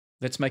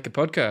Let's make a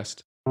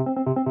podcast.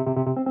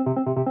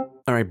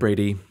 All right,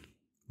 Brady.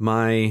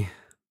 My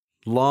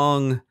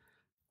long,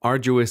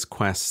 arduous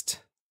quest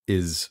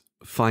is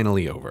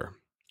finally over.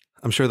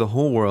 I'm sure the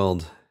whole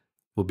world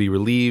will be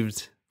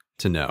relieved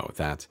to know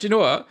that... Do you know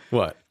what?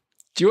 What?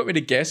 Do you want me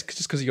to guess,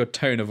 just because of your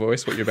tone of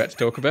voice, what you're about to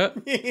talk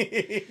about?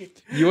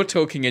 You're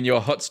talking in your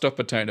hot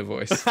stopper tone of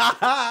voice.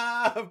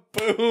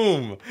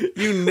 Boom!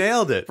 You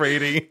nailed it,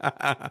 Brady.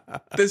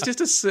 There's just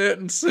a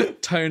certain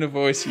tone of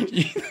voice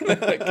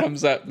that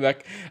comes up,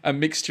 like a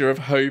mixture of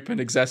hope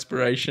and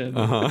exasperation.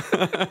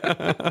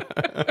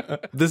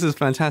 This is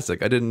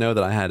fantastic. I didn't know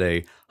that I had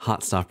a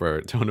hot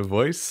stopper tone of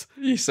voice.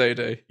 You so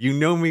do. You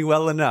know me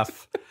well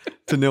enough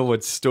to know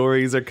what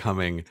stories are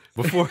coming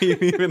before you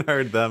even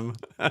heard them.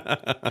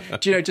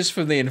 Do you know, just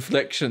from the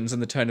inflections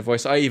and the tone of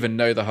voice, I even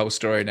know the whole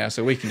story now,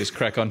 so we can just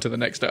crack on to the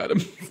next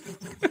item.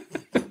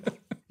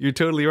 You're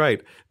totally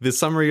right. The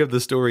summary of the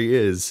story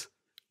is,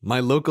 my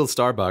local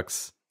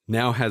Starbucks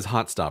now has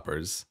hot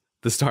stoppers.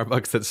 The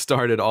Starbucks that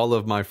started all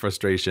of my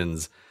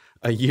frustrations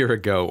a year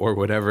ago or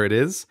whatever it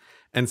is.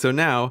 And so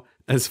now,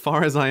 as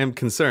far as I am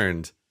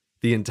concerned,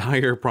 the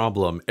entire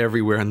problem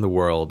everywhere in the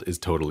world is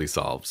totally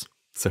solved.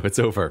 So it's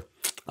over.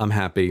 I'm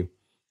happy.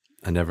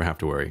 I never have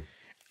to worry.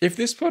 If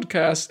this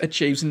podcast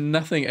achieves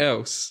nothing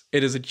else,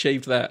 it has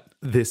achieved that.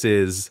 This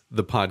is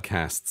the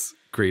podcast's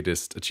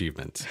greatest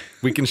achievement.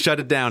 We can shut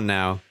it down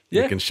now.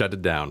 Yeah. We can shut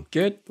it down.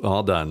 Good.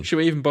 All done. Should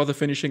we even bother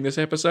finishing this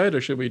episode,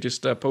 or should we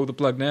just pull the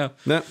plug now?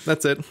 No,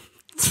 that's it.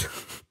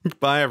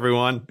 Bye,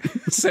 everyone.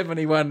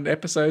 71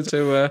 episodes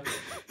to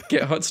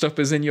get hot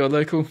stoppers in your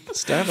local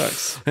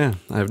Starbucks. Yeah,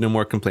 I have no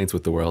more complaints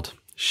with the world.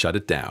 Shut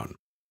it down.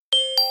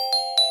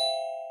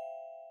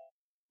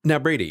 Now,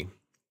 Brady,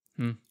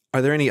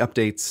 are there any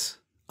updates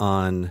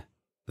on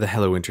the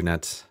Hello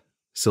Internet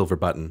silver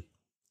button?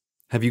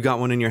 Have you got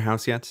one in your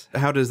house yet?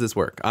 How does this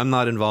work? I'm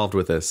not involved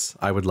with this.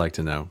 I would like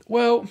to know.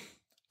 Well,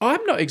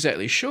 I'm not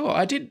exactly sure.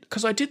 I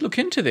did look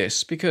into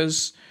this,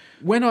 because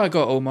when I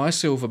got all my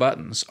silver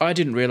buttons, I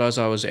didn't realize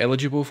I was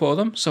eligible for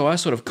them. So I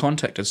sort of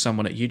contacted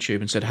someone at YouTube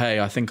and said, hey,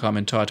 I think I'm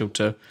entitled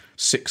to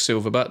 6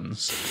 silver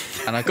buttons.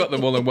 And I got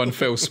them all in one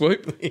fell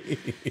swoop.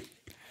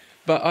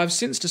 But I've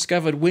since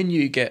discovered when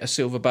you get a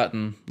silver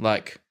button,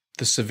 like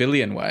the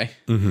civilian way,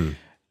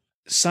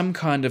 some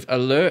kind of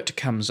alert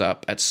comes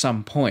up at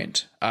some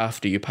point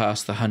after you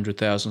pass the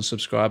 100,000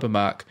 subscriber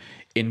mark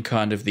in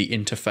kind of the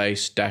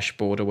interface,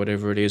 dashboard, or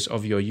whatever it is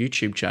of your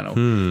YouTube channel.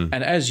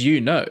 And as you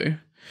know,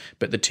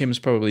 but the Tims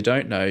probably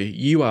don't know,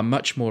 you are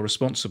much more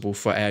responsible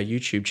for our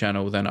YouTube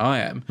channel than I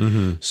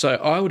am. So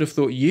I would have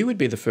thought you would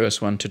be the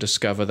first one to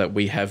discover that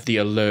we have the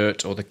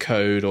alert or the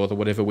code or the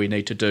whatever we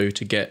need to do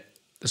to get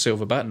the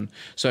silver button.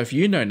 So if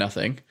you know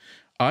nothing,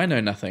 I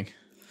know nothing.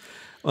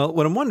 Well,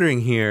 what I'm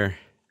wondering here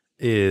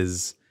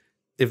is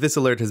if this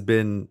alert has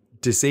been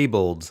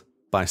disabled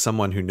by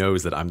someone who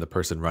knows that I'm the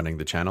person running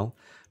the channel.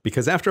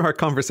 Because after our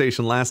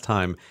conversation last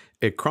time,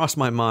 it crossed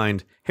my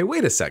mind, hey,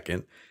 wait a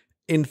second.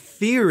 In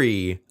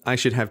theory, I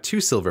should have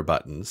 2 silver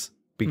buttons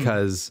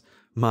because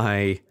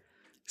my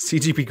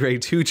CGP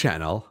Grade 2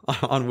 channel,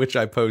 on which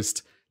I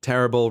post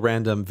terrible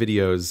random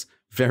videos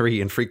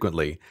very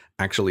infrequently,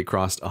 actually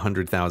crossed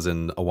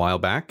 100,000 a while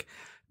back.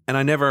 And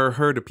I never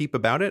heard a peep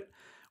about it.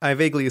 I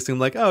vaguely assumed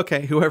like, oh,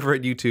 okay, whoever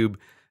at YouTube,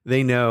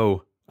 they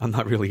know I'm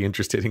not really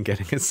interested in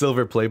getting a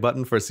silver play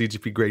button for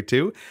CGP Grade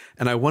 2.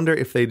 And I wonder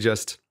if they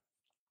just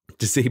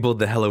disabled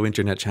the Hello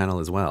Internet channel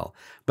as well.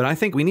 But I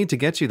think we need to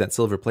get you that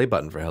silver play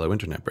button for Hello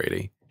Internet,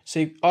 Brady.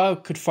 See, I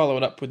could follow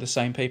it up with the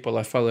same people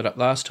I followed up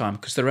last time,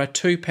 because there are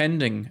 2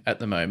 pending at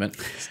the moment.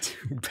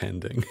 2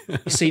 pending. You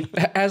see,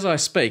 as I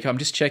speak, I'm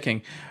just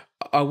checking.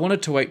 I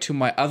wanted to wait till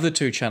my other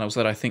 2 channels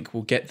that I think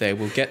will get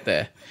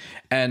there.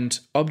 And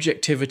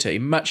Objectivity,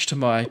 much to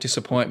my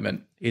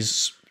disappointment,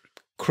 is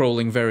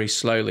crawling very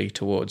slowly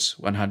towards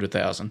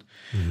 100,000.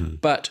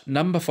 But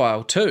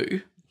Numberphile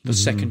 2, the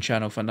second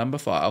channel for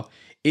Numberphile,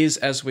 is,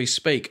 as we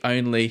speak,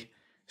 only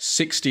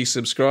 60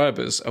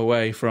 subscribers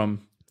away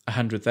from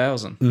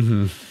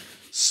 100,000.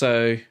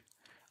 So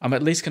I'm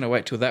at least going to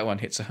wait till that one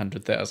hits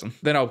 100,000.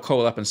 Then I'll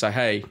call up and say,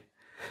 hey,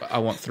 I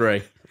want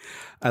 3.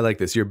 I like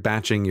this. You're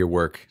batching your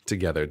work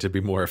together to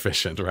be more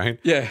efficient, right?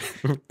 Yeah.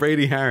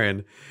 Brady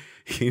Harron,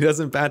 he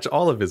doesn't batch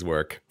all of his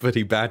work, but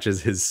he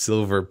batches his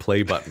silver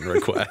play button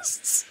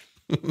requests.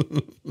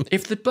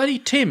 If the bloody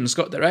Tims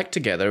got their act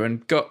together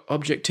and got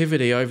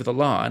Objectivity over the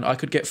line, I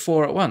could get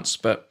 4 at once,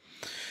 but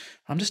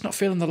I'm just not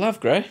feeling the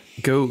love, Gray.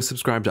 Go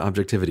subscribe to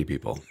Objectivity,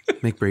 people.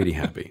 Make Brady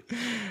happy.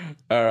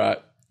 All right.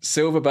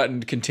 Silver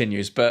button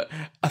continues, but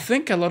I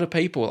think a lot of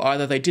people,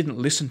 either they didn't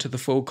listen to the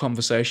full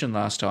conversation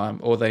last time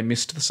or they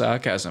missed the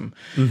sarcasm,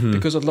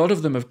 because a lot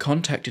of them have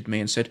contacted me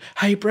and said,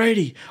 hey,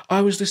 Brady,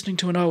 I was listening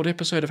to an old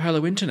episode of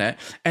Hello Internet,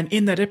 and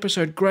in that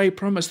episode, Gray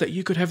promised that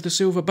you could have the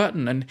silver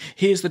button, and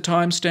here's the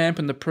timestamp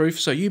and the proof,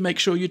 so you make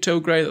sure you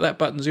tell Gray that that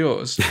button's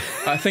yours.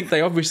 I think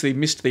they obviously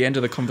missed the end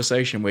of the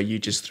conversation where you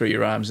just threw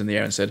your arms in the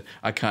air and said,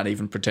 I can't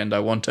even pretend I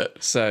want it.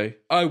 So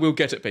I will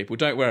get it, people.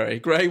 Don't worry.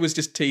 Gray was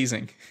just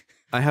teasing.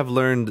 I have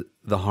learned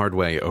the hard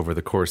way over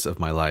the course of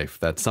my life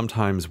that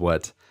sometimes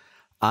what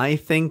I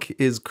think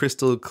is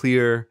crystal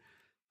clear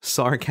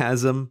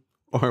sarcasm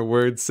or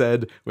words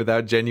said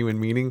without genuine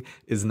meaning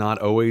is not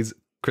always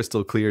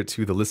crystal clear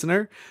to the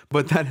listener.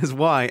 But that is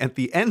why at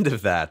the end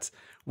of that,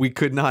 we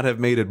could not have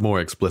made it more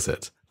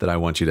explicit that I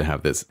want you to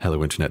have this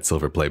Hello Internet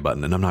silver play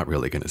button, and I'm not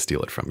really going to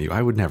steal it from you.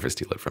 I would never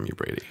steal it from you,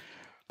 Brady.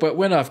 But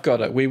when I've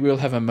got it, we will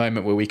have a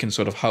moment where we can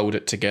sort of hold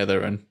it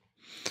together and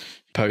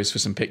pose for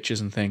some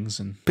pictures and things.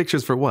 And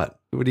pictures for what?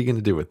 What are you going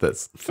to do with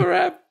this? For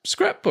our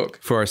scrapbook.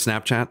 For our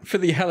Snapchat? For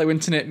the Hello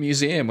Internet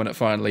Museum when it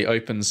finally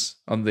opens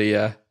on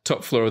the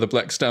top floor of the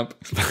Black Stump.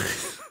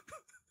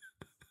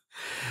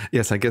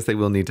 Yes, I guess they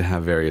will need to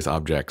have various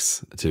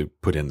objects to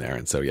put in there.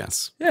 And so,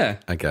 yes. Yeah.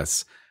 I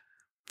guess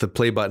the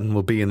play button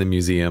will be in the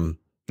museum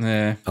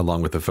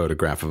along with the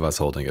photograph of us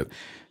holding it.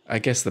 I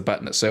guess the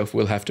button itself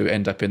will have to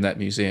end up in that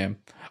museum.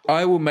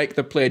 I will make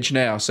the pledge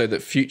now so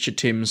that future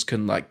Tims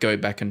can go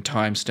back and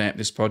timestamp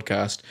this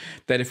podcast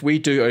that if we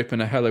do open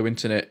a Hello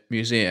Internet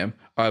Museum,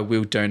 I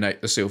will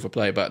donate the silver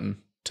play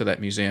button to that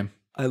museum.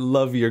 I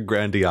love your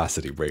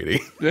grandiosity,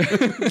 Brady.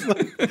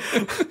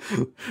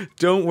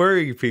 Don't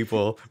worry,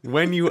 people.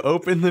 When you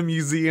open the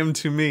museum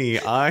to me,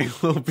 I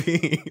will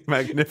be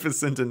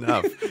magnificent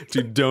enough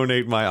to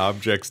donate my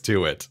objects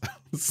to it.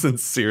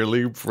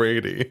 Sincerely,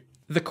 Brady.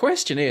 The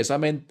question is,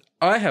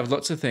 I have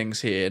lots of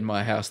things here in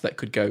my house that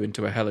could go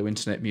into a Hello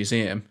Internet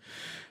Museum.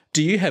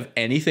 Do you have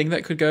anything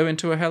that could go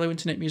into a Hello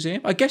Internet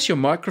Museum? I guess your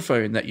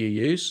microphone that you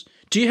use.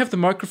 Do you have the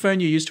microphone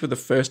you used for the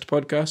first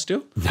podcast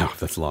still? No,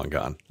 that's long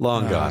gone.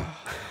 Long gone.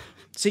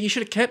 So you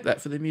should have kept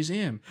that for the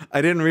museum.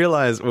 I didn't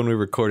realize when we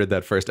recorded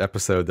that first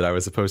episode that I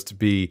was supposed to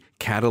be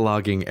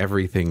cataloging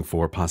everything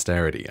for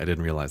posterity. I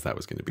didn't realize that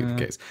was going to be the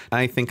case.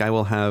 I think I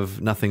will have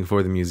nothing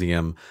for the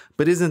museum,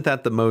 but isn't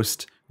that the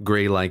most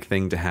Grey-like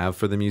thing to have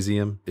for the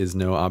museum, is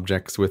no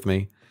objects with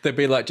me? There'd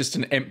be just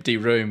an empty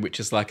room, which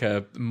is like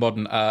a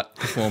modern art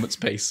performance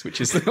piece, which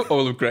is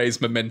all of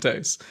Grey's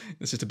mementos.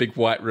 It's just a big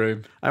white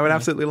room. I would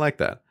absolutely like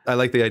that. I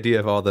like the idea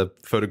of all the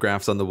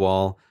photographs on the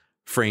wall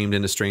framed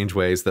in strange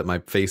ways that my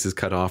face is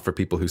cut off for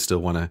people who still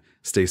want to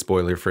stay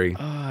spoiler free.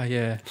 Oh,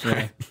 yeah.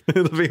 Right.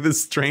 It'll be the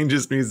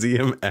strangest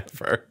museum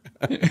ever.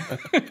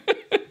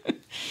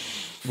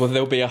 Well,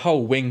 there'll be a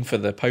whole wing for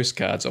the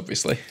postcards,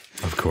 obviously.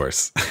 Of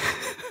course.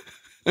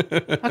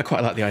 I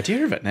quite like the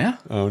idea of it now.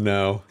 Oh,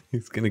 no.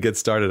 He's going to get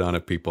started on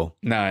it, people.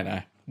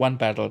 No. One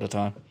battle at a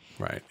time.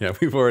 Right. Yeah,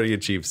 we've already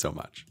achieved so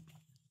much.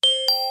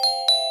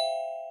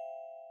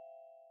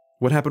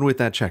 What happened with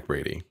that check,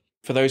 Brady?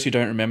 For those who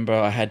don't remember,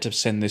 I had to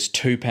send this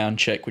 £2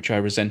 check, which I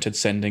resented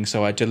sending,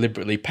 so I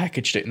deliberately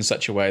packaged it in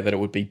such a way that it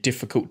would be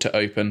difficult to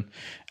open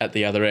at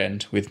the other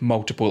end, with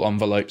multiple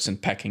envelopes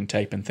and packing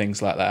tape and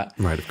things like that.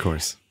 Right, of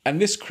course. And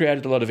this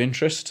created a lot of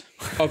interest.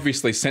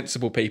 Obviously,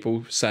 sensible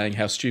people saying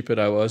how stupid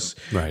I was.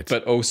 Right.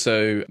 But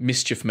also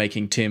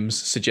mischief-making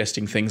Tims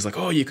suggesting things like,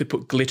 oh, you could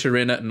put glitter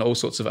in it and all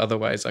sorts of other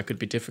ways I could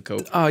be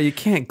difficult. Oh, you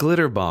can't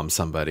glitter bomb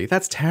somebody.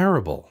 That's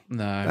terrible.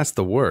 No. That's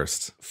the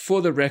worst.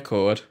 For the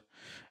record,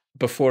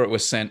 before it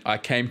was sent, I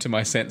came to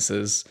my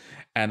senses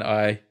and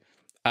I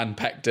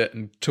unpacked it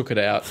and took it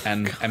out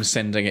and am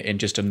sending it in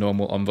just a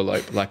normal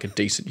envelope like a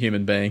decent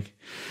human being.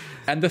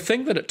 And the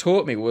thing that it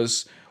taught me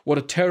was what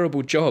a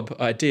terrible job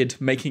I did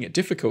making it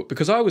difficult,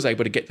 because I was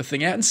able to get the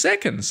thing out in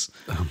seconds.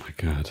 Oh, my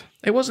God.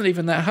 It wasn't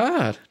even that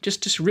hard.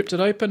 Just ripped it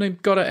open and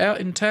got it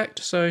out intact.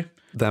 So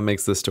that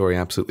makes the story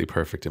absolutely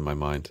perfect in my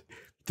mind.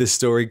 This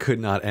story could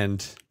not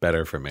end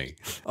better for me.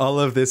 All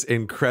of this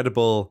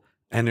incredible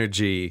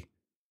energy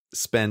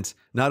spent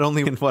not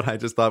only in what I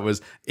just thought was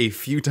a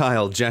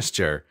futile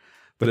gesture,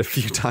 but a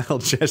futile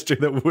gesture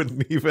that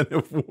wouldn't even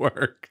have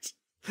worked.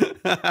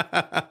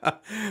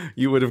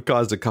 You would have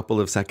caused a couple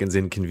of seconds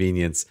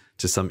inconvenience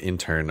to some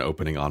intern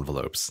opening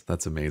envelopes.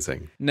 That's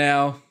amazing.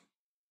 Now,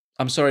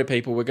 I'm sorry,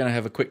 people, we're going to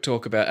have a quick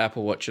talk about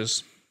Apple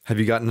Watches. Have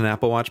you gotten an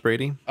Apple Watch,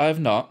 Brady? I have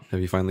not. Have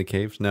you finally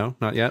caved? No,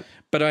 not yet?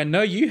 But I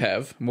know you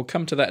have, and we'll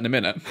come to that in a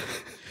minute.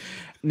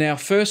 Now,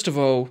 first of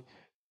all,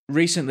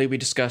 recently we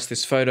discussed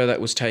this photo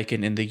that was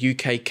taken in the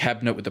UK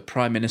cabinet with the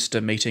Prime Minister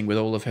meeting with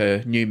all of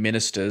her new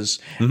ministers.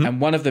 Mm-hmm.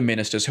 And one of the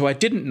ministers, who I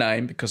didn't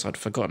name because I'd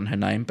forgotten her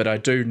name, but I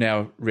do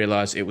now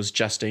realise it was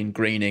Justine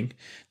Greening,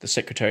 the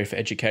Secretary for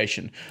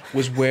Education,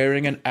 was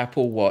wearing an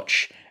Apple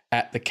Watch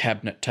at the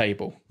cabinet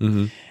table.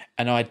 Mm-hmm.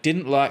 And I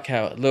didn't like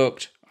how it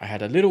looked. I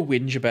had a little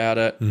whinge about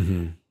it.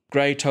 Mm-hmm.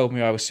 Gray told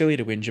me I was silly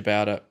to whinge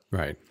about it.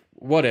 Right.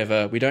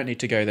 Whatever, we don't need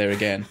to go there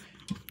again.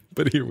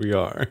 But here we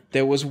are.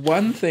 There was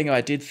one thing I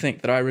did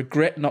think that I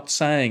regret not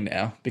saying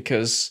now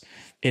because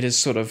it has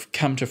sort of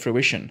come to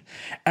fruition.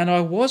 And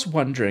I was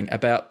wondering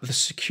about the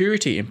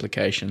security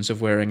implications of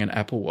wearing an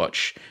Apple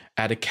Watch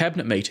at a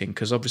cabinet meeting,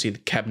 because obviously the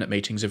cabinet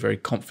meetings are very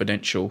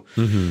confidential,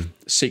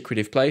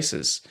 secretive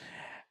places.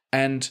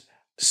 And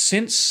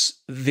since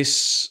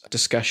this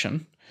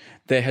discussion,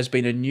 there has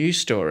been a news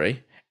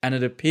story, and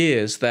it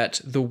appears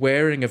that the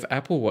wearing of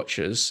Apple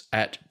Watches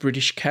at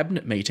British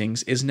cabinet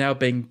meetings is now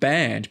being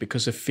banned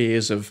because of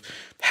fears of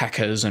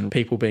hackers and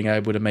people being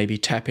able to maybe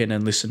tap in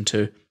and listen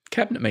to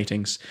cabinet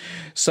meetings.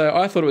 So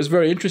I thought it was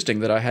very interesting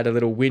that I had a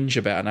little whinge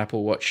about an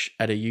Apple Watch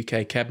at a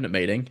UK cabinet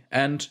meeting,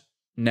 and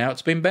now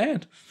it's been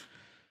banned.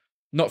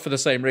 Not for the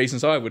same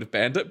reasons I would have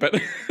banned it, but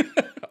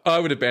I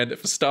would have banned it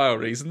for style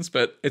reasons,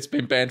 but it's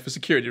been banned for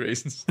security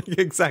reasons.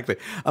 Exactly.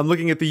 I'm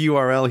looking at the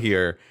URL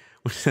here,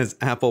 which says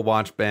Apple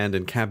Watch banned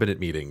in cabinet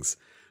meetings,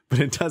 but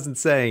it doesn't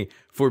say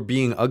for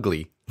being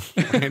ugly.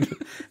 Right?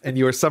 And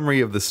your summary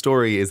of the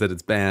story is that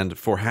it's banned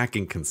for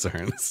hacking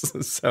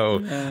concerns. So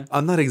yeah.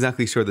 I'm not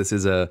exactly sure this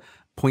is a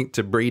point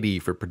to Brady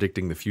for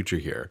predicting the future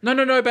here.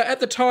 No. But at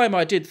the time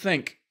I did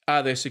think,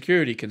 are there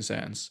security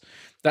concerns?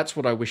 That's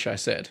what I wish I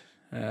said.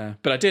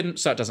 But I didn't,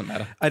 so it doesn't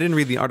matter. I didn't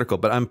read the article,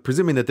 but I'm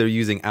presuming that they're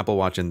using Apple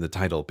Watch in the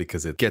title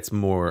because it gets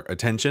more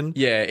attention.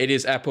 Yeah, it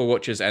is Apple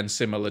Watches and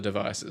similar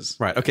devices.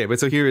 Right. Okay, but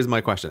so here is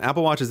my question.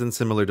 Apple Watches and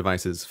similar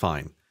devices,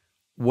 fine.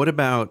 What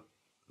about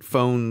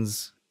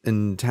phones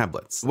and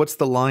tablets? What's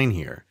the line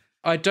here?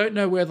 I don't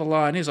know where the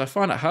line is. I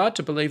find it hard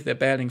to believe they're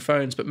banning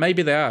phones, but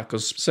maybe they are,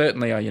 because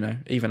certainly,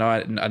 even I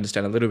didn't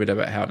understand a little bit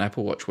about how an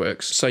Apple Watch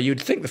works. So you'd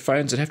think the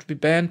phones would have to be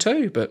banned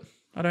too, but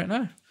I don't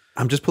know.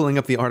 I'm just pulling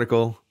up the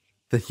article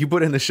that you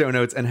put in the show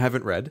notes and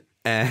haven't read.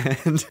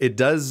 And it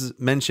does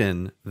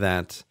mention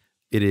that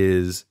it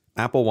is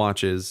Apple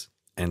Watches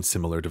and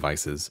similar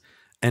devices,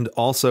 and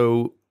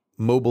also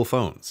mobile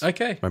phones.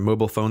 Okay. My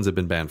mobile phones have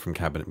been banned from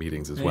cabinet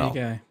meetings as well.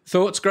 There you go.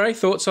 Thoughts, Gray?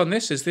 Thoughts on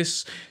this? Is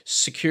this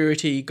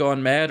security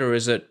gone mad, or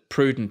is it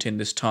prudent in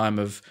this time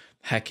of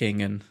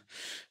hacking and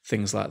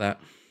things like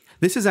that?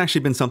 This has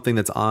actually been something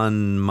that's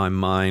on my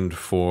mind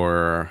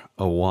for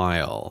a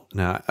while.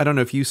 Now, I don't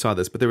know if you saw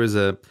this, but there was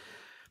a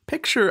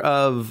picture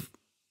of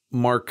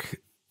Mark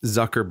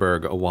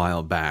Zuckerberg a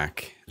while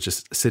back,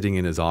 just sitting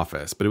in his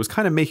office, but it was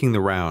kind of making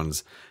the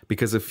rounds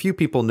because a few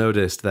people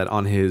noticed that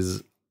on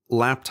his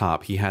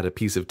laptop, he had a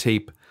piece of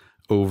tape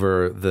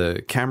over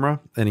the camera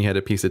and he had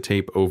a piece of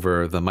tape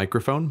over the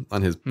microphone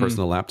on his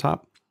personal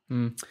laptop.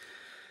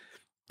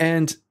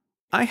 And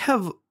I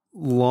have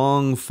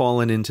long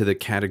fallen into the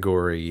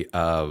category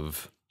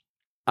of,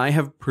 I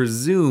have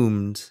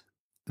presumed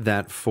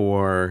that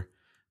for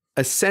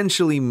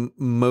essentially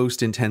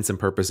most intents and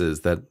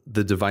purposes that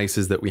the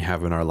devices that we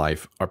have in our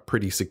life are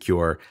pretty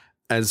secure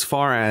as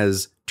far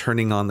as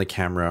turning on the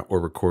camera or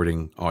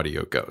recording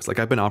audio goes. Like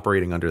I've been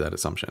operating under that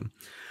assumption.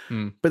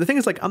 But the thing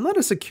is, like, I'm not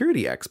a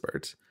security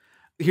expert.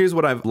 Here's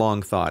what I've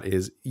long thought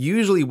is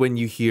usually when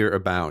you hear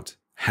about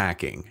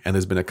hacking, and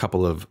there's been a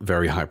couple of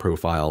very high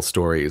profile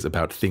stories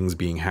about things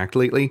being hacked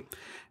lately,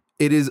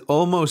 it is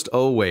almost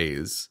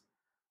always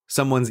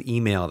someone's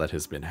email that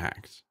has been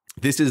hacked.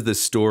 This is the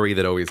story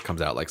that always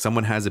comes out. Like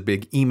someone has a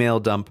big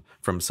email dump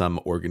from some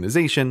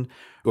organization,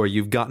 or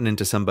you've gotten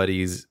into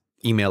somebody's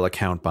email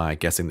account by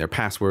guessing their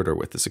password or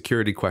with the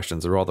security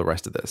questions or all the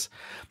rest of this.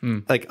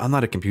 Like, I'm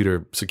not a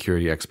computer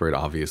security expert,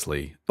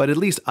 obviously, but at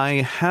least I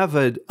have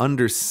an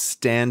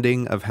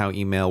understanding of how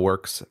email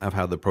works, of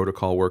how the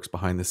protocol works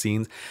behind the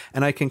scenes.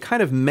 And I can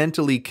kind of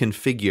mentally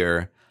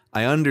configure,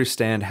 I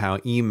understand how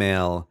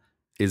email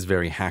is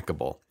very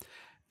hackable.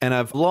 And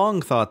I've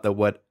long thought that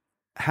what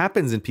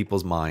happens in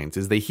people's minds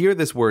is they hear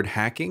this word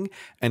hacking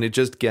and it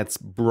just gets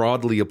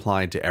broadly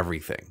applied to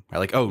everything. Right?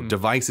 Like, oh,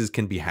 devices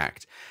can be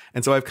hacked.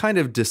 And so I've kind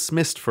of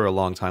dismissed for a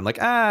long time, like,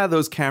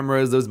 those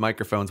cameras, those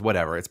microphones,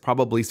 whatever. It's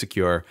probably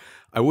secure.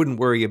 I wouldn't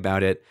worry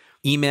about it.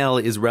 Email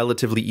is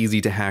relatively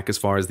easy to hack as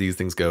far as these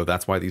things go.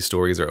 That's why these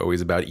stories are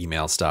always about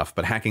email stuff.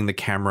 But hacking the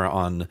camera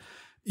on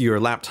your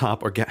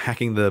laptop or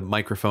hacking the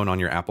microphone on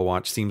your Apple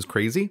Watch seems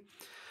crazy.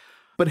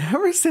 But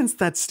ever since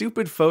that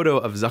stupid photo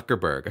of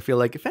Zuckerberg, I feel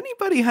like if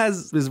anybody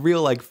has this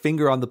real like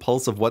finger on the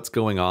pulse of what's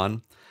going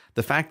on,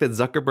 the fact that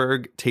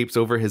Zuckerberg tapes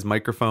over his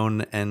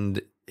microphone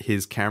and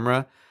his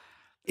camera,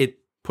 it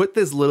put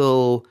this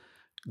little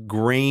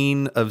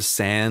grain of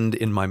sand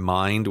in my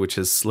mind, which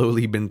has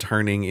slowly been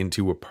turning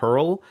into a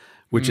pearl,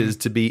 which is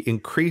to be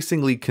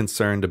increasingly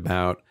concerned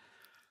about,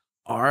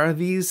 are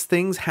these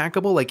things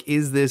hackable? Like,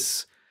 is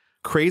this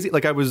crazy?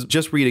 Like, I was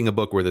just reading a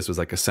book where this was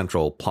like a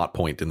central plot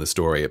point in the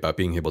story about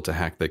being able to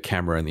hack the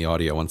camera and the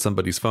audio on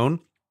somebody's phone.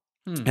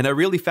 And I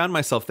really found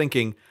myself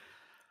thinking,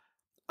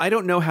 I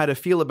don't know how to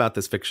feel about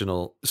this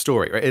fictional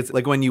story, right? It's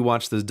like when you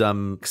watch those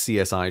dumb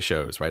CSI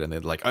shows, right? And they're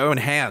like, oh,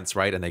 enhance,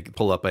 right? And they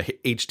pull up a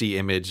HD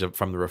image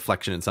from the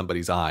reflection in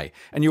somebody's eye.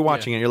 And you're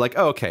watching it and you're like,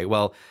 oh, okay,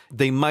 well,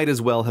 they might as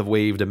well have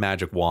waved a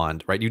magic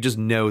wand, right? You just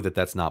know that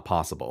that's not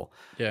possible.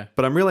 Yeah.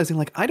 But I'm realizing,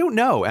 like, I don't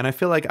know. And I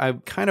feel like I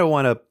kind of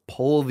want to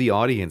poll the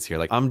audience here.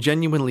 Like, I'm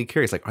genuinely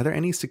curious. Like, are there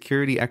any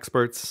security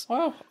experts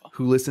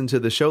who listen to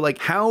the show? Like,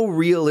 how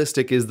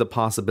realistic is the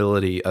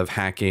possibility of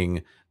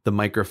hacking the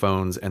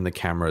microphones and the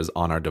cameras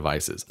on our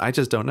devices? I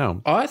just don't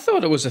know. I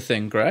thought it was a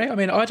thing, Gray. I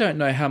mean, I don't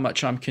know how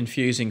much I'm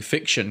confusing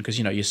fiction, because,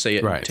 you see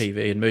it in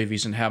TV and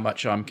movies, and how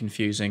much I'm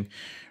confusing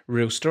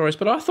real stories,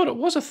 but I thought it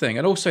was a thing.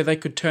 And also they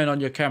could turn on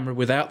your camera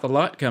without the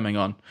light coming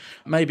on.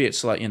 Maybe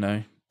it's like,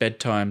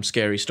 bedtime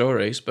scary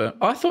stories, but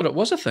I thought it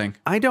was a thing.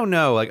 I don't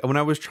know. Like, when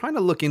I was trying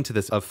to look into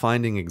this of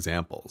finding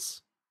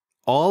examples,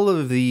 all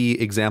of the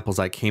examples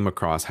I came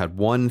across had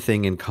one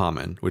thing in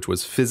common, which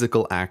was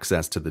physical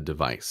access to the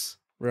device.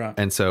 Right.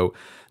 And so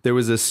there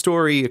was a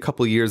story a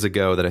couple years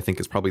ago that I think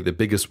is probably the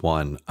biggest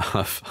one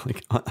of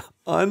like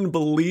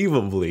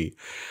unbelievably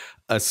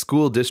a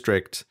school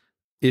district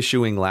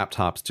issuing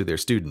laptops to their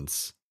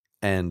students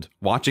and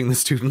watching the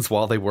students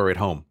while they were at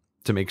home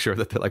to make sure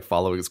that they're like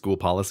following school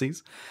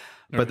policies.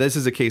 But this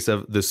is a case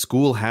of the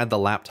school had the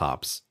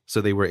laptops, so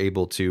they were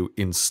able to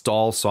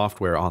install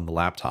software on the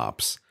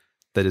laptops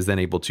that is then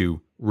able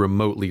to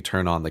remotely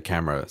turn on the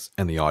cameras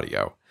and the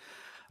audio.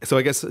 So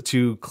I guess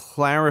to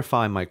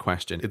clarify my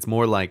question, it's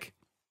more like,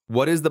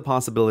 what is the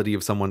possibility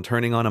of someone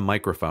turning on a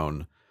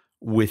microphone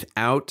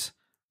without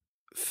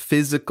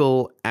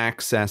physical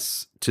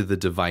access to the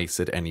device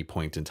at any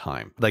point in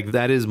time? Like,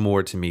 that is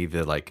more to me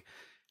the like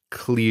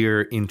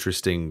clear,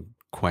 interesting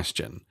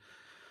question.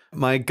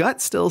 My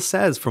gut still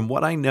says, from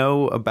what I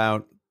know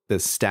about the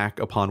stack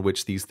upon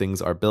which these things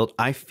are built,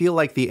 I feel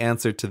like the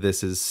answer to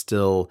this is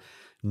still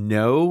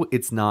no,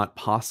 it's not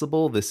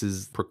possible. This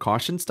is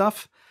precaution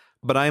stuff.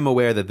 But I am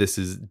aware that this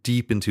is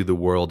deep into the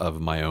world of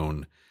my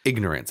own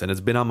ignorance, and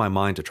it's been on my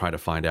mind to try to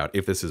find out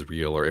if this is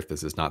real or if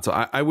this is not. So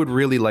I would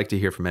really like to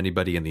hear from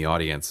anybody in the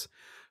audience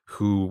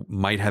who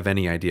might have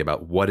any idea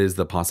about what is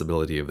the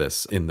possibility of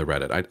this in the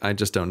Reddit. I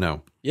just don't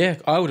know. Yeah,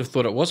 I would have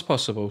thought it was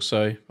possible.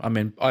 So, I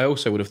mean, I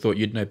also would have thought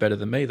you'd know better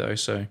than me, though.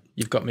 So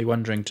you've got me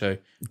wondering too.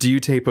 Do you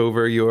tape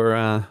over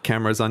your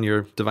cameras on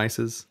your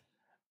devices?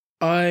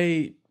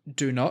 I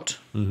do not.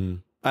 Mm-hmm.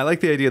 I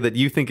like the idea that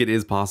you think it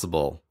is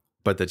possible,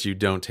 but that you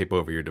don't tape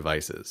over your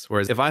devices.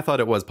 Whereas if I thought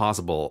it was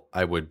possible,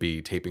 I would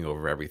be taping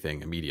over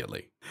everything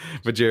immediately.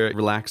 But you're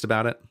relaxed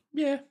about it?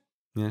 Yeah.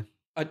 Yeah.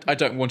 I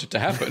don't want it to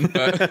happen,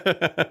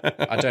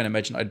 but I don't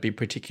imagine it'd be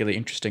particularly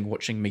interesting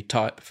watching me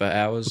type for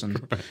hours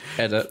and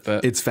edit.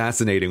 But it's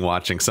fascinating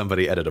watching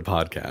somebody edit a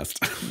podcast.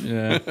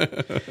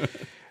 Yeah.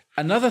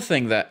 Another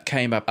thing that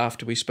came up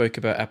after we spoke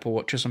about Apple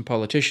Watches and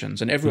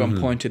politicians, and everyone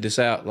pointed this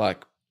out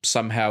like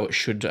somehow it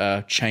should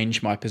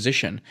change my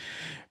position,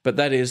 but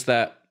that is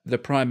that the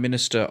Prime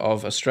Minister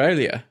of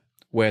Australia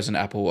wears an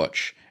Apple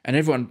Watch, and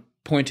everyone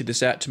pointed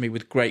this out to me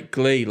with great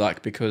glee,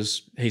 like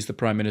because he's the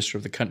Prime Minister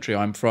of the country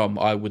I'm from,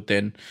 I would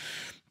then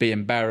be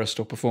embarrassed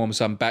or perform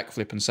some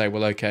backflip and say,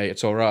 well, okay,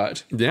 it's all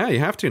right. Yeah, you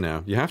have to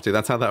now. You have to.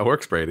 That's how that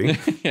works, Brady.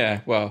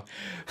 Yeah, well.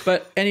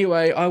 But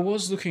anyway, I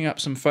was looking up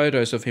some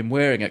photos of him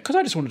wearing it because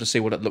I just wanted to see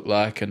what it looked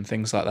like and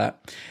things like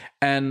that.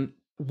 And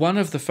one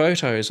of the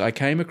photos I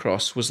came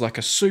across was like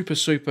a super,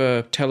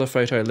 super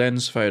telephoto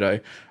lens photo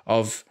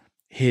of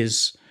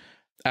his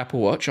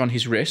Apple Watch on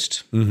his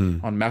wrist,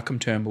 on Malcolm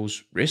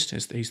Turnbull's wrist,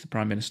 he's the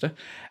Prime Minister,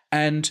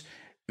 and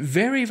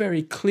very,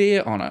 very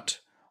clear on it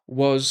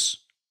was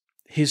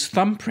his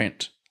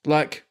thumbprint,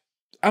 like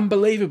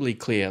unbelievably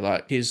clear,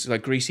 like his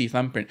like greasy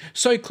thumbprint,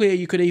 so clear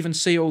you could even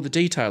see all the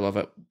detail of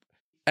it.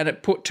 And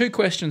it put two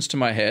questions to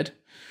my head.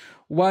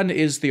 One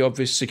is the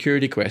obvious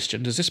security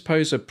question. Does this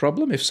pose a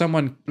problem? If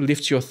someone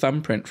lifts your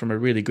thumbprint from a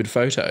really good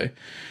photo,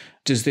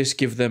 does this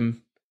give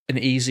them an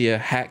easier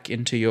hack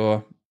into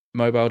your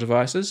mobile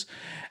devices?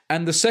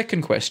 And the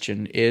second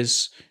question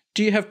is,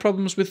 do you have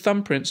problems with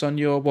thumbprints on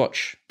your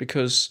watch?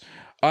 Because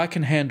I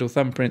can handle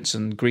thumbprints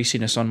and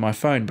greasiness on my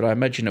phone, but I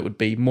imagine it would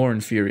be more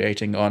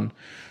infuriating on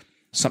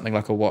something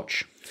like a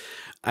watch.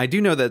 I do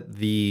know that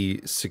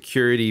the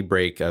security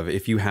break of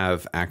if you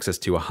have access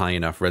to a high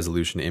enough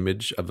resolution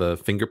image of a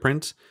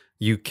fingerprint,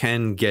 you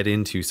can get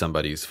into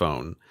somebody's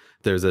phone.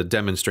 There's a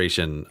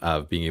demonstration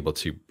of being able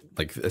to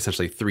like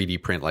essentially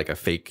 3D print like a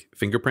fake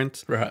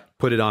fingerprint, right?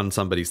 Put it on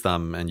somebody's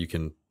thumb and you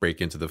can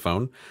break into the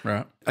phone.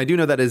 Right. I do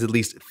know that is at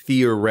least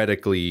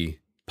theoretically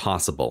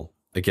possible.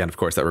 Again, of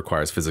course, that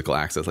requires physical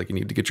access. Like you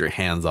need to get your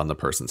hands on the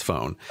person's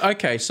phone.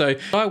 Okay, so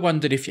I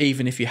wondered if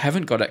even if you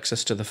haven't got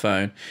access to the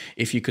phone,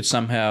 if you could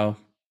somehow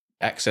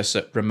access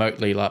it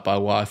remotely, like by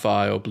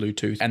Wi-Fi or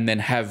Bluetooth, and then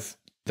have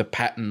the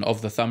pattern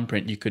of the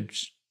thumbprint, you could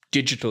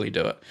digitally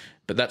do it.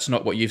 But that's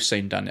not what you've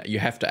seen done. You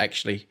have to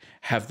actually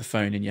have the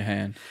phone in your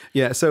hand.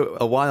 Yeah, so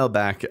a while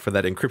back for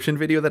that encryption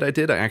video that I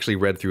did, I actually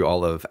read through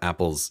all of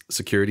Apple's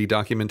security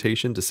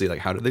documentation to see like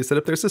how did they set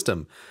up their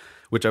system,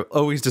 which I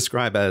always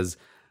describe as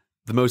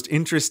the most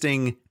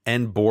interesting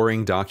and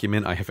boring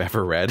document I have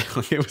ever read.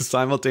 It was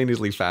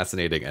simultaneously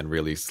fascinating and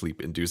really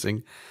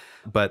sleep-inducing.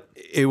 But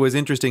it was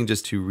interesting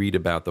just to read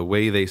about the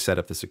way they set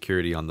up the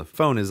security on the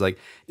phone is like,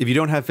 if you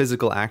don't have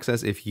physical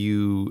access, if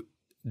you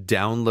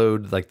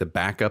download like the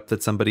backup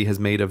that somebody has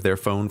made of their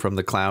phone from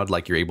the cloud,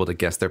 like you're able to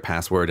guess their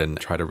password and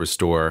try to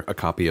restore a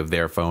copy of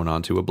their phone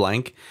onto a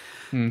blank.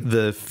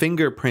 The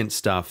fingerprint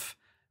stuff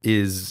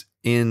is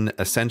in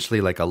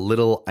essentially like a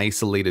little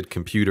isolated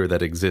computer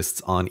that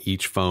exists on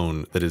each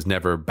phone that is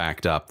never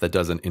backed up, that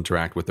doesn't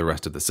interact with the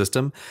rest of the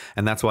system.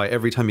 And that's why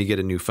every time you get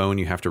a new phone,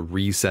 you have to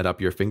reset up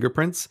your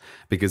fingerprints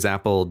because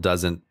Apple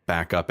doesn't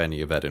back up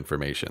any of that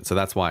information. So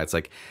that's why it's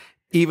like,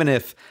 even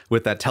if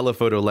with that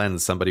telephoto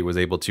lens, somebody was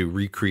able to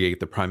recreate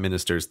the Prime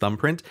Minister's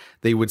thumbprint,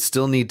 they would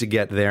still need to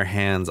get their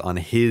hands on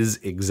his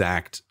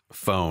exact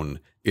phone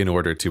in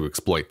order to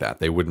exploit that.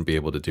 They wouldn't be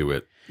able to do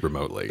it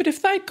remotely. But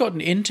if they'd gotten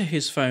into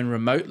his phone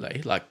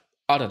remotely, like,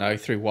 I don't know,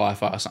 through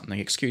Wi-Fi or something,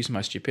 excuse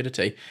my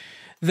stupidity,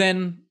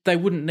 then they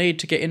wouldn't need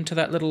to get into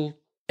that little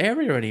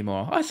area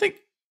anymore. I think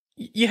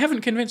you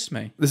haven't convinced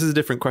me. This is a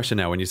different question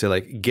now. When you say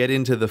like get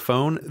into the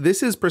phone,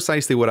 this is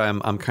precisely what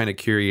I'm kind of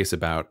curious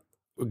about.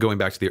 Going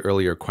back to the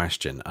earlier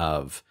question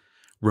of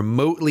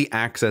remotely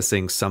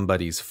accessing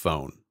somebody's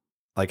phone,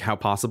 like how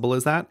possible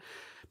is that?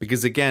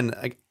 Because again,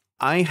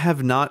 I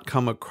have not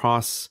come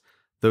across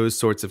those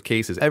sorts of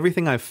cases.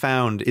 Everything I've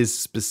found is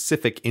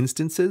specific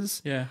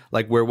instances,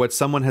 like where what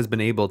someone has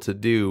been able to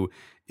do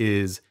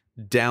is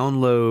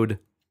download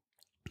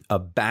a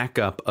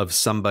backup of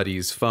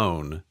somebody's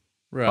phone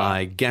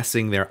by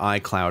guessing their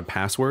iCloud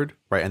password,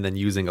 right, and then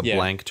using a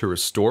blank to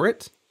restore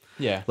it.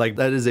 Yeah. Like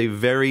that is a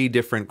very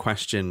different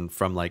question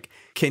from like,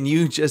 can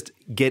you just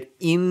get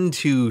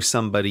into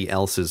somebody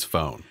else's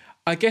phone?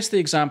 I guess the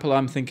example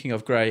I'm thinking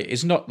of, Gray,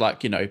 is not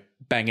like,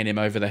 banging him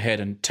over the head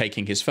and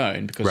taking his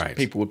phone, because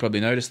people would probably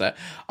notice that.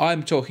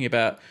 I'm talking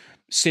about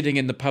sitting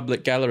in the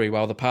public gallery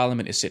while the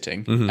Parliament is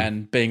sitting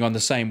and being on the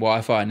same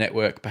Wi-Fi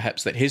network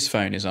perhaps that his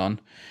phone is on,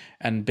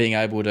 and being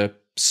able to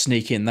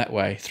sneak in that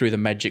way through the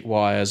magic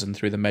wires and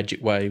through the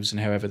magic waves and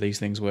however these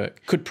things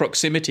work. Could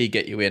proximity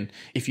get you in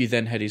if you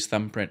then had his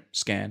thumbprint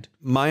scanned?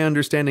 My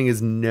understanding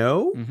is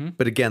no,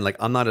 but again, like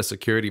I'm not a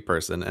security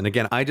person. And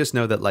again, I just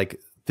know that like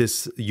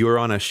you're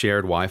on a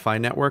shared Wi-Fi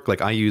network.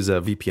 Like I use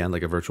a VPN,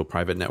 like a virtual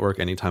private network,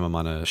 anytime I'm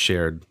on a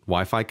shared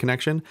Wi-Fi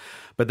connection.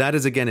 But that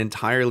is again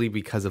entirely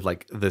because of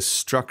like the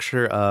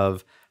structure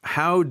of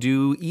how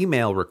do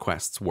email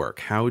requests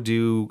work? How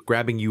do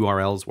grabbing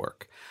URLs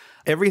work?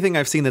 Everything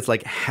I've seen that's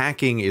like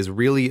hacking is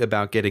really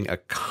about getting a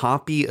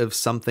copy of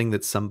something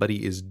that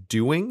somebody is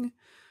doing.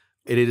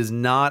 It is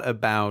not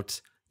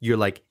about you're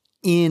like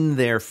in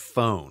their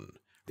phone.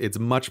 It's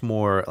much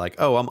more like,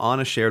 oh, I'm on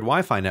a shared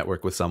Wi-Fi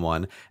network with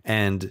someone,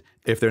 and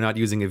if they're not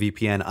using a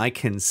VPN, I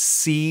can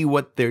see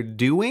what they're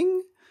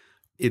doing.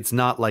 It's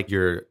not like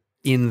you're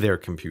in their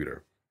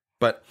computer.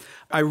 But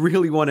I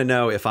really want to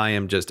know if I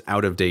am just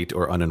out of date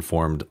or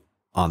uninformed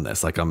on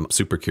this. Like I'm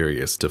super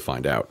curious to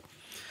find out.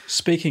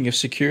 Speaking of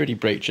security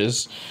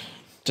breaches,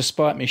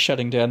 despite me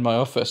shutting down my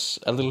office,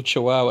 a little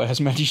chihuahua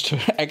has managed to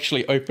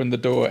actually open the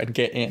door and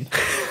get in.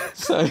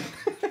 So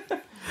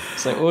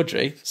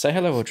Audrey, say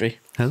hello, Audrey.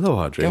 Hello,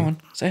 Audrey. Go on,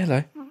 say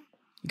hello.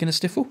 You gonna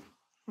sniffle?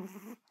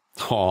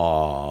 Aww.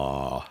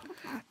 All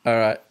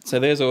right, so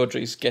there's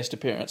Audrey's guest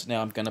appearance.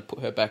 Now I'm going to put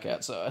her back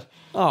outside.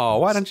 Oh,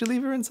 why don't you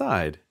leave her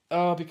inside?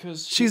 Oh,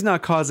 because... She's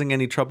not causing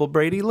any trouble,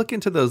 Brady. Look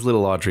into those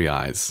little Audrey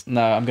eyes.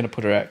 No, I'm going to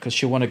put her out because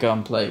she'll want to go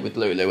and play with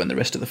Lulu and the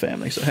rest of the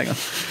family, so hang on.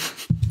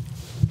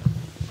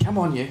 Come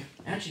on, you.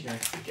 Out you go.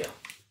 Good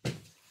girl.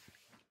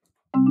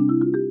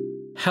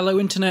 Hello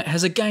Internet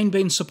has again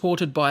been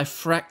supported by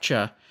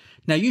Fracture.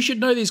 Now, you should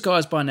know these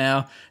guys by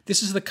now.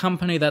 This is the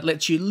company that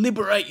lets you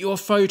liberate your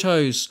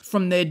photos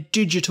from their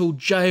digital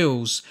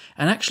jails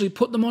and actually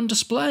put them on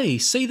display.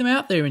 See them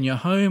out there in your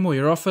home or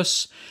your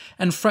office.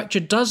 And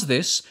Fracture does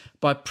this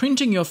by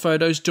printing your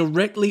photos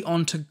directly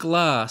onto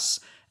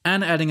glass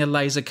and adding a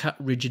laser-cut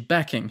rigid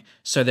backing,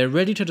 so they're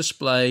ready to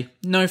display,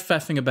 no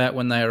faffing about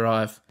when they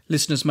arrive.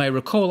 Listeners may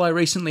recall I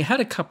recently had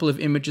a couple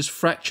of images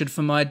fractured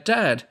for my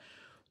dad.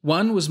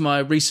 One was my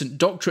recent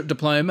doctorate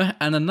diploma,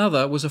 and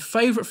another was a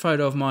favourite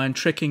photo of mine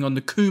trekking on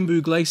the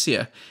Khumbu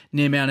Glacier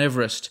near Mount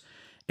Everest.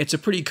 It's a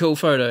pretty cool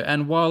photo,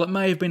 and while it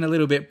may have been a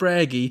little bit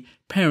braggy,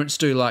 parents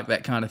do like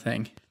that kind of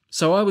thing.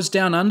 So I was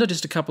down under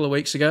just a couple of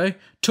weeks ago,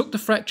 took the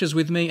fractures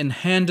with me and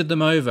handed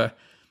them over.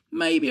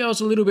 Maybe I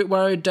was a little bit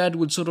worried Dad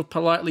would sort of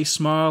politely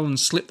smile and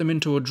slip them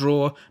into a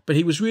drawer, but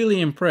he was really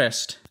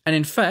impressed. And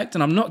in fact,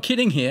 and I'm not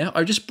kidding here,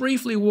 I just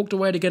briefly walked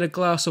away to get a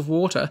glass of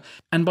water,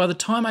 and by the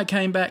time I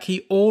came back,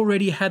 he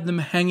already had them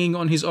hanging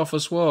on his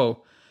office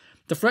wall.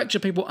 The Fracture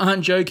people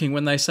aren't joking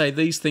when they say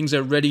these things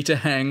are ready to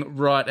hang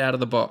right out of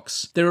the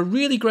box. They're a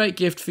really great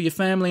gift for your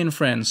family and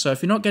friends, so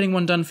if you're not getting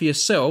one done for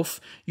yourself,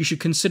 you should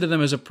consider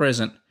them as a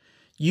present.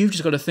 You've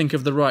just got to think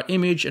of the right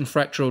image, and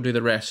Fracture will do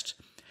the rest.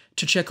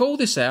 To check all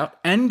this out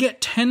and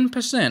get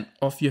 10%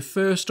 off your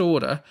first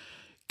order,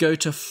 go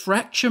to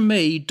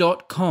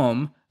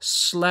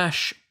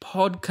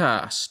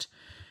fractureme.com/podcast.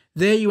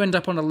 There you end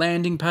up on a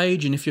landing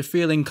page, and if you're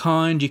feeling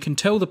kind, you can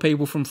tell the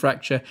people from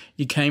Fracture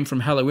you came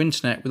from Hello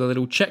Internet with a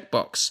little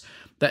checkbox.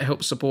 That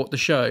helps support the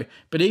show.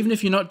 But even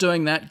if you're not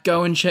doing that,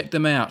 go and check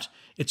them out.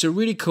 It's a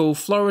really cool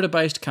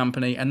Florida-based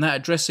company, and that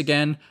address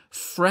again,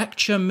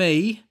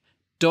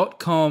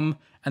 fractureme.com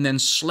and then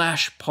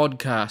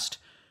 /podcast.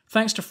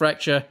 Thanks to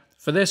Fracture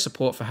for their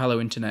support for Hello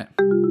Internet.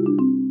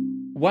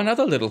 One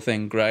other little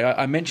thing, Gray.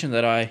 I mentioned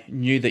that I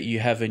knew that you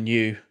have a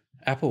new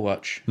Apple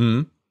Watch.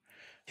 Mm-hmm.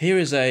 Here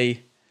is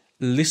a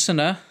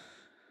listener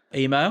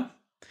email.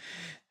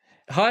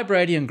 Hi,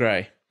 Brady and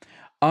Gray.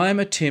 I'm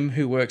a Tim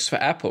who works for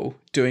Apple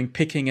doing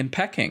picking and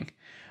packing.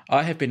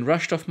 I have been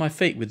rushed off my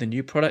feet with the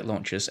new product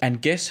launches,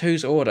 and guess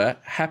whose order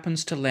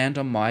happens to land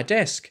on my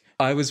desk?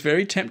 I was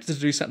very tempted to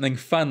do something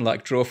fun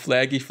like draw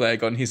Flaggy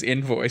Flag on his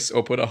invoice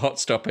or put a hot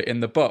stopper in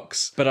the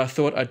box, but I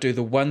thought I'd do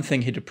the one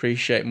thing he'd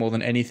appreciate more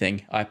than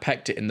anything. I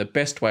packed it in the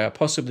best way I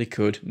possibly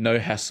could, no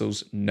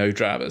hassles, no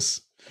dramas.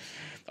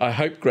 I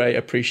hope Gray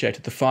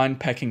appreciated the fine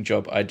packing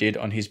job I did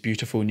on his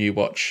beautiful new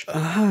watch.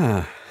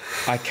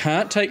 I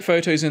can't take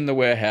photos in the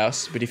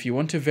warehouse, but if you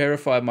want to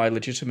verify my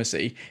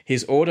legitimacy,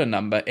 his order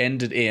number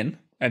ended in,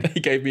 and he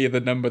gave me the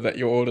number that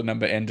your order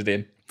number ended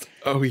in.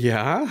 Oh,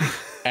 yeah?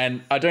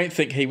 And I don't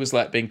think he was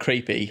like being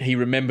creepy. He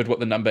remembered what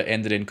the number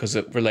ended in because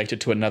it related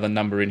to another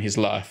number in his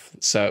life.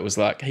 So it was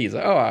like, he's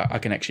like, oh, I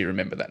can actually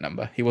remember that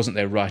number. He wasn't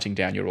there writing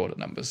down your order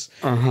numbers.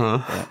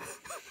 Yeah.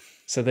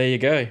 So there you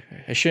go.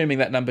 Assuming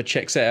that number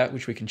checks out,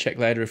 which we can check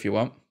later if you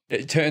want.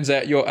 It turns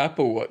out your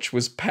Apple Watch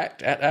was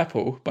packed at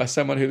Apple by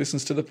someone who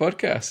listens to the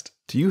podcast.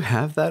 Do you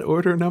have that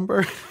order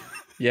number?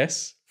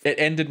 Yes. It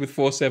ended with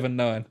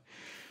 479.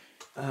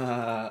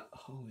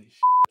 Holy shit.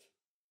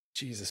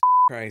 Jesus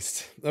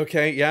Christ.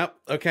 Okay, yeah.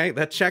 Okay,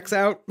 that checks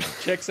out.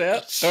 Checks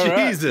out? All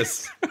right.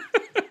 Jesus.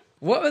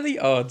 What are the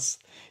odds?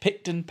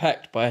 Picked and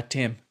packed by a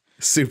Tim.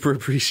 Super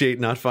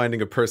appreciate not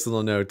finding a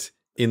personal note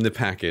in the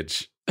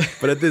package.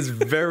 But at this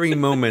very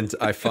moment,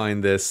 I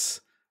find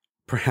this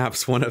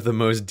perhaps one of the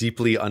most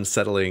deeply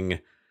unsettling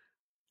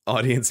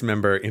audience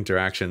member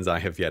interactions I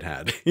have yet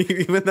had,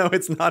 even though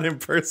it's not in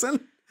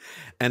person.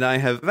 And I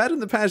have had in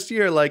the past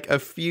year like a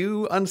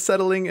few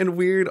unsettling and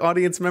weird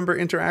audience member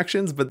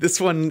interactions, but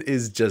this one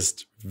is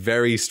just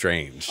very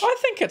strange. I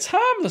think it's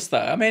harmless though.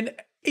 I mean,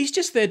 he's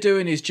just there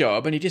doing his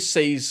job and he just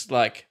sees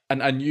like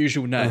an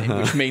unusual name,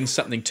 which means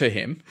something to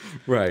him.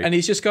 Right. And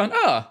he's just gone,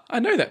 I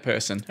know that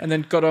person. And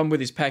then got on with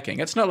his packing.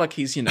 It's not like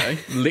he's,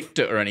 licked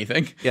it or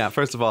anything. Yeah,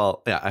 first of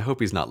all, I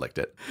hope he's not licked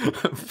it.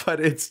 But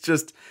it's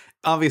just,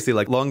 obviously,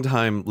 like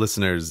longtime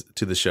listeners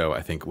to the show,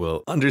 I think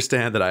will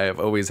understand that I have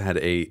always had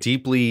a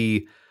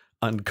deeply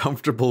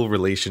uncomfortable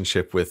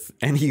relationship with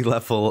any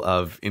level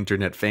of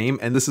internet fame.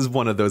 And this is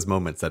one of those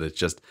moments that it's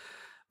just,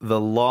 the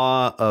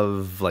law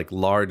of like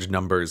large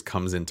numbers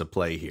comes into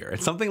play here.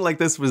 And something like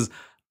this was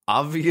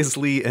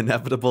obviously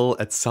inevitable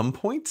at some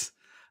point,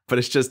 but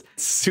it's just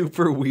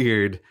super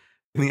weird.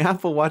 And the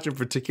Apple Watch in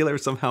particular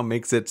somehow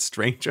makes it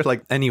stranger.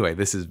 Like, anyway,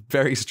 this is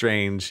very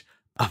strange.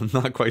 I'm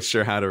not quite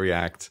sure how to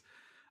react.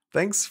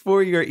 Thanks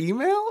for your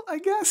email, I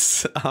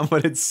guess.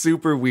 But it's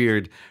super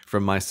weird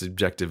from my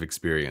subjective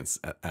experience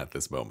at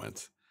this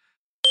moment.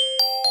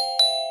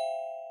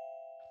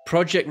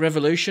 Project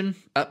Revolution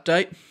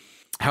update.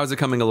 How's it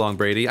coming along,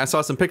 Brady? I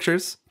saw some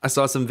pictures. I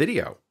saw some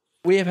video.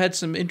 We have had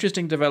some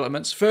interesting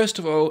developments. First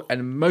of all,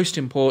 and most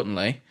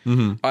importantly,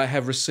 I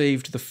have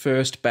received the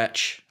first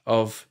batch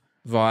of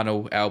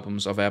vinyl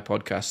albums of our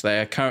podcast.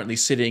 They are currently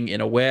sitting in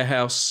a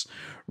warehouse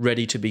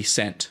ready to be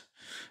sent.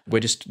 We're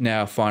just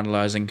now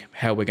finalising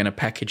how we're going to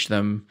package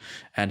them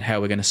and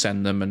how we're going to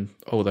send them and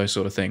all those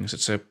sort of things.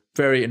 It's a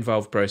very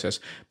involved process,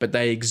 but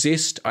they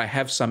exist. I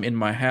have some in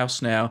my house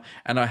now,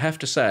 and I have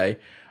to say,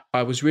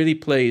 I was really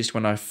pleased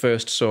when I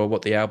first saw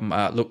what the album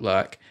art looked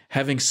like.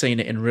 Having seen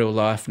it in real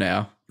life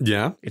now,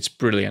 yeah, it's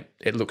brilliant.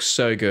 It looks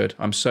so good.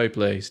 I'm so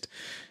pleased.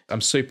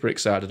 I'm super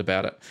excited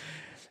about it.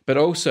 But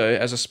also,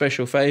 as a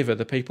special favour,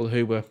 the people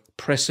who were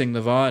pressing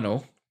the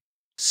vinyl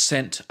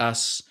sent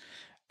us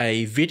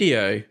a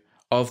video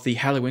of the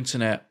Hello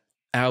Internet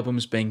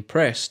albums being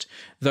pressed.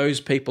 Those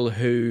people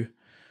who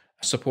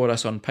support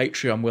us on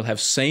Patreon will have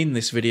seen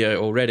this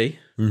video already.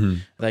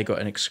 They got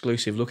an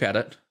exclusive look at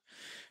it.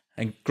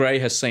 And Gray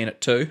has seen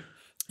it too.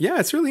 Yeah,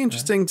 it's really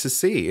interesting to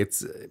see.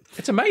 It's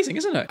amazing,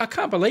 isn't it? I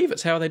can't believe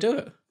it's how they do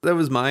it. That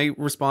was my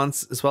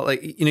response as well.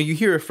 Like, you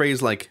hear a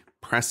phrase like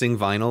pressing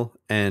vinyl,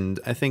 and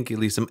I think, at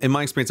least in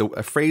my experience,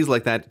 a phrase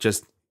like that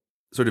just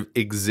sort of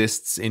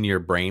exists in your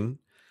brain.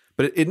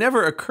 But it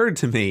never occurred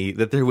to me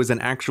that there was an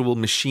actual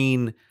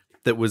machine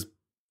that was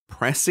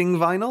pressing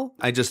vinyl.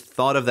 I just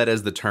thought of that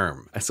as the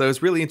term. So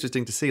it's really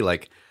interesting to see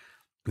like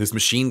this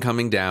machine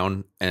coming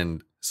down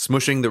and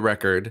smushing the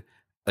record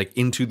like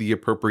into the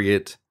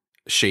appropriate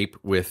shape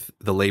with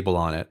the label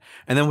on it.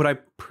 And then what I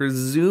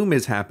presume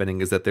is happening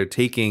is that they're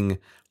taking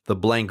the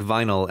blank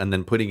vinyl and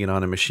then putting it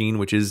on a machine,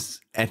 which is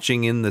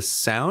etching in the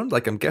sound.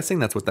 Like, I'm guessing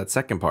that's what that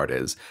second part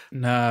is.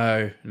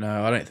 No,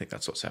 I don't think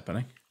that's what's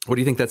happening. What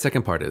do you think that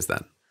second part is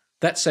then?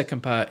 That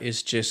second part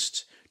is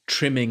just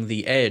trimming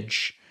the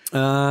edge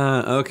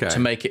okay, to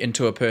make it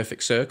into a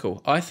perfect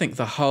circle. I think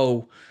the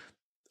whole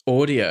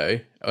audio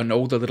and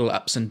all the little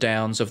ups and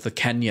downs of the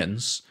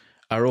canyons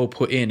are all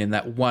put in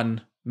that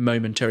one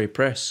momentary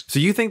press. So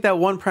you think that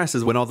one press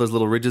is when all those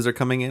little ridges are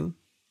coming in?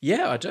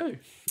 Yeah, I do.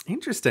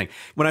 Interesting.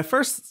 When I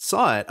first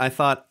saw it, I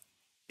thought,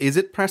 is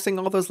it pressing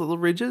all those little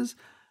ridges?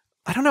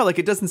 I don't know. Like,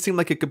 it doesn't seem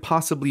like it could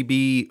possibly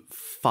be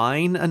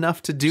fine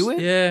enough to do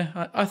it.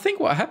 Yeah, I think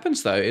what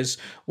happens, though, is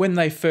when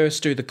they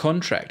first do the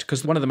contract,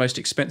 because one of the most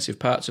expensive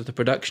parts of the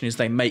production is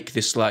they make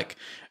this, like,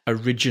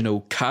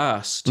 original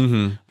cast.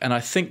 And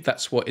I think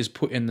that's what is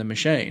put in the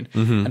machine.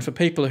 And for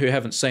people who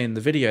haven't seen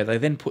the video, they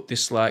then put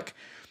this, like,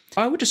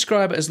 I would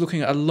describe it as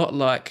looking a lot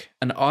like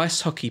an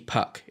ice hockey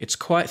puck. It's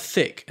quite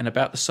thick and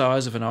about the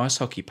size of an ice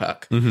hockey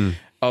puck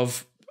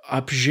of, I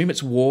presume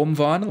it's warm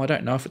vinyl. I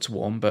don't know if it's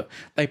warm, but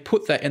they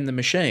put that in the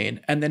machine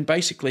and then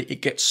basically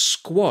it gets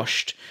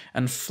squashed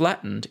and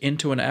flattened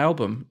into an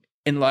album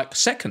in like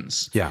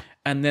seconds. Yeah.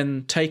 And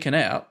then taken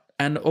out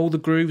and all the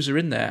grooves are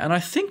in there. And I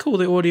think all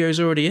the audio is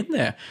already in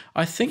there.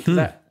 I think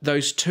that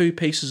those two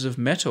pieces of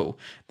metal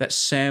that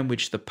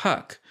sandwich the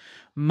puck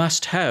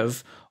must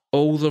have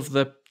all of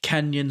the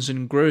canyons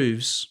and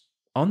grooves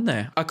on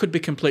there. I could be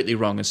completely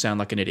wrong and sound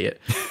like an idiot,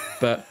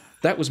 but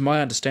that was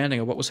my understanding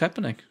of what was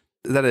happening.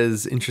 That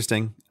is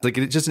interesting. Like,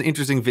 it's just an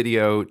interesting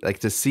video, like,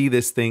 to see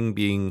this thing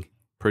being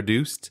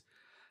produced,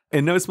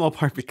 in no small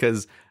part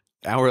because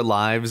our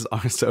lives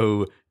are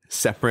so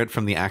separate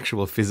from the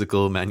actual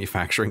physical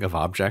manufacturing of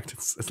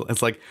objects.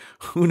 It's like,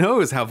 who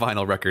knows how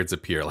vinyl records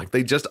appear? Like,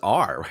 they just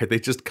are, right? They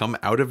just come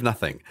out of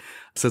nothing.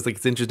 So it's like,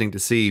 it's interesting to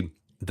see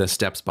the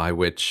steps by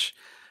which,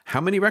 how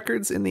many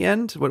records in the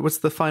end? What's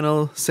the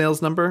final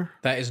sales number?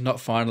 That is not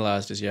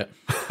finalized as yet.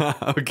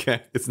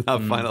 Okay, it's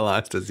not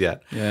finalized as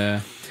yet.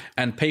 Yeah.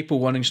 And people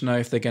wanting to know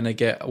if they're going to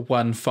get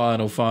one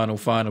final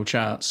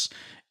chance.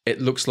 It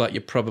looks like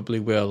you probably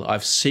will.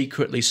 I've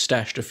secretly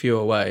stashed a few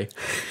away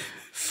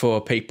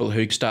for people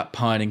who start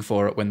pining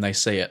for it when they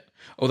see it.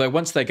 Although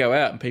once they go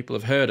out and people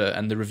have heard it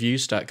and the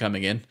reviews start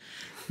coming in,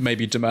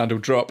 maybe demand will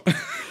drop.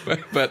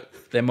 But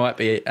there might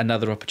be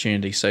another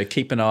opportunity. So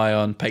keep an eye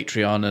on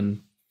Patreon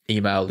and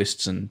email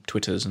lists and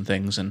Twitters and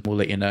things, and we'll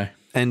let you know.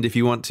 And if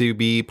you want to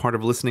be part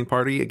of a listening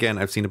party, again,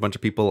 I've seen a bunch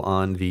of people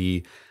on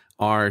the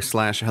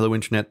r/Hello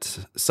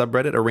Internet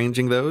subreddit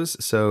arranging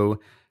those. So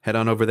head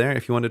on over there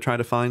if you want to try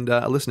to find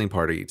a listening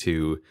party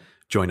to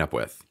join up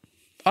with.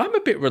 I'm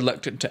a bit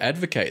reluctant to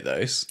advocate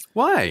those.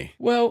 Why?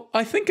 Well,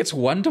 I think it's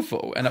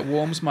wonderful and it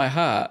warms my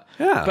heart.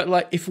 Yeah. But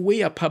like, if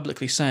we are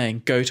publicly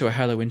saying go to a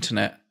Hello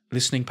Internet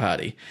listening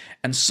party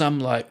and some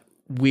like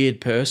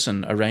weird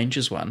person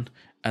arranges one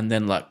and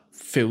then like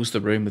fills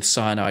the room with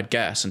cyanide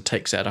gas and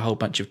takes out a whole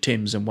bunch of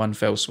Tims in one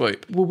fell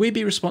swoop, will we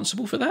be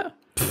responsible for that?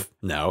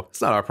 No,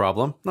 it's not our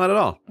problem. Not at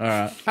all. All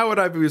right. How would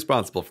I be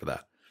responsible for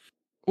that?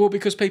 Well,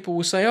 because people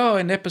will say, oh,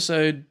 in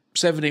episode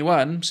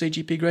 71,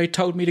 CGP Grey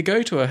told me to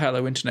go to a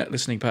Hello Internet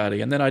listening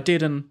party, and then I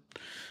did and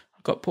I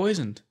got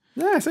poisoned.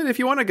 Yeah, I said if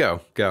you want to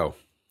go, go.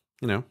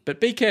 You know. But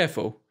be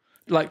careful.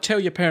 Like, tell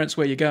your parents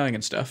where you're going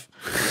and stuff.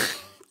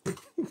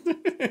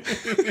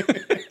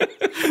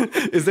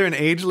 Is there an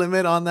age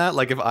limit on that?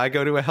 Like, if I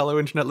go to a Hello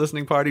Internet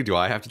listening party, do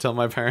I have to tell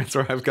my parents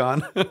where I've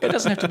gone? It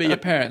doesn't have to be your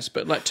parents,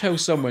 but like tell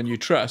someone you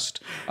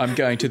trust, I'm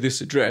going to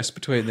this address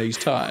between these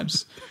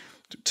times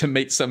to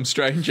meet some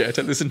stranger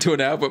to listen to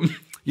an album.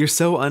 You're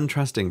so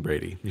untrusting,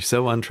 Brady. You're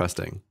so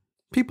untrusting.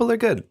 People are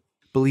good.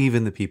 Believe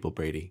in the people,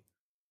 Brady.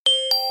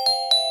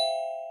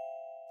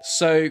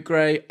 So,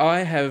 Gray, I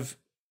have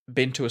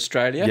been to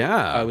Australia.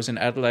 Yeah. I was in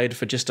Adelaide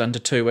for just under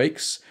 2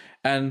 weeks,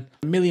 and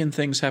a million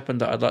things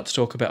happened that I'd like to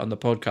talk about on the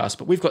podcast,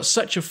 but we've got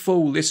such a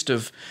full list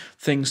of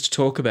things to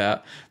talk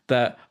about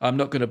that I'm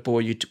not going to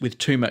bore you with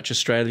too much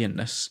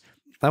Australianness.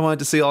 I wanted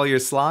to see all your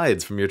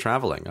slides from your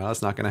traveling. Oh,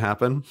 that's not going to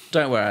happen.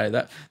 Don't worry,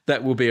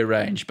 that will be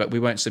arranged, but we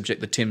won't subject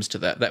the Tims to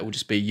that. That will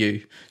just be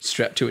you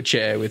strapped to a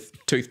chair with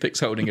toothpicks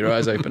holding your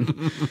eyes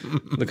open,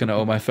 looking at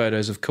all my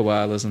photos of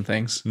koalas and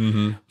things.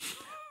 Mm-hmm.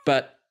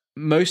 But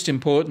most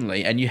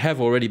importantly, and you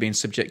have already been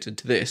subjected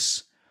to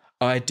this,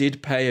 I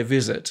did pay a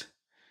visit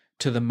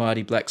to the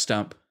Mighty Black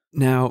Stump.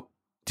 Now,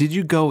 did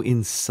you go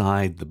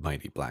inside the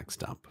Mighty Black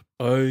Stump?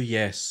 Oh,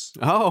 yes.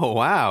 Oh,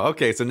 wow.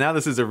 Okay, so now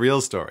this is a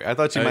real story. I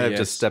thought you might have yes.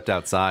 just stepped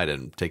outside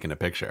and taken a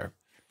picture.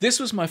 This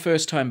was my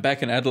first time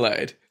back in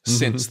Adelaide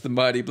since the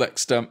Mighty Black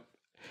Stump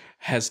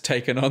has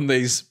taken on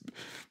these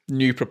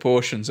new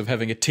proportions of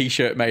having a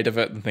T-shirt made of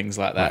it and things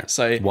like that. Right.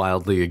 So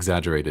Wildly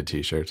exaggerated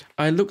T-shirt.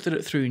 I looked at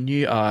it through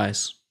new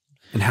eyes.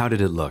 And how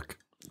did it look?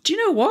 Do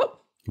you know what?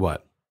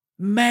 What?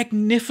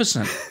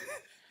 Magnificent.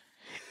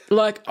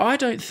 Like, I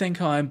don't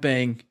think I'm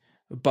being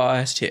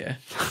biased here.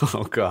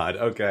 Oh, God.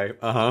 Okay.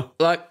 Uh-huh.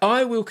 Like,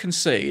 I will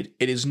concede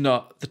it is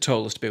not the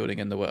tallest building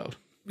in the world.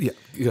 Yeah,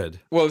 good.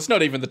 Well, it's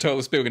not even the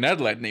tallest building in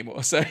Adelaide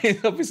anymore, so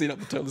it's obviously not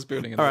the tallest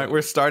building in the All world. right,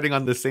 we're starting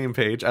on the same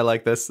page. I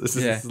like this. This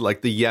is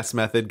like the yes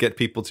method, get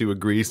people to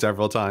agree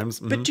several times.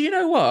 Mm-hmm. But do you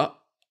know what?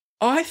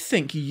 I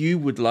think you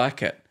would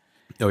like it.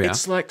 Oh, yeah?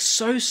 It's like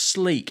so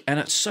sleek and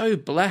it's so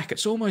black.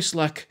 It's almost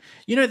like,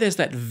 you know, there's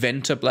that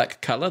Venta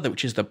black colour,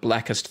 which is the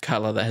blackest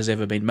colour that has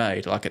ever been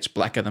made. Like it's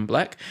blacker than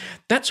black.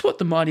 That's what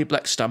the Mighty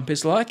Black Stump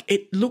is like.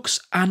 It looks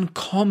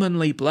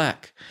uncommonly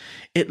black.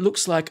 It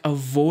looks like a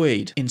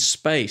void in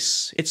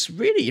space. It's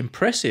really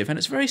impressive and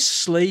it's very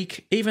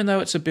sleek, even though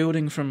it's a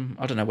building from,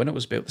 I don't know when it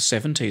was built, the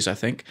 70s, I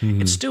think.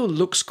 Mm-hmm. It still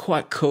looks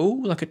quite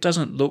cool. Like it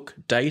doesn't look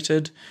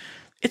dated.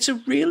 It's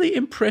a really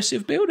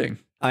impressive building.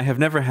 I have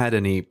never had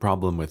any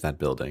problem with that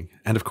building.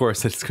 And of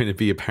course, it's going to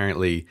be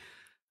apparently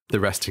the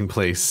resting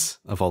place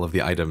of all of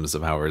the items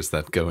of ours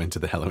that go into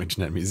the Hello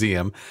Internet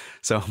Museum.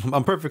 So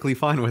I'm perfectly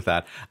fine with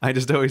that. I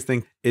just always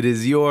think it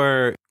is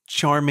your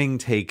charming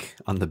take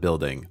on the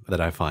building that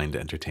I find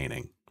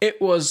entertaining.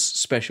 It was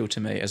special to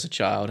me as a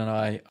child, and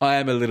I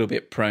am a little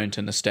bit prone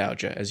to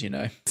nostalgia, as you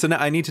know. So now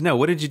I need to know,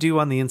 what did you do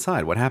on the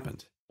inside? What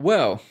happened?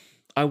 Well,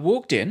 I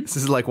walked in. This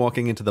is like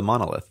walking into the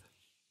monolith.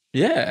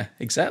 Yeah,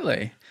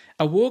 exactly.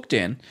 I walked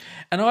in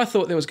and I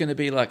thought there was going to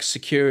be like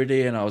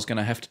security and I was going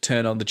to have to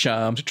turn on the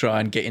charm to try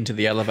and get into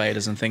the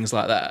elevators and things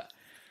like that.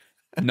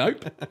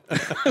 Nope.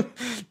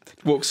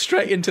 Walked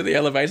straight into the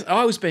elevator.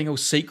 I was being all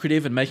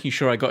secretive and making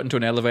sure I got into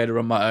an elevator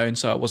on my own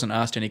so I wasn't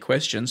asked any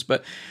questions,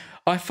 but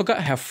I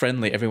forgot how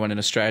friendly everyone in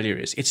Australia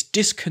is. It's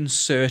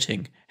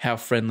disconcerting how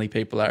friendly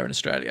people are in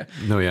Australia.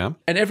 No, yeah.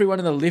 And everyone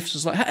in the lift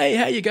was like, hey,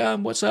 how you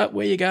going? What's up?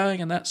 Where you going?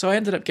 And that. So I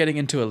ended up getting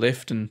into a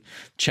lift and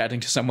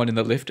chatting to someone in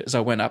the lift as I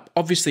went up.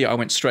 Obviously, I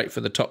went straight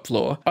for the top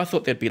floor. I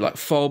thought there'd be like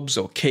fobs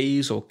or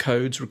keys or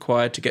codes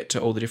required to get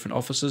to all the different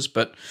offices,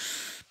 but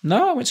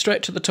no, I went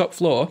straight to the top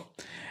floor.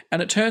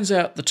 And it turns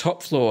out the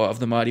top floor of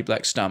the Mighty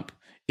Black Stump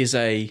is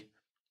a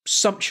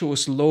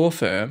sumptuous law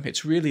firm.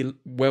 It's really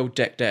well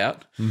decked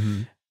out.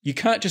 Mm-hmm. You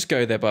can't just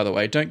go there, by the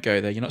way. Don't go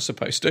there. You're not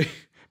supposed to.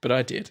 But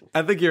I did.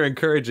 I think you're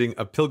encouraging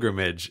a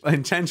pilgrimage,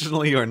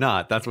 intentionally or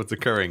not. That's what's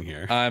occurring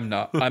here. I'm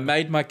not. I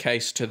made my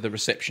case to the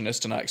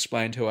receptionist and I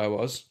explained who I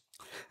was.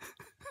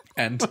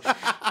 And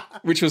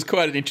which was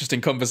quite an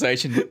interesting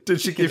conversation.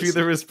 Did she give you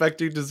the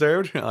respect you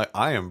deserved? You're like,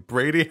 I am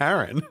Brady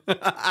Harron.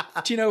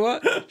 Do you know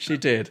what? She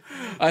did.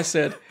 I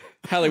said,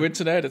 hello,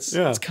 Internet.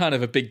 It's kind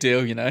of a big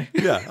deal, you know?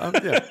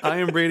 Yeah. I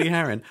am Brady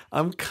Harron.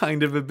 I'm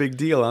kind of a big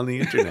deal on the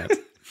internet.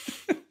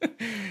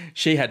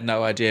 She had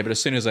no idea, but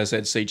as soon as I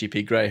said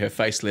CGP Grey, her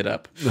face lit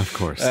up. Of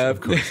course,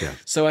 yeah.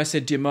 So I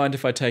said, do you mind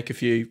if I take a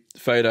few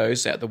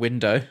photos out the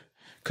window?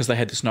 Because they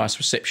had this nice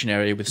reception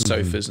area with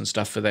sofas and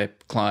stuff for their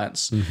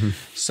clients. Mm-hmm.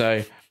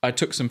 So I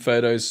took some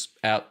photos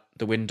out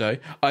the window.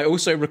 I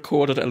also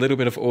recorded a little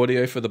bit of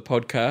audio for the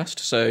podcast.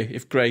 So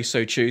if Grey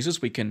so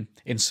chooses, we can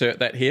insert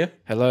that here.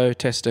 Hello,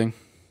 testing.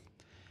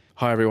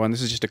 Hi, everyone.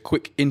 This is just a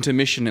quick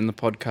intermission in the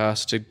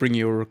podcast to bring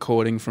you a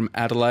recording from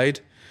Adelaide.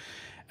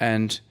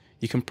 And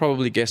you can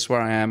probably guess where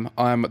I am.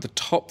 I am at the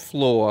top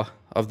floor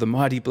of the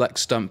Mighty Black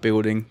Stump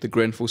building, the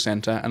Grenfell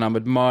Centre, and I'm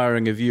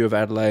admiring a view of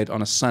Adelaide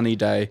on a sunny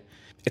day.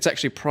 It's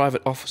actually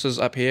private offices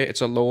up here. It's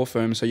a law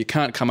firm, so you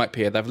can't come up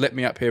here. They've let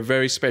me up here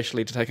very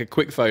specially to take a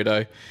quick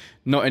photo.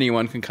 Not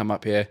anyone can come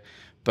up here,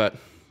 but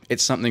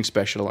it's something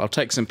special. I'll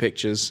take some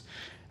pictures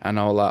and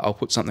I'll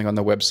put something on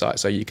the website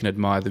so you can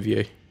admire the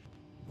view.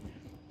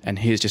 And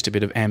here's just a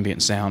bit of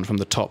ambient sound from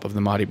the top of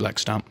the Mighty Black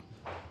Stump.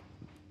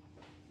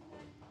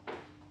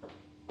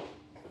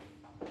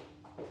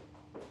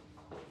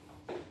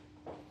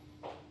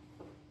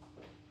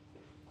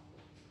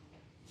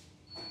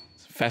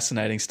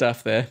 Fascinating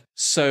stuff there.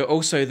 So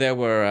also there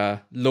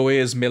were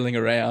lawyers milling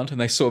around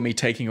and they saw me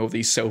taking all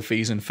these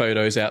selfies and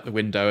photos out the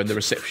window and the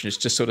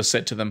receptionist just sort of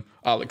said to them,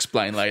 I'll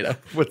explain later.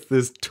 What's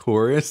this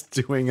tourist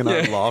doing in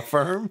our law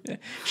firm? Yeah.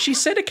 She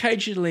said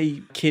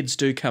occasionally kids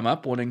do come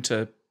up wanting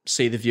to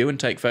see the view and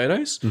take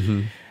photos.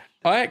 Mm-hmm.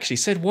 I actually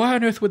said, why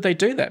on earth would they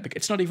do that? Because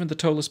it's not even the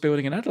tallest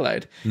building in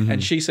Adelaide. Mm-hmm.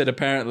 And she said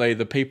apparently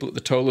the people at the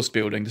tallest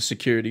building, the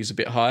security is a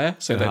bit higher,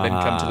 so they then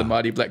come to the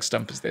Mighty Black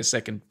Stump as their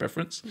second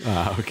preference.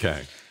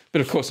 Okay. But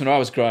of course, when I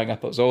was growing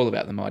up, it was all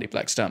about the Mighty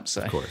Black Stump.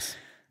 So. Of course.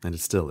 And it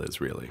still is,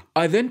 really.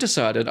 I then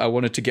decided I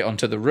wanted to get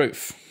onto the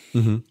roof.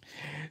 Mm-hmm.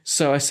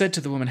 So I said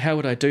to the woman, how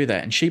would I do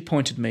that? And she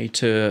pointed me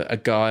to a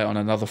guy on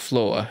another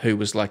floor who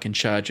was like in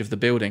charge of the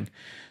building.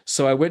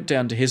 So I went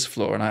down to his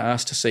floor and I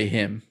asked to see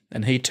him.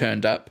 And he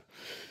turned up.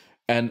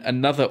 And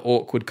another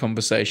awkward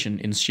conversation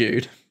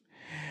ensued.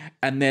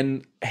 And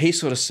then he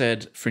sort of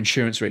said, for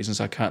insurance reasons,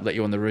 I can't let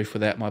you on the roof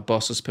without my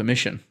boss's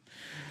permission.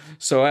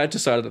 So I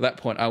decided at that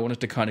point I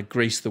wanted to kind of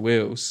grease the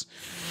wheels,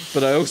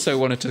 but I also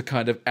wanted to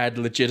kind of add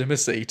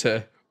legitimacy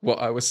to what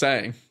I was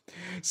saying.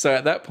 So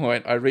at that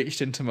point I reached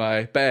into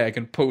my bag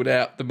and pulled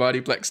out the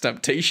Mighty Black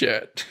Stump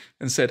t-shirt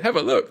and said, have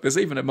a look, there's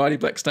even a Mighty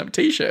Black Stump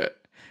t-shirt,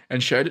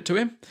 and showed it to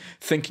him,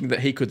 thinking that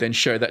he could then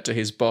show that to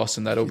his boss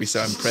and they'd all be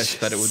so impressed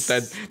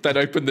that they'd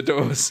open the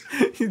doors.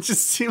 You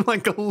just seem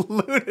like a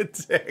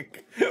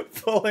lunatic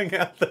pulling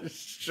out the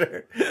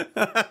shirt.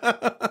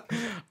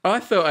 I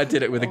thought I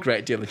did it with a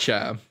great deal of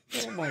charm.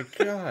 Oh my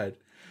God.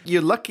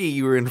 You're lucky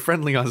you were in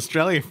friendly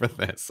Australia for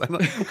this. I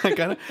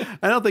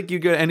don't think you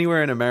go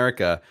anywhere in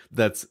America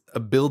that's a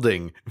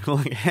building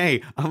like,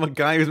 hey, I'm a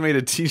guy who's made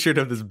a t-shirt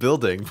of this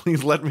building.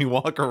 Please let me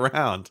walk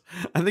around.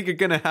 I think you're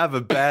going to have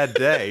a bad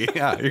day.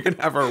 Yeah, you're going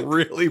to have a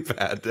really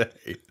bad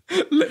day.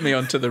 Let me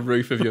onto the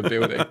roof of your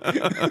building.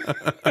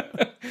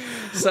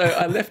 So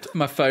I left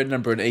my phone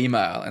number and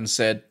email and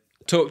said,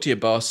 talk to your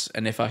boss,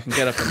 and if I can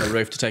get up on the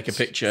roof to take a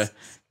picture,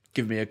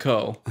 give me a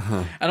call.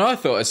 Uh-huh. And I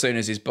thought as soon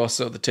as his boss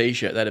saw the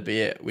t-shirt, that'd be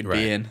it. We'd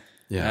be in.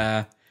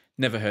 Yeah.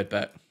 Never heard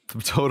back.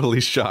 I'm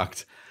totally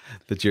shocked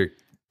that your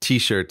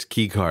t-shirt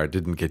key card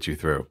didn't get you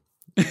through.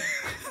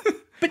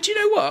 But you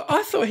know what?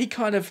 I thought he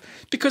kind of,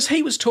 because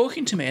he was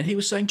talking to me and he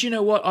was saying, do you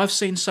know what? I've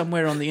seen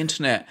somewhere on the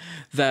internet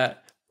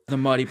that the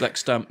Mighty Black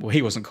Stump, well,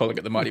 he wasn't calling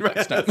it the Mighty Black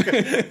Stump.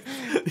 Yeah,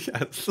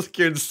 it's like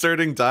you're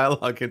inserting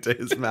dialogue into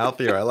his mouth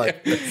here. I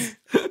like this.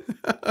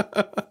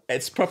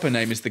 Its proper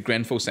name is the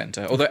Grenfell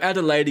Centre, although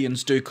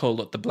Adelaideans do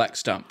call it the Black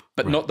Stump,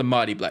 but not the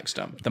Mighty Black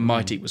Stump. The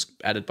Mighty was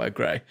added by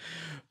Grey.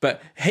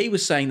 But he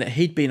was saying that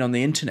he'd been on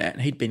the internet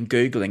and he'd been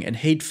Googling and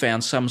he'd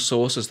found some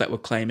sources that were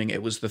claiming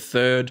it was the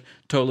third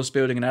tallest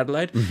building in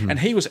Adelaide. And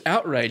he was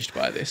outraged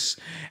by this.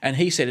 And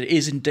he said it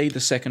is indeed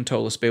the second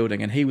tallest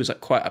building. And he was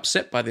quite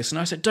upset by this. And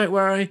I said, don't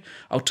worry,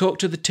 I'll talk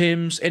to the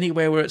Tims.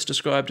 Anywhere where it's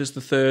described as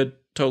the third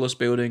tallest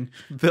building,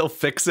 they'll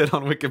fix it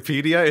on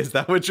Wikipedia. Is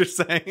that what you're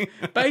saying?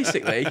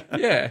 Basically,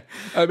 yeah.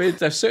 I mean,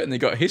 they've certainly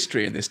got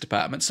history in this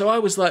department. So I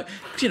was like,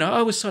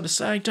 I was sort of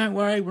saying, don't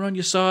worry, we're on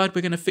your side.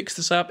 We're going to fix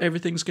this up.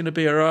 Everything's going to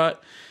be all right.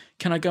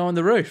 Can I go on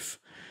the roof?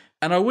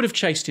 And I would have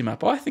chased him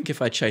up. I think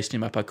if I chased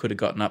him up, I could have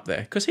gotten up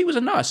there because he was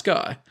a nice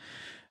guy.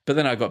 But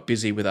then I got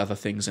busy with other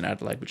things in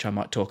Adelaide, which I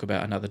might talk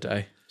about another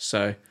day.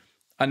 So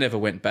I never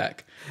went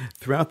back.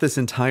 Throughout this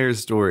entire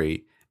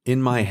story,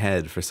 in my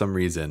head, for some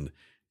reason,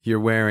 you're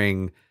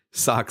wearing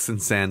socks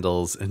and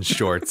sandals and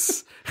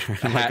shorts,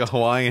 and like a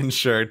Hawaiian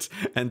shirt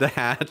and a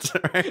hat,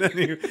 right?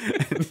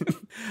 And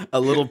a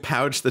little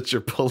pouch that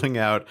you're pulling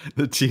out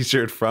the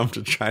t-shirt from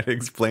to try to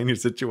explain your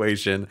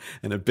situation,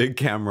 and a big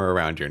camera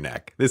around your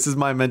neck. This is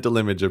my mental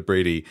image of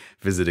Brady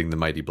visiting the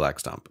mighty Black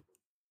Stump.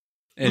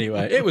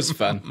 Anyway, it was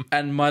fun,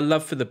 and my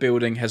love for the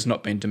building has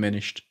not been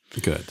diminished.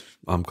 Good.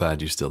 I'm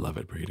glad you still love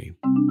it, Brady.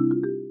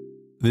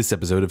 This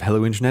episode of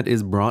Hello Internet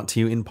is brought to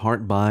you in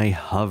part by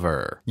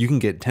Hover. You can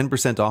get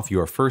 10% off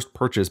your first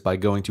purchase by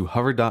going to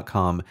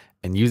hover.com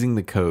and using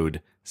the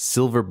code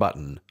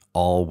SILVERBUTTON,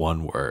 all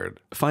one word.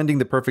 Finding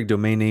the perfect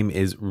domain name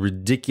is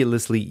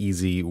ridiculously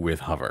easy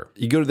with Hover.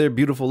 You go to their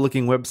beautiful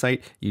looking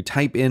website, you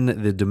type in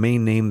the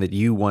domain name that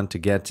you want to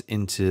get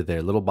into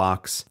their little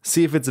box,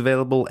 see if it's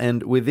available,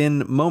 and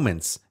within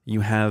moments, you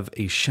have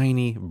a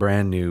shiny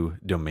brand new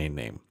domain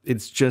name.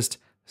 It's just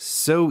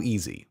so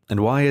easy. And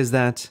why is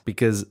that?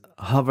 Because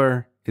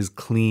Hover is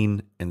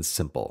clean and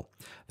simple.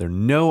 There are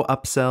no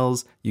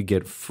upsells. You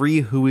get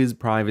free Whois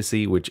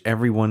privacy, which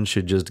everyone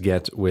should just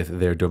get with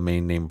their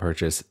domain name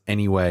purchase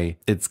anyway.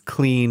 It's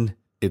clean,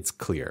 it's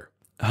clear.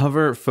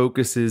 Hover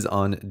focuses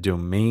on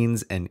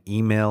domains and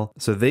email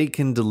so they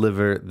can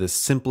deliver the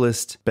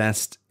simplest,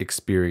 best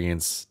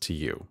experience to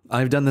you.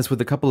 I've done this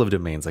with a couple of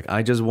domains. Like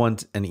I just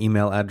want an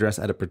email address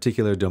at a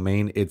particular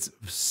domain. It's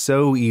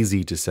so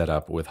easy to set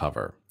up with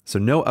Hover. So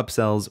no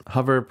upsells.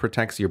 Hover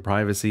protects your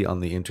privacy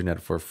on the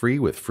internet for free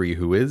with free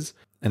Whois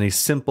and a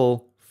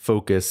simple,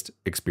 focused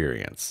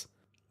experience.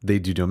 They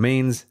do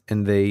domains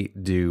and they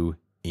do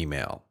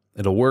email.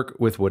 It'll work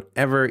with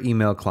whatever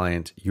email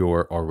client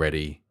you're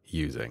already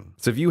using.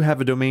 So if you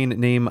have a domain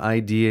name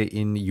idea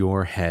in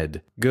your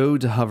head, go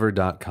to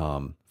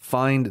hover.com,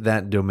 find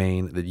that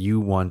domain that you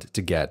want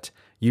to get,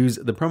 use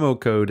the promo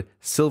code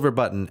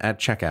SILVERBUTTON at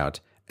checkout,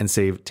 and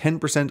save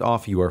 10%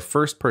 off your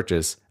first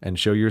purchase and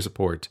show your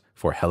support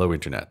for Hello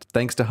Internet.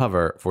 Thanks to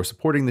Hover for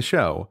supporting the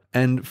show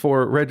and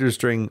for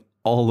registering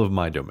all of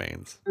my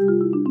domains.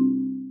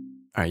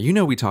 All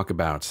right, we talk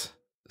about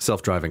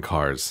self-driving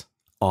cars,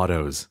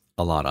 autos,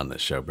 a lot on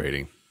this show,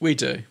 Brady. We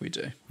do.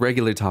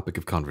 Regular topic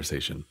of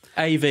conversation.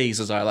 AVs,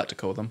 as I like to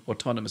call them,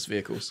 autonomous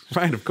vehicles.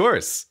 Right, of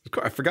course.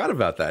 I forgot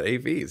about that.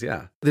 AVs,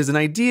 yeah. There's an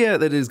idea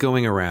that is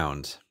going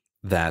around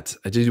that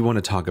I do want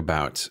to talk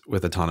about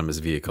with autonomous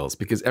vehicles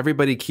because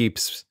everybody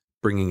keeps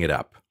bringing it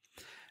up.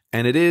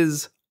 And it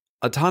is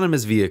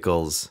autonomous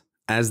vehicles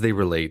as they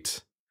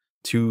relate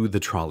to the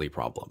trolley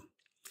problem.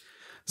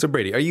 So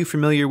Brady, are you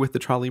familiar with the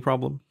trolley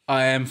problem?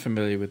 I am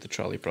familiar with the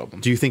trolley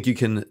problem. Do you think you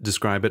can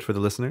describe it for the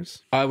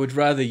listeners? I would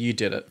rather you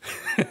did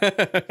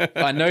it.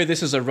 I know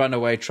this is a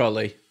runaway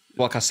trolley,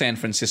 like a San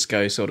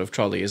Francisco sort of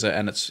trolley, is it?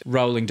 And it's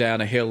rolling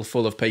down a hill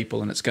full of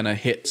people and it's going to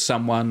hit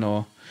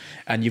someone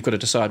and you've got to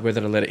decide whether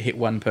to let it hit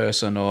one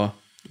person or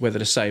whether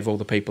to save all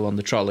the people on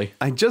the trolley.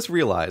 I just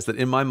realized that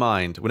in my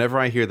mind, whenever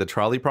I hear the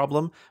trolley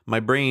problem, my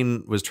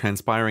brain was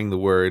transpiring the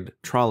word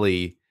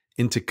trolley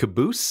into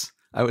caboose.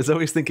 I was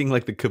always thinking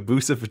like the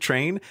caboose of a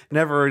train.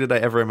 Never did I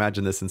ever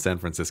imagine this in San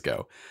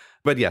Francisco.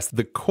 But yes,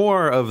 the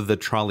core of the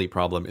trolley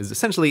problem is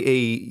essentially a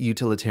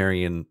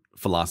utilitarian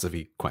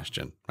philosophy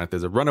question, right?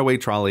 There's a runaway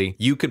trolley.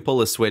 You can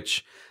pull a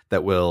switch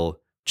that will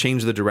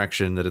change the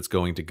direction that it's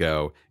going to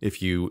go.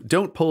 If you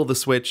don't pull the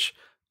switch,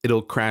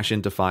 it'll crash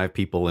into 5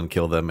 people and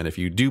kill them. And if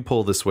you do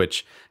pull the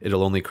switch,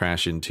 it'll only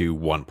crash into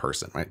 1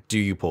 person, right? Do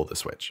you pull the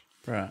switch?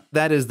 Right.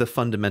 That is the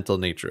fundamental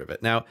nature of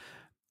it. Now,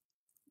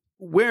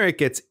 where it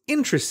gets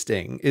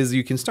interesting is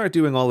you can start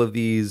doing all of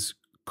these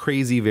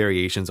crazy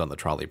variations on the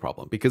trolley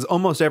problem because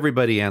almost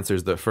everybody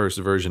answers the first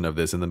version of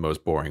this in the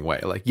most boring way.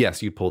 Like,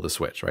 yes, you pull the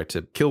switch, right?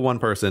 To kill 1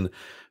 person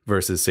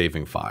versus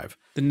saving 5.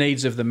 The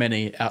needs of the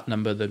many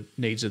outnumber the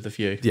needs of the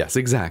few. Yes,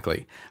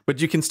 exactly. But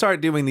you can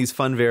start doing these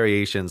fun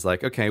variations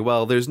like, okay,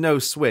 well, there's no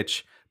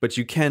switch, but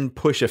you can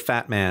push a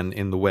fat man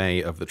in the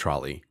way of the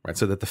trolley, right?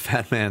 So that the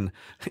fat man,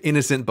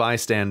 innocent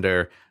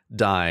bystander,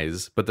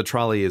 dies, but the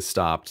trolley is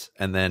stopped,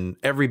 and then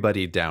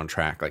everybody down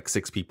track, like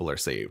 6 people are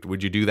saved.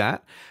 Would you do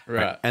that?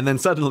 Right. And then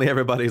suddenly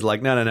everybody's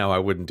like, no, I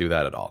wouldn't do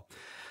that at all.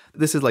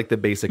 This is like the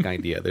basic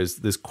idea. There's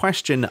this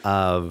question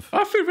of...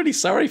 I feel really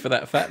sorry for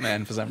that fat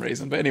man for some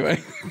reason, but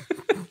anyway.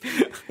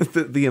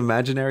 the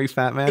imaginary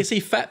fat man? Is he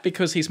fat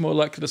because he's more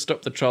likely to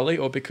stop the trolley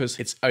or because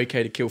it's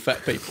okay to kill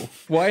fat people?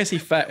 Why is he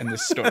fat in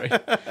this story?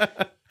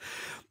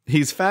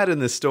 He's fat in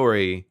this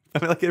story I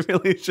mean, like, it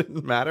really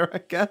shouldn't matter, I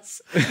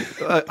guess.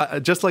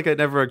 Just like it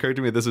never occurred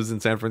to me this was in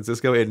San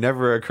Francisco, it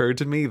never occurred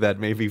to me that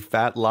maybe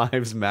fat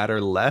lives matter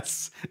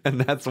less,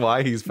 and that's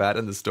why he's fat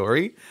in the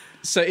story.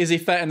 So is he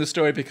fat in the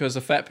story because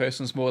a fat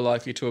person's more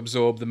likely to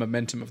absorb the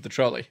momentum of the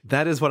trolley?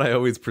 That is what I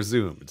always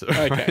presumed.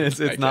 Right? Okay.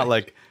 It's not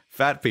like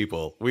fat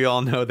people. We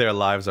all know their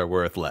lives are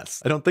worth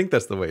less. I don't think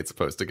that's the way it's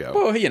supposed to go.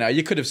 Well,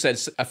 you could have said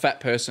a fat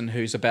person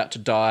who's about to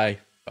die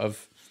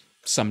of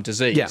some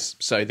disease,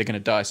 so they're going to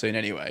die soon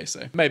anyway.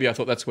 So maybe I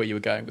thought that's where you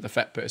were going with a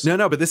fat person.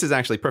 No, but this is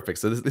actually perfect.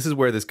 So this is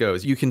where this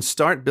goes. You can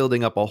start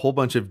building up a whole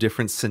bunch of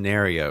different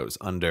scenarios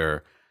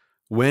under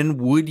when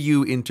would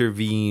you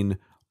intervene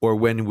or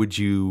when would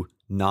you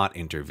not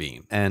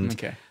intervene.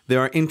 And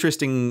there are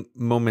interesting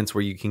moments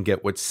where you can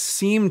get what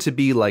seem to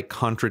be like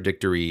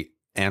contradictory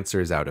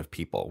answers out of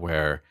people,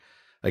 where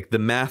like the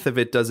math of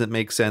it doesn't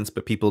make sense,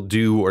 but people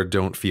do or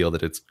don't feel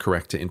that it's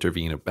correct to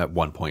intervene at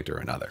one point or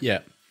another. Yeah.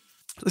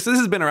 This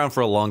has been around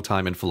for a long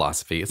time in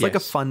philosophy. It's like a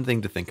fun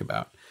thing to think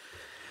about.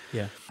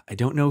 Yeah. I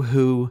don't know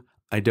who,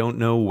 I don't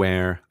know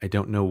where, I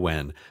don't know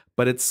when,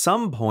 but at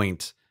some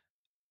point,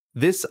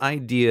 this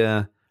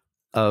idea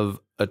of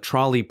a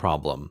trolley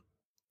problem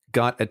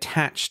got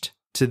attached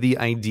to the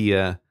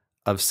idea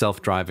of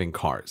self-driving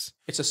cars.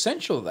 It's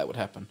essential that would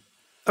happen.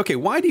 Okay,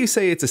 why do you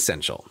say it's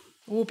essential?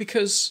 Well,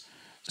 because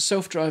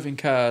self-driving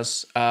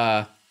cars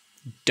are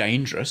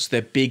dangerous.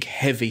 They're big,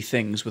 heavy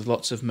things with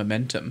lots of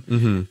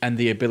momentum and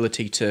the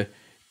ability to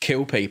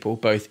kill people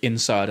both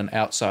inside and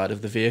outside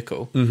of the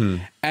vehicle.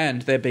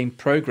 And they're being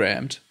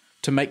programmed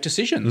to make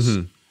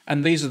decisions.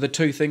 And these are the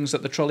two things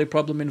that the trolley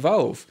problem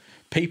involve.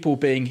 People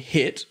being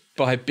hit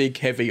by big,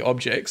 heavy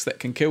objects that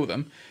can kill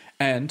them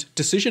and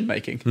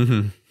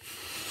decision-making.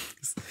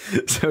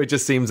 So it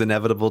just seems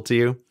inevitable to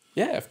you?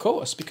 Yeah, of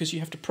course, because you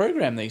have to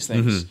program these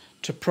things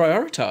to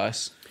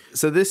prioritize.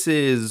 So this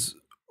is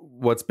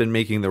what's been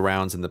making the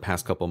rounds in the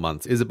past couple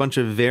months, is a bunch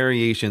of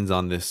variations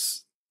on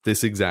this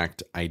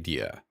exact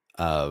idea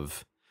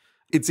of,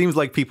 it seems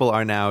like people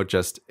are now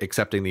just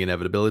accepting the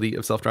inevitability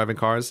of self-driving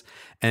cars.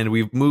 And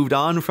we've moved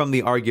on from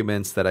the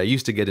arguments that I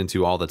used to get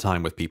into all the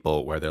time with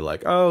people where they're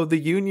like, oh, the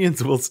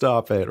unions will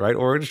stop it, right?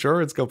 Or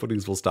insurance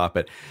companies will stop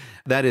it.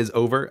 That is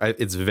over.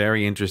 It's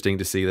very interesting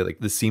to see that like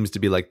this seems to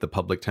be like the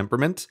public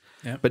temperament.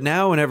 Yeah. But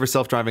now whenever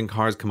self-driving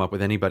cars come up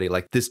with anybody,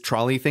 like this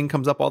trolley thing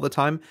comes up all the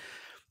time.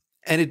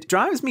 And it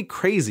drives me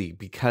crazy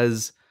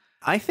because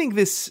I think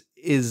this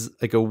is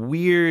like a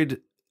weird,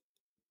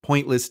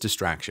 pointless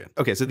distraction.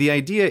 Okay, so the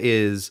idea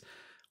is,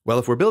 well,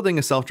 if we're building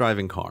a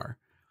self-driving car,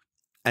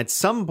 at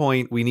some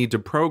point we need to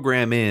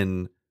program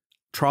in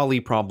trolley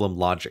problem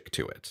logic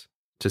to it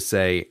to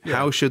say,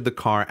 how should the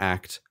car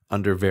act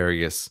under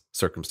various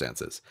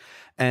circumstances?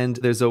 And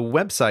there's a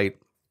website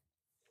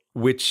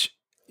which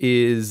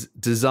is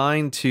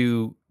designed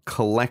to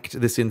collect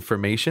this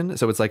information.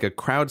 So it's like a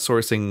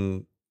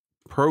crowdsourcing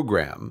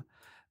program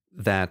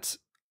that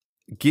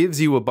gives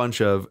you a bunch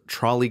of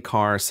trolley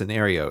car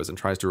scenarios and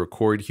tries to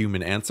record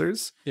human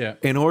answers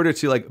in order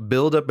to like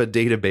build up a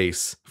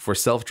database for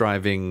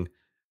self-driving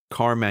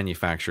car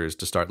manufacturers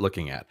to start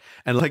looking at.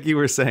 And like you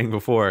were saying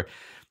before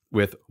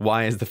with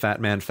why is the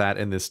fat man fat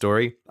in this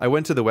story, I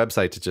went to the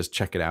website to just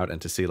check it out and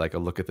to see like a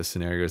look at the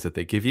scenarios that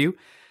they give you.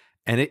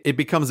 And it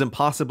becomes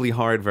impossibly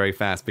hard very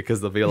fast because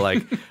they'll be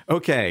like,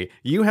 okay,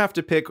 you have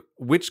to pick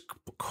which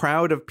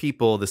crowd of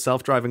people the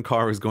self-driving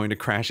car is going to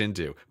crash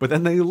into. But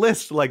then they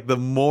list like the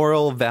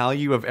moral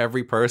value of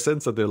every person.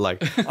 So they're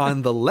like,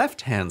 on the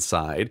left-hand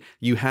side,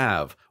 you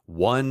have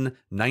one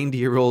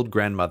 90-year-old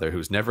grandmother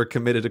who's never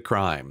committed a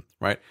crime,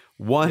 right?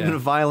 One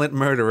violent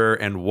murderer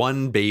and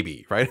one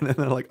baby, right? And then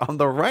they're like, on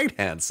the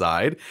right-hand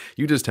side,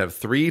 you just have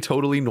 3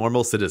 totally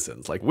normal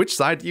citizens. Like, which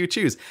side do you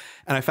choose?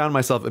 And I found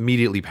myself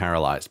immediately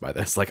paralyzed by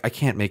this. Like, I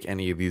can't make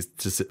any of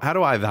these. How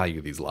do I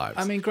value these lives?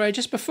 I mean, Gray,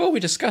 just before we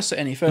discuss it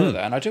any further,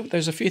 and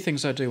there's a few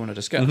things I do want to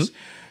discuss.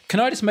 Can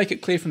I just make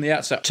it clear from the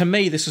outset? To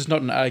me, this is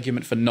not an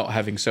argument for not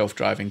having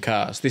self-driving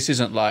cars. This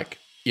isn't like,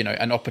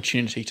 an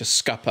opportunity to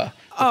scupper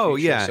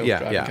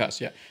self-driving cars.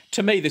 Yeah.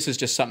 To me, this is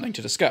just something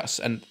to discuss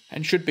and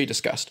should be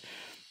discussed.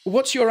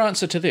 What's your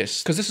answer to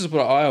this? Because this is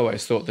what I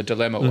always thought the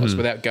dilemma was,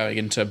 without going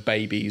into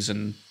babies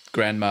and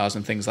grandmas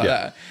and things like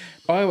that.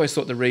 I always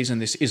thought the reason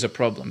this is a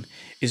problem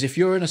is if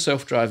you're in a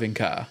self-driving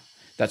car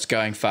that's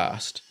going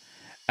fast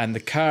and the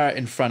car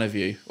in front of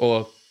you,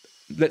 or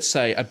let's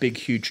say a big,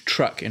 huge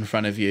truck in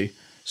front of you,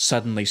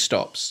 suddenly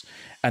stops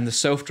and the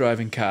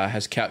self-driving car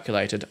has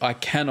calculated, I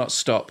cannot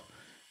stop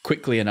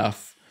quickly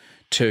enough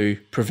to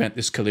prevent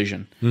this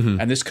collision.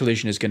 And this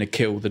collision is going to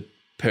kill the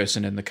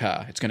person in the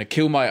car. It's going to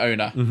kill my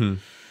owner.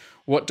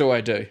 What do I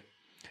do?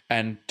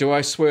 And do I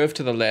swerve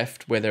to the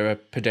left where there are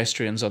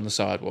pedestrians on the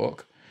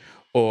sidewalk?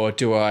 Or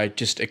do I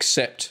just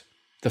accept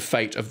the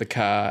fate of the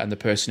car and the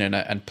person in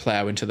it and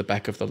plow into the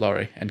back of the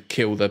lorry and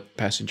kill the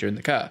passenger in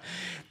the car?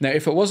 Now,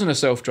 if it wasn't a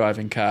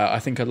self-driving car, I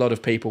think a lot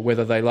of people,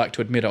 whether they like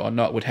to admit it or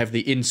not, would have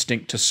the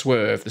instinct to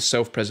swerve, the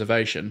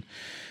self-preservation,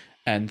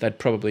 and they'd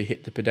probably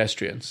hit the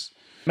pedestrians.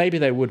 Maybe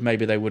they would,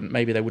 maybe they wouldn't.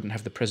 Maybe they wouldn't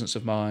have the presence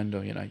of mind,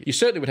 or, you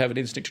certainly would have an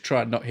instinct to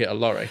try and not hit a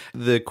lorry.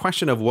 The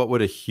question of what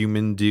would a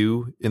human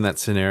do in that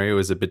scenario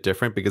is a bit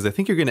different, because I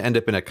think you're going to end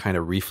up in a kind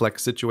of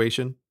reflex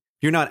situation.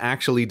 You're not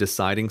actually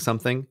deciding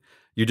something.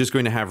 You're just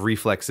going to have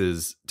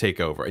reflexes take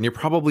over. And you're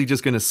probably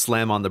just going to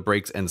slam on the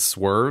brakes and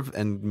swerve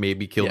and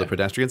maybe kill the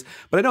pedestrians.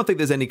 But I don't think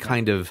there's any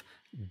kind of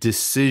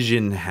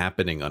decision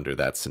happening under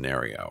that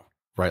scenario,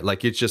 right?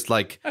 Like, it's just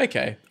like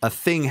a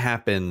thing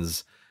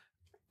happens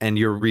and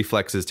your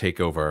reflexes take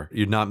over.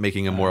 You're not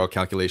making a moral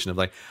calculation of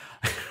like,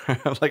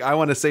 like, I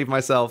want to save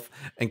myself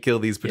and kill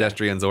these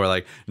pedestrians, or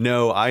like,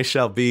 no, I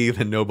shall be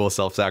the noble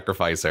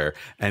self-sacrificer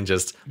and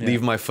just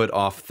leave my foot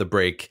off the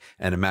brake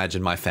and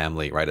imagine my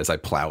family, right, as I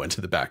plow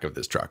into the back of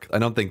this truck. I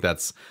don't think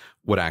that's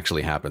what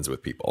actually happens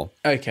with people.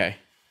 Okay.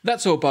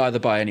 That's all by the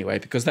by anyway,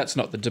 because that's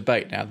not the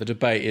debate now. The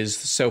debate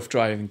is the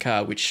self-driving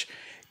car, which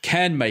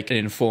can make an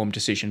informed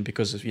decision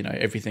because of,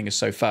 everything is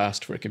so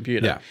fast for a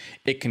computer. Yeah.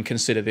 It can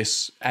consider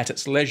this at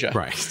its leisure.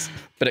 Right.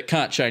 But it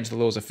can't change the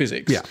laws of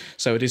physics. Yeah.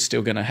 So it is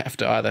still going to have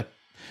to either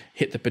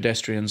hit the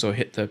pedestrians or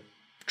hit the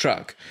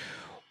truck.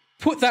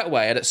 Put that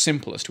way, at its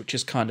simplest, which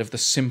is kind of the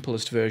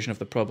simplest version of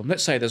the problem.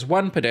 Let's say there's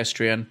one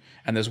pedestrian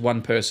and there's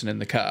one person in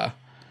the car.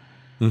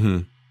 Mm-hmm.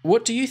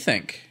 What do you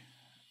think?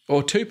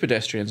 Or two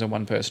pedestrians and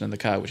one person in the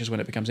car, which is when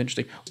it becomes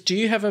interesting. Do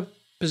you have a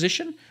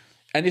position?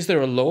 And is there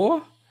a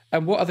law?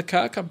 And what are the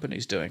car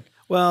companies doing?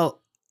 Well,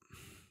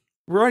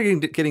 we're already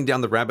getting down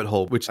the rabbit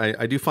hole, which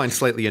I do find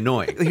slightly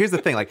annoying. Here's the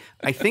thing. Like,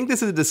 I think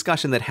this is a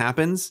discussion that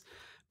happens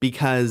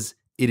because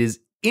it is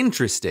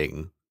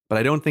interesting, but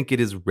I don't think it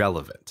is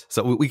relevant.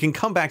 So we can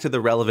come back to the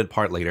relevant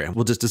part later, and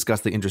we'll just discuss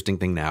the interesting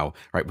thing now,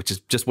 right? Which is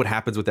just what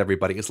happens with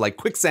everybody. It's like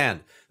quicksand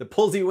that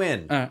pulls you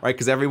in, right?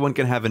 Because everyone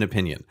can have an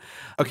opinion.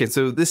 Okay,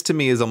 so this to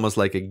me is almost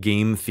like a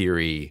game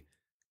theory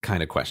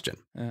kind of question.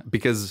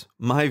 Because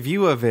my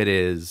view of it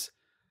is,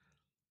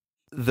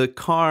 the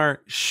car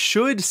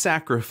should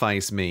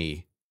sacrifice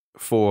me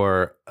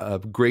for a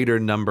greater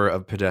number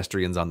of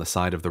pedestrians on the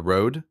side of the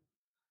road,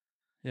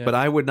 but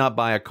I would not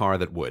buy a car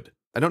that would.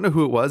 I don't know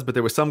who it was, but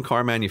there was some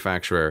car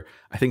manufacturer,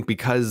 I think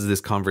because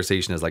this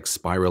conversation is like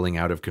spiraling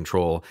out of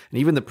control, and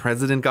even the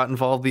president got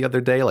involved the other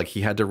day, like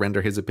he had to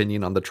render his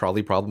opinion on the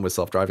trolley problem with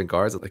self-driving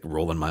cars, like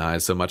rolling my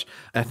eyes so much.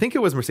 I think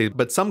it was Mercedes,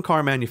 but some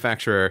car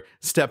manufacturer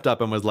stepped up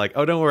and was like,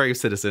 oh, don't worry,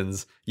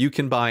 citizens, you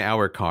can buy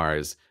our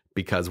cars,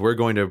 because we're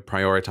going to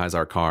prioritize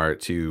our car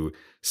to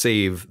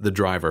save the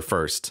driver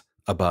first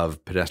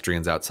above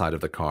pedestrians outside of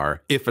the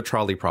car if a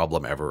trolley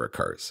problem ever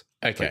occurs.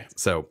 Okay. Like,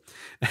 so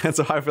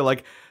I feel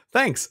like,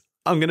 thanks,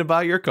 I'm going to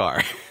buy your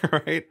car,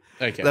 right?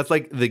 Okay. That's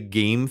like the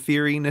game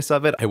theory-ness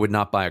of it. I would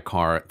not buy a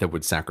car that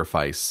would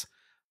sacrifice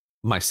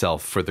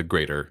myself for the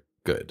greater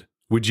good.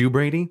 Would you,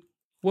 Brady?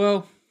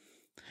 Well,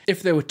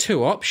 if there were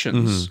two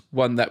options,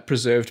 one that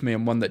preserved me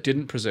and one that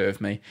didn't preserve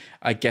me,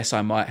 I guess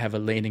I might have a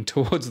leaning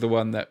towards the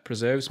one that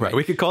preserves me. Right.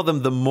 We could call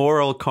them the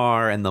moral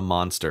car and the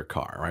monster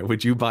car, right?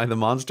 Would you buy the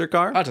monster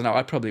car? I don't know.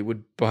 I probably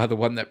would buy the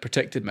one that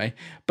protected me.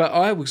 But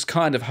I was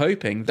kind of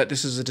hoping that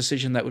this is a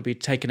decision that would be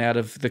taken out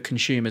of the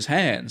consumer's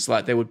hands.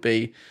 Like there would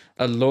be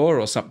a law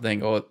or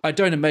something. Or I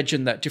don't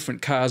imagine that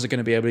different cars are going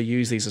to be able to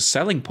use these as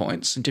selling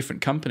points, and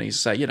different companies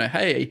say,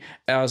 hey,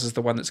 ours is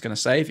the one that's going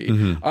to save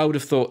you. I would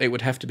have thought it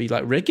would have to be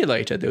like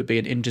regulated. There would be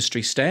an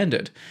industry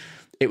standard.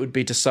 It would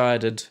be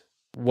decided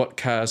what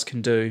cars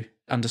can do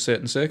under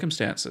certain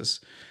circumstances.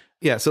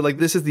 Yeah, so like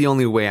this is the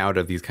only way out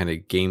of these kind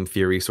of game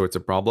theory sorts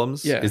of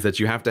problems, is that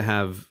you have to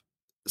have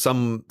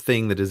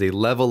something that is a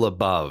level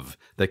above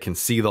that can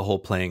see the whole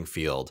playing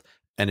field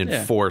and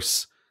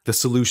enforce the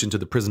solution to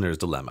the prisoner's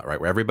dilemma, right?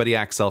 Where everybody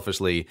acts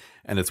selfishly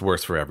and it's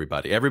worse for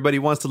everybody. Everybody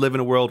wants to live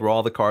in a world where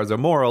all the cars are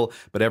moral,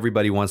 but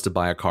everybody wants to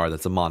buy a car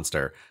that's a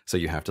monster. So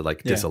you have to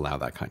like disallow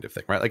that kind of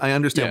thing, right? Like I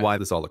understand why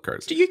this all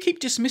occurs. Do you keep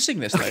dismissing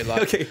this though?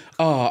 Like,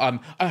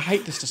 I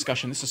hate this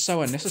discussion. This is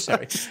so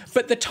unnecessary.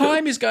 But the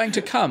time is going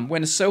to come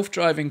when a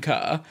self-driving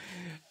car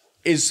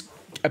is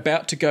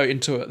about to go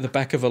into the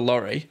back of a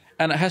lorry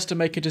and it has to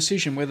make a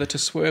decision whether to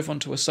swerve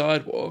onto a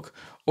sidewalk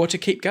or to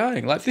keep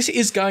going. Like, this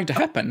is going to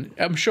happen.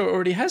 I'm sure it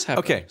already has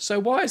happened. Okay. So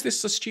why is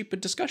this a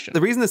stupid discussion? The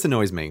reason this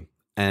annoys me,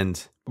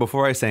 and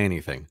before I say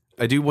anything,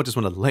 I do just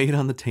want to lay it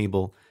on the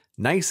table,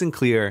 nice and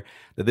clear,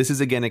 that this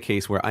is, again, a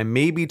case where I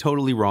may be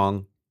totally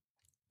wrong,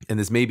 and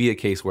this may be a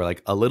case where,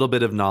 like, a little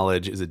bit of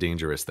knowledge is a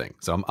dangerous thing.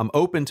 So I'm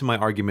open to my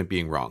argument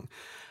being wrong.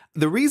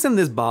 The reason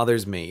this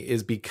bothers me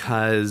is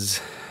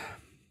because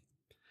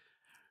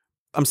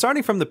I'm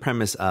starting from the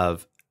premise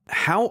of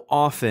how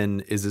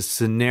often is a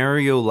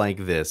scenario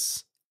like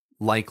this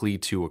likely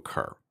to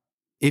occur?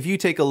 If you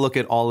take a look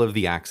at all of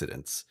the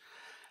accidents,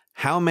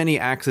 how many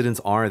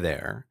accidents are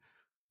there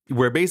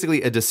where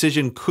basically a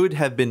decision could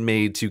have been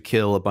made to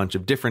kill a bunch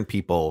of different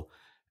people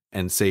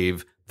and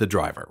save the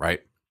driver,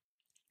 right?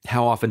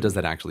 How often does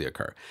that actually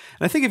occur?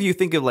 And I think if you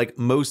think of like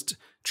most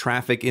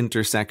traffic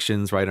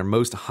intersections, right, or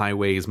most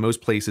highways,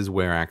 most places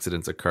where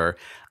accidents occur,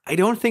 I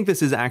don't think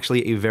this is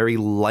actually a very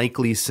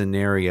likely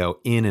scenario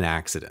in an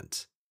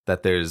accident,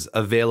 that there's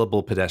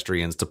available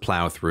pedestrians to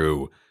plow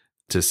through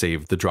to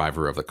save the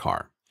driver of the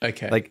car.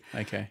 Okay. Like,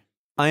 okay.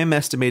 I am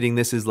estimating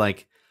this is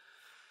like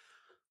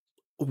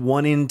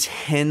 1 in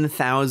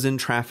 10,000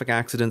 traffic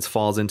accidents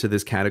falls into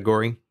this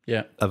category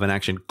Yeah. of an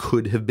action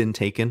could have been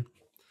taken.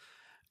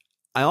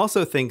 I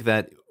also think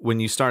that when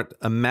you start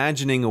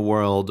imagining a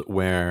world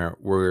where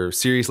we're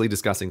seriously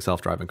discussing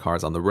self-driving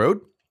cars on the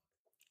road,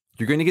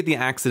 you're going to get the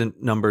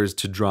accident numbers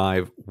to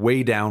drive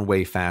way down,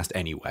 way fast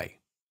anyway,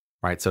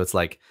 right? So it's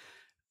like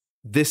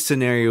this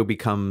scenario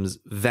becomes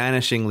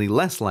vanishingly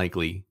less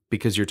likely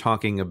because you're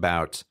talking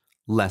about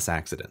less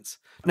accidents.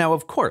 Now,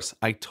 of course,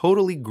 I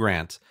totally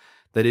grant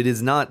that it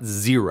is not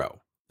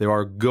zero. There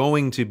are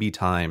going to be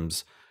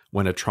times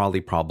when a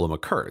trolley problem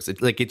occurs.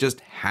 It just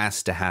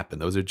has to happen.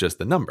 Those are just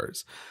the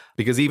numbers.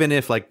 Because even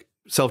if like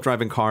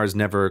self-driving cars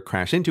never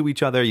crash into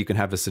each other, you can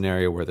have a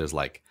scenario where there's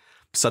like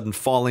sudden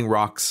falling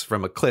rocks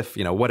from a cliff,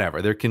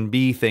 whatever. There can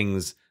be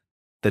things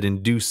that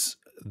induce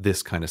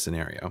this kind of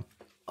scenario.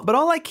 But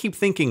all I keep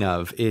thinking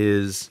of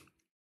is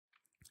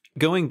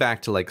going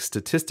back to like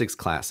statistics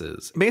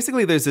classes.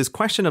 Basically, there's this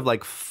question of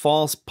like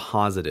false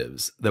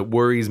positives that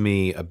worries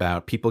me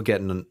about people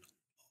getting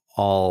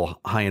all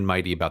high and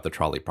mighty about the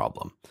trolley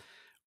problem,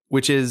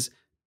 which is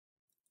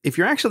if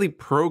you're actually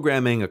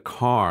programming a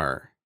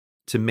car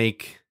to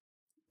make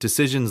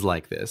decisions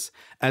like this,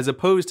 as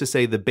opposed to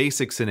say the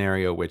basic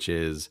scenario, which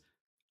is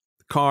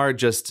car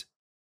just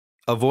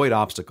avoid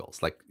obstacles,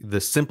 like the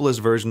simplest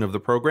version of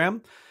the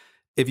program.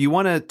 If you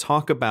want to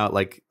talk about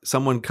like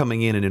someone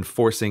coming in and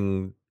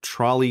enforcing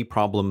trolley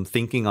problem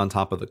thinking on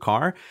top of the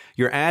car,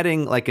 you're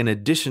adding like an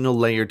additional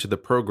layer to the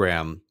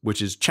program,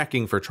 which is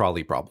checking for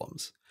trolley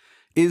problems.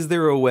 Is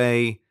there a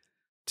way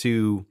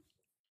to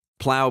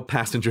plow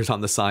passengers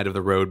on the side of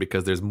the road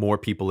because there's more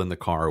people in the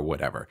car or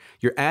whatever?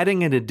 You're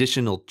adding an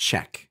additional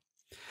check.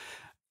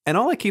 And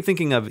all I keep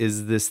thinking of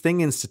is this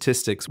thing in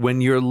statistics.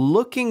 When you're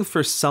looking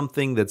for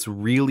something that's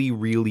really,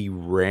 really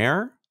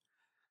rare,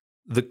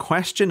 the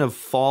question of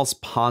false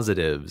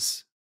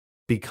positives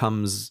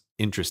becomes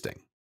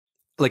interesting.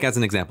 Like as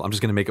an example, I'm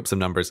just going to make up some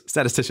numbers.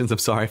 Statisticians, I'm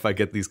sorry if I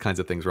get these kinds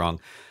of things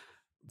wrong.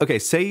 Okay,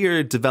 say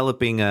you're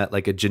developing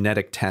a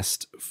genetic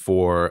test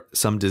for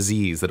some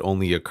disease that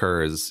only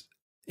occurs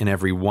in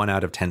every 1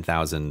 out of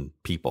 10,000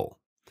 people.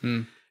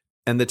 And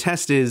the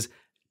test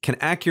can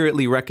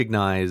accurately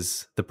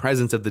recognize the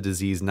presence of the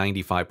disease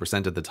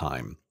 95% of the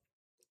time,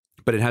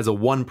 but it has a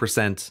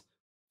 1%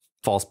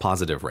 false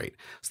positive rate,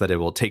 so that it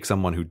will take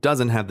someone who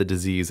doesn't have the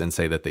disease and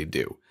say that they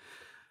do.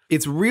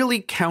 It's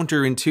really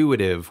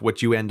counterintuitive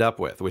what you end up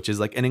with, which is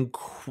like an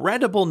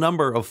incredible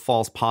number of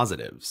false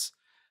positives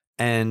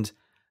and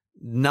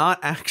not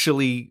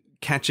actually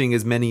catching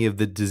as many of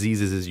the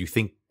diseases as you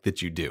think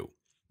that you do,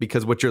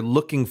 because what you're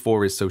looking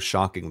for is so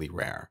shockingly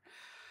rare.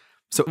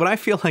 So what I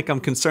feel like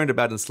I'm concerned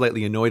about and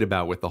slightly annoyed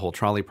about with the whole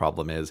trolley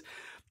problem is,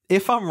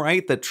 if I'm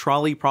right that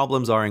trolley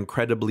problems are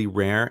incredibly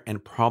rare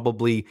and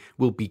probably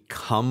will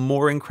become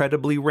more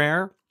incredibly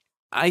rare,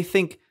 I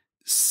think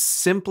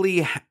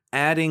simply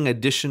adding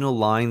additional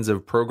lines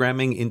of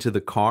programming into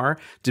the car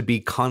to be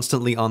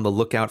constantly on the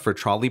lookout for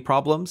trolley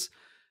problems,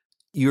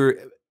 you're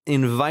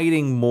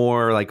inviting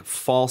more like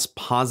false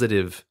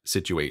positive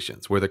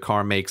situations where the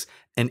car makes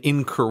an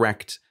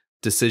incorrect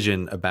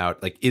decision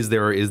about like, is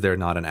there or is there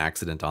not an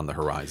accident on the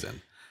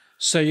horizon?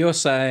 So you're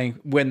saying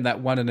when that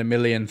 1 in a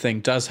million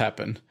thing does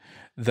happen,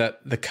 that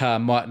the car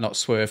might not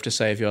swerve to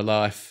save your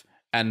life,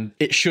 and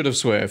it should have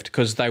swerved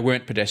because they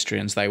weren't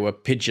pedestrians, they were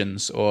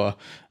pigeons, or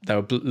they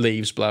were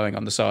leaves blowing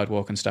on the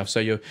sidewalk and stuff.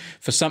 So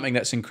for something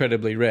that's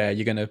incredibly rare,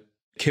 you're going to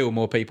kill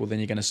more people than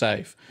you're going to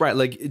save. Right,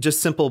 like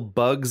just simple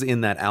bugs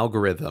in that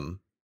algorithm,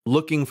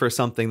 looking for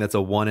something that's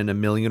a 1 in a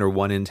million or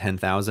 1 in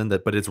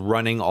 10,000, but it's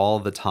running all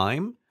the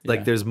time.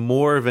 Like there's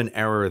more of an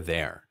error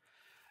there.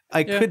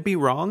 I could be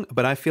wrong,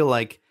 but I feel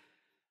like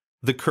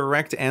the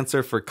correct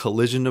answer for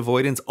collision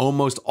avoidance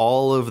almost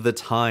all of the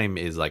time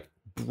is like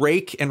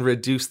brake and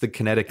reduce the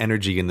kinetic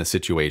energy in the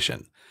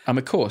situation.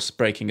 Of course,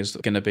 braking is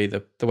going to be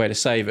the way to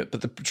save it. But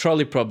the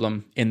trolley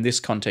problem in this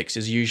context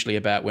is usually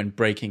about when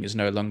braking is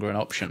no longer an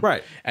option.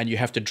 Right. And you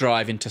have to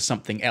drive into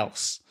something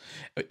else.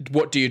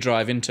 What do you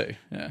drive into?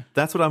 Yeah.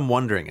 That's what I'm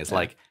wondering is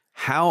like,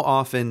 how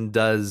often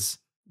does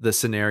the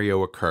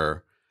scenario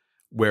occur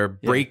where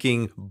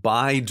braking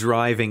by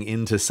driving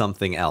into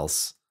something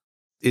else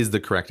is the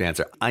correct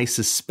answer? I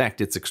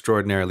suspect it's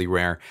extraordinarily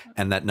rare,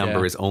 and that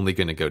number is only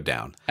going to go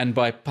down. And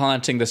by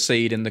planting the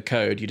seed in the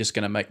code, you're just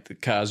going to make the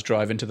cars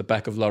drive into the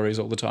back of lorries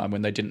all the time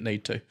when they didn't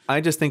need to.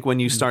 I just think when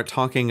you start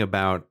talking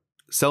about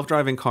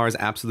self-driving cars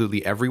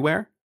absolutely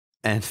everywhere,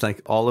 and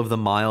like all of the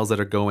miles that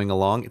are going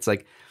along, it's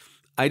like,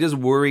 I just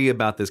worry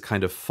about this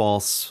kind of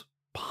false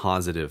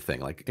positive thing.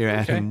 Like you're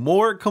adding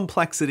more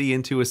complexity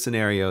into a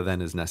scenario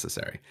than is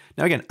necessary.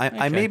 Now, again,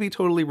 I may be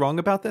totally wrong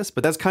about this,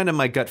 but that's kind of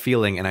my gut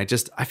feeling. And I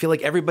feel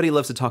like everybody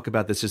loves to talk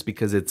about this just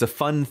because it's a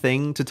fun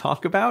thing to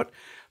talk about.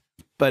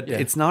 But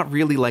it's not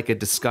really like a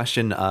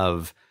discussion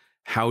of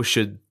how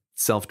should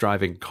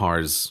self-driving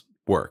cars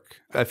work.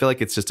 I feel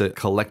like it's just a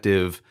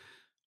collective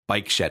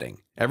bike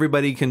shedding.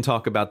 Everybody can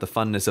talk about the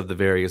funness of the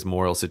various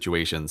moral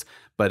situations,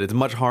 but it's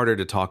much harder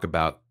to talk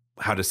about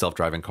how do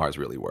self-driving cars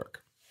really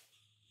work.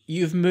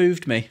 You've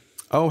moved me.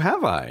 Oh,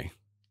 have I?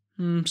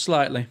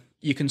 Slightly.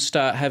 You can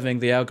start having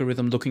the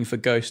algorithm looking for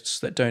ghosts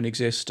that don't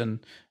exist,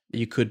 and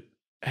you could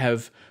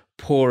have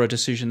poorer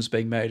decisions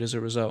being made as a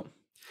result.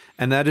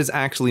 And that is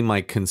actually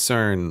my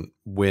concern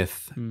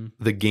with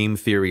the game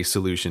theory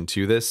solution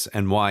to this,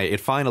 and why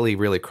it finally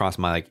really crossed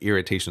my like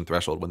irritation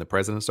threshold when the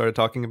president started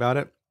talking about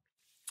it.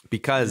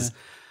 Because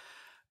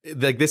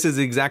like this is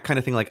the exact kind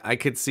of thing, like I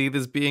could see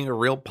this being a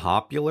real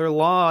popular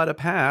law to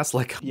pass.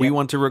 Like we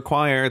want to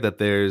require that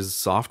there's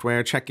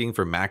software checking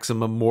for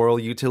maximum moral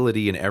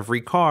utility in every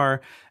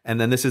car.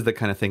 And then this is the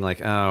kind of thing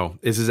like, oh,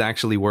 this is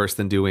actually worse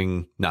than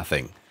doing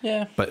nothing.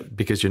 Yeah. But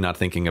because you're not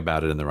thinking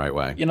about it in the right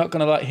way. You're not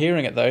going to like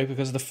hearing it though,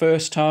 because the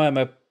first time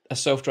a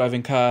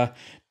self-driving car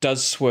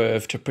does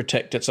swerve to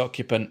protect its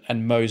occupant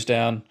and mows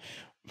down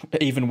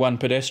even one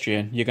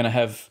pedestrian, you're going to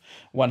have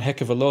one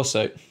heck of a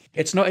lawsuit.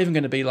 It's not even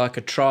going to be like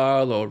a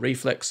trial or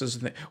reflexes.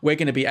 We're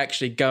going to be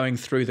actually going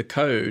through the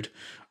code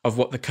of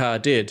what the car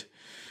did.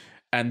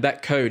 And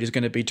that code is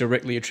going to be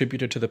directly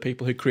attributed to the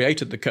people who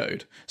created the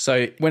code.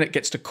 So when it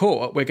gets to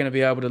court, we're going to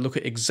be able to look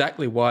at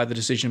exactly why the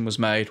decision was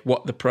made,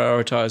 what the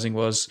prioritizing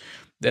was,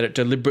 that it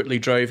deliberately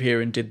drove here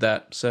and did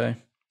that. So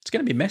it's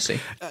going to be messy.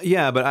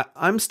 Yeah, but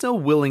I'm still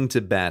willing to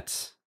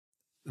bet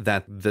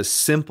that the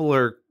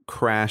simpler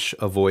crash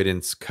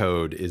avoidance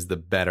code is the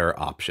better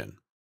option.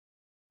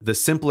 The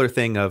simpler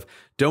thing of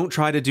don't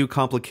try to do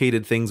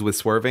complicated things with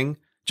swerving,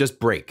 just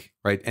brake,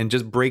 right? And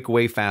just brake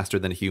way faster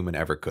than a human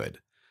ever could.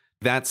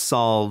 That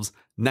solves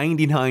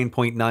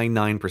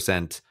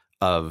 99.99%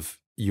 of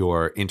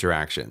your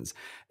interactions.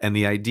 And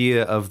the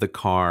idea of the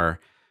car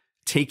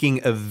taking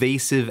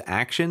evasive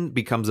action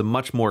becomes a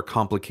much more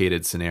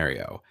complicated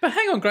scenario. But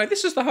hang on, Gray,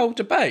 this is the whole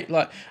debate.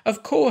 Like,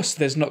 of course,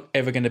 there's not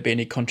ever going to be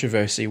any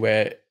controversy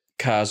where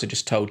cars are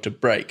just told to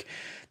brake.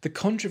 The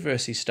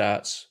controversy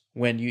starts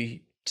when you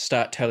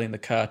start telling the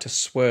car to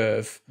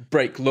swerve,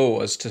 break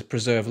laws to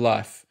preserve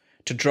life,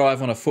 to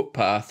drive on a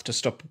footpath to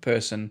stop a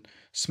person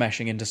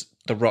smashing into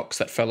the rocks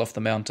that fell off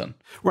the mountain.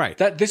 Right.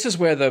 This is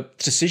where the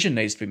decision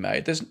needs to be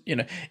made. There's,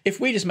 if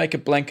we just make a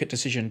blanket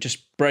decision,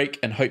 just brake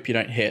and hope you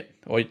don't hit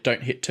or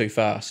don't hit too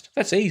fast,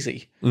 that's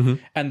easy.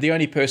 And the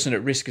only person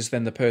at risk is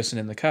then the person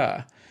in the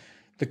car.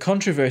 The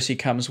controversy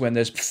comes when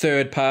there's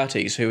third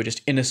parties who are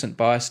just innocent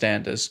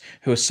bystanders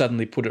who are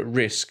suddenly put at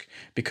risk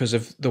because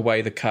of the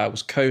way the car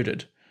was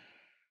coded.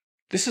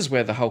 This is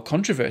where the whole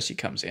controversy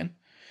comes in.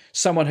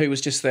 Someone who was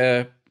just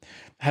there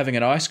having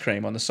an ice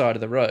cream on the side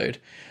of the road,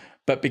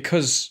 but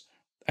because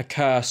a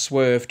car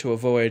swerved to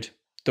avoid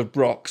the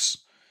rocks,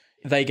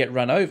 they get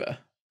run over.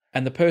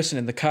 And the person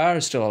in the car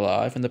is still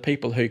alive, and the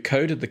people who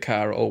coded the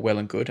car are all well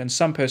and good, and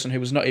some person who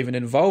was not even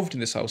involved in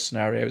this whole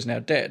scenario is now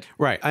dead.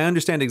 Right. I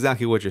understand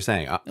exactly what you're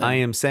saying. I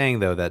am saying,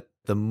 though, that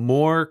the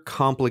more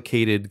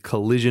complicated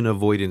collision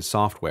avoidance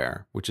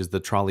software, which is the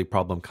trolley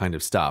problem kind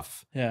of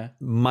stuff,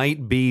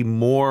 might be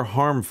more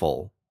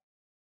harmful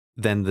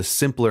than the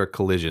simpler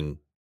collision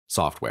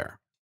software.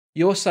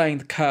 You're saying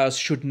the cars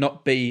should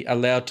not be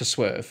allowed to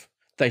swerve.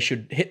 They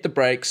should hit the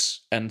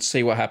brakes and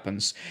see what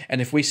happens. And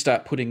if we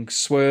start putting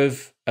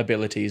swerve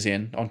abilities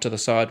in onto the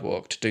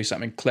sidewalk to do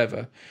something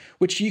clever,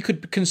 which you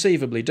could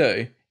conceivably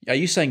do, are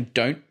you saying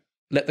don't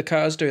let the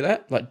cars do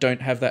that? Like,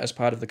 don't have that as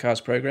part of the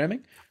car's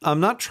programming? I'm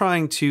not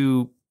trying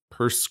to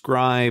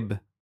prescribe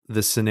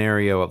the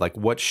scenario of like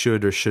what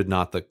should or should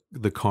not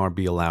the car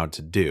be allowed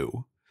to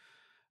do.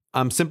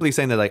 I'm simply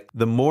saying that like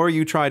the more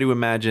you try to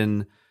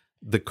imagine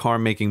the car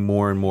making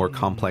more and more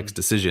complex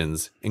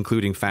decisions,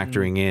 including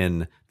factoring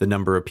in the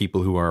number of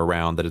people who are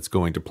around that it's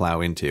going to plow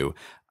into,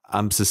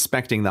 I'm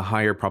suspecting the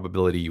higher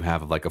probability you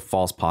have of like a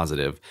false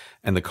positive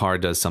and the car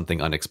does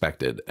something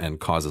unexpected and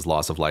causes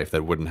loss of life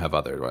that wouldn't have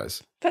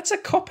otherwise. That's a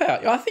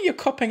cop-out. I think you're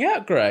copping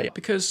out, Gray,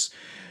 because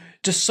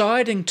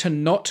deciding to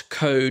not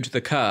code the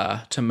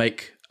car to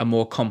make a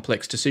more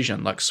complex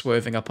decision, like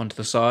swerving up onto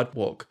the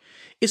sidewalk,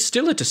 is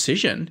still a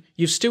decision.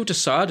 You've still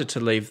decided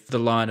to leave the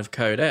line of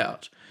code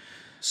out.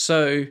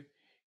 So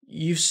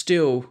you've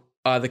still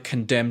either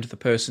condemned the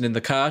person in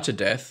the car to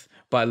death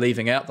by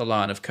leaving out the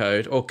line of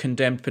code or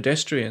condemned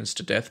pedestrians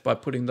to death by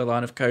putting the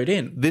line of code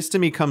in. This to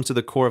me comes to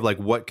the core of like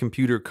what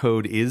computer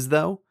code is,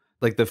 though.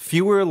 Like the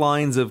fewer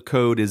lines of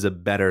code is a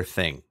better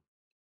thing.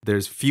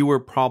 There's fewer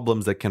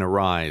problems that can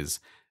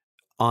arise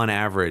on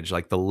average,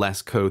 like the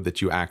less code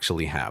that you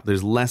actually have.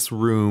 There's less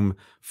room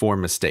for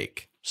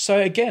mistake.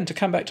 So again, to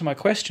come back to my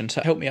question,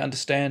 to help me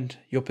understand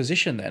your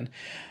position then,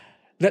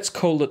 let's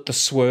call it the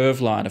swerve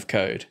line of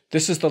code.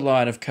 This is the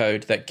line of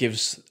code that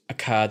gives a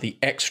car the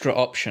extra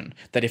option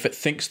that if it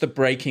thinks the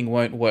braking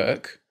won't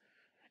work,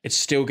 it's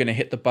still going to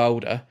hit the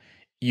boulder.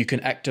 You can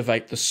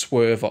activate the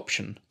swerve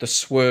option, the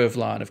swerve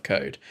line of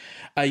code.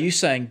 Are you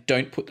saying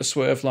don't put the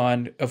swerve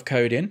line of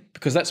code in?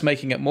 Because that's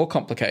making it more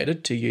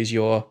complicated, to use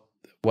your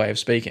way of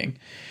speaking,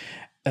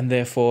 and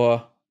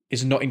therefore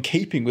is not in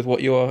keeping with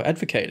what you're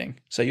advocating.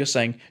 So you're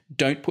saying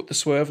don't put the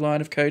swerve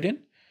line of code in?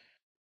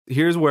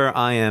 Here's where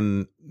I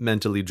am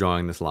mentally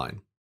drawing this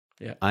line.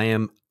 Yeah. I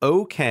am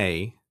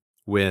okay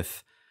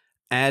with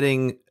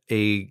adding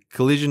a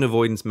collision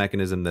avoidance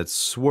mechanism that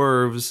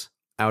swerves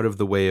out of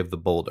the way of the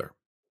boulder.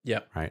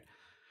 Yep. Right.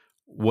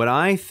 What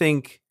I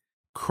think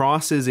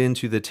crosses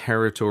into the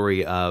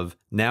territory of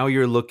now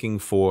you're looking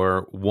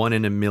for 1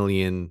 in a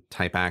million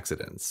type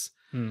accidents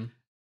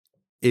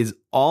is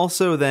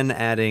also then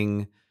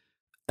adding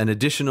an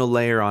additional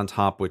layer on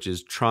top, which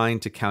is trying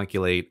to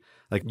calculate,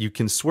 like you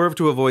can swerve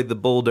to avoid the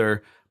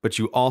boulder, but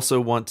you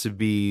also want to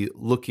be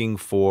looking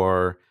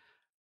for,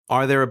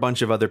 are there a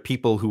bunch of other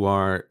people who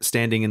are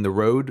standing in the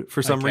road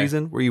for some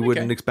reason where you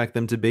wouldn't expect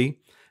them to be?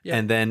 Yeah.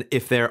 And then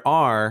if there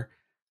are,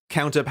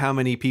 count up how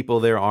many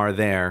people there are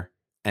there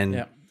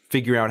and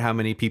figure out how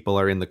many people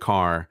are in the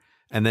car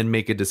and then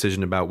make a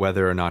decision about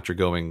whether or not you're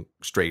going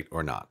straight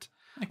or not.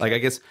 Okay. Like, I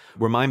guess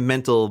where my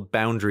mental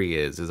boundary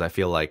is I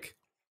feel like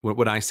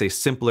when I say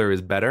simpler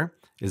is better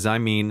is I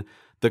mean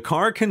the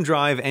car can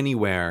drive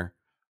anywhere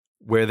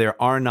where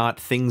there are not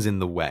things in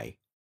the way,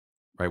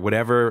 right?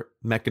 Whatever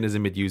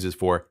mechanism it uses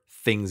for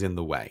things in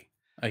the way.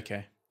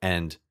 Okay.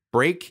 And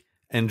brake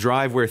and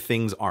drive where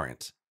things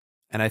aren't.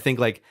 And I think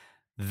like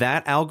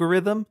that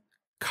algorithm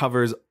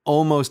covers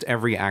almost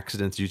every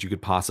accident you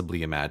could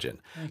possibly imagine.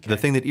 Okay. The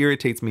thing that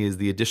irritates me is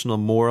the additional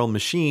moral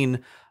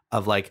machine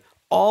of like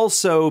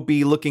also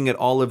be looking at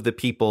all of the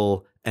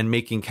people and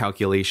making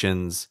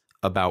calculations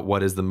about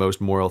what is the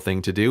most moral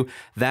thing to do.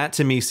 That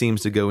to me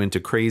seems to go into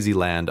crazy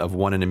land of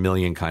 1 in a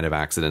million kind of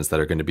accidents that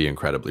are going to be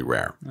incredibly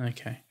rare.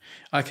 Okay.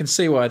 I can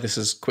see why this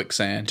is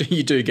quicksand.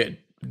 You do get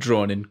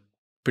drawn in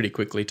pretty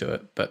quickly to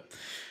it, but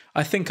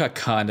I think I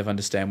kind of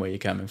understand where you're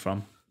coming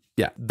from.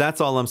 Yeah, that's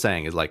all I'm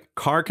saying is like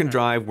car can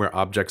drive where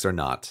objects are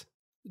not.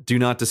 Do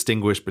not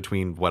distinguish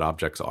between what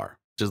objects are.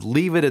 Just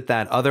leave it at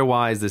that.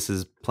 Otherwise, this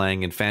is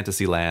playing in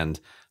fantasy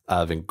land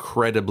of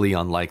incredibly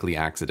unlikely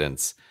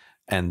accidents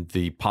and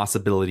the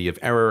possibility of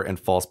error and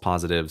false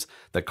positives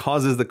that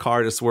causes the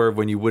car to swerve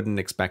when you wouldn't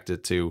expect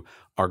it to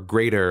are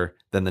greater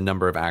than the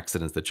number of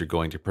accidents that you're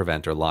going to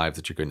prevent or lives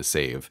that you're going to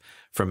save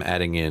from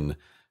adding in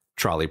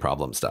trolley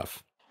problem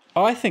stuff.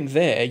 I think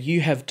there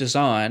you have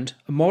designed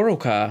a moral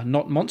car,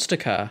 not monster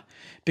car,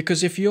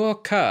 because if your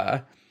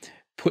car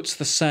puts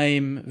the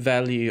same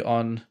value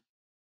on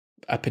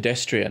a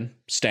pedestrian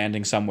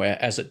standing somewhere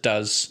as it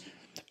does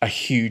a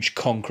huge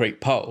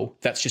concrete pole,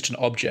 that's just an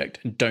object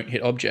and don't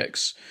hit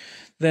objects,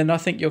 then I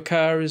think your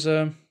car is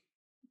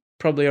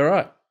probably all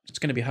right. It's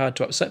going to be hard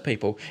to upset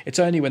people. It's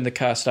only when the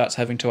car starts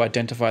having to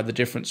identify the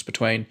difference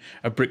between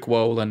a brick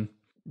wall and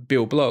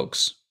Bill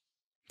Bloggs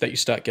that you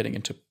start getting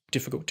into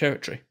difficult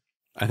territory.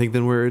 I think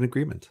then we're in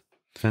agreement.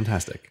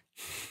 Fantastic.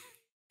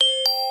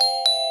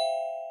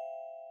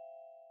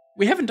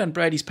 We haven't done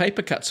Brady's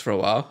paper cuts for a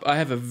while. I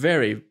have a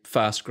very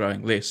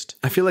fast-growing list.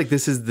 I feel like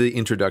this is the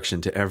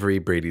introduction to every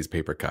Brady's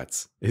paper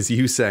cuts, is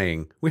you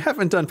saying, we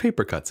haven't done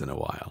paper cuts in a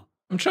while.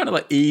 I'm trying to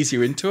like ease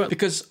you into it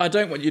because I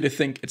don't want you to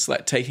think it's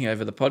like taking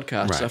over the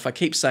podcast. Right. So if I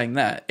keep saying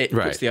that, it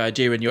puts the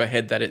idea in your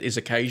head that it is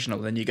occasional.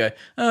 Then you go,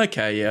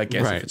 okay, yeah, I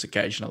guess if it's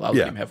occasional, I'll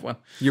let him have one.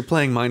 You're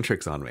playing mind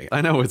tricks on me.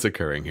 I know what's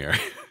occurring here.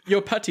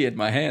 You're putty in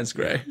my hands,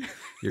 Gray.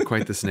 You're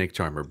quite the snake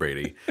charmer,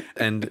 Brady.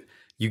 And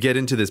you get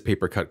into this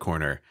paper cut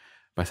corner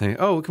by saying,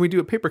 oh, can we do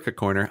a paper cut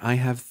corner? I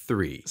have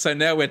 3. So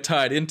now we're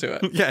tied into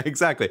it. Yeah,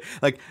 exactly.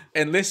 Like,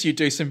 unless you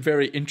do some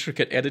very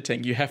intricate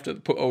editing, you have to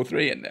put all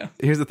 3 in now.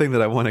 Here's the thing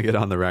that I want to get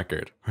on the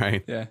record,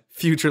 right? Yeah.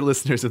 Future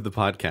listeners of the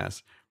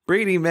podcast,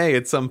 Brady may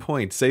at some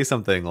point say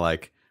something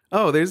like,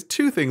 oh, there's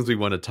 2 things we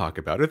want to talk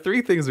about or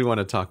 3 things we want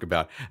to talk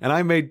about. And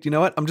I made, you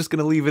know what? I'm just going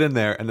to leave it in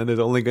there. And then there's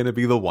only going to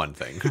be the one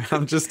thing.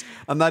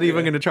 I'm not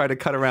even going to try to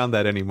cut around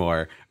that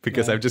anymore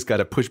because I've just got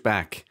to push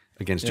back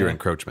against your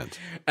encroachment.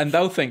 And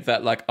they'll think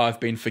that like I've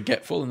been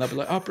forgetful and they'll be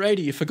like, oh,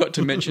 Brady, you forgot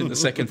to mention the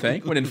second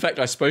thing when in fact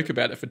I spoke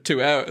about it for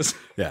 2 hours.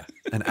 Yeah.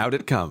 And out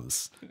it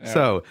comes.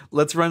 So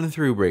let's run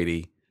through,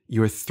 Brady,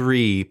 your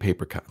 3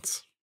 paper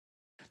cuts.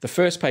 The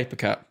first paper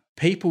cut,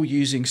 people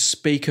using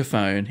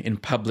speakerphone in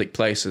public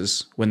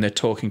places when they're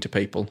talking to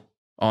people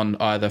on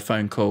either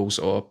phone calls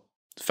or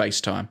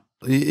FaceTime.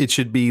 It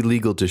should be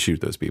legal to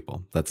shoot those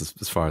people. That's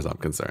as far as I'm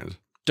concerned.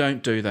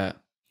 Don't do that.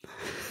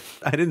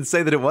 I didn't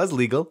say that it was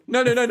legal.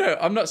 No.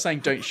 I'm not saying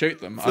don't shoot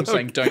them. I'm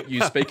saying don't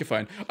use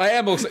speakerphone. I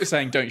am also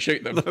saying don't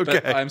shoot them. Okay.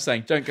 But I'm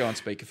saying don't go on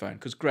speakerphone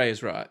because Gray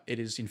is right. It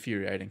is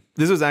infuriating.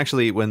 This was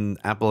actually when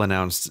Apple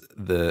announced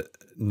the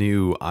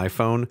new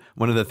iPhone.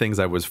 One of the things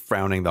I was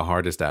frowning the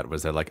hardest at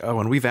was they're like, oh,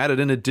 and we've added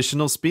an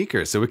additional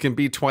speaker so it can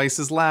be twice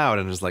as loud.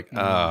 And it's like,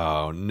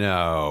 oh,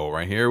 no,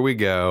 right here we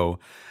go.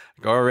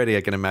 Already,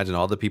 I can imagine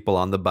all the people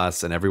on the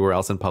bus and everywhere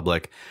else in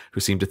public who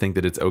seem to think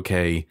that it's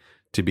okay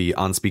to be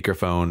on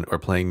speakerphone or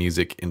playing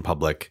music in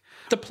public.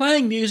 The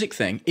playing music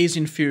thing is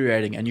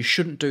infuriating and you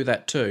shouldn't do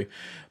that too.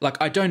 Like,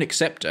 I don't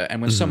accept it.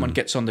 And when someone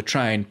gets on the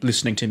train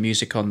listening to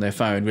music on their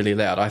phone really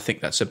loud, I think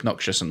that's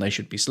obnoxious and they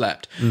should be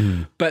slapped.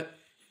 But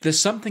there's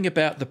something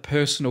about the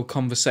personal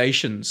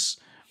conversations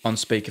on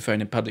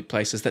speakerphone in public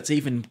places that's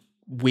even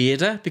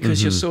weirder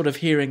because you're sort of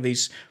hearing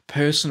these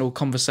personal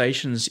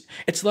conversations.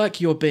 It's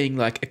like you're being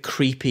like a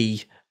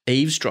creepy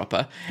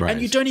eavesdropper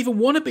and you don't even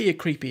want to be a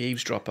creepy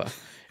eavesdropper.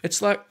 It's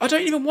like, I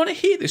don't even want to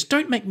hear this.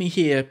 Don't make me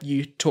hear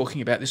you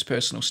talking about this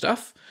personal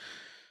stuff.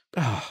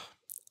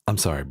 I'm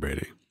sorry,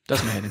 Brady.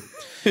 Doesn't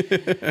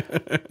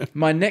hurt him.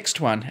 My next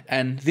one,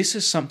 and this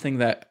is something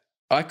that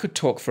I could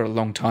talk for a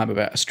long time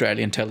about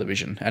Australian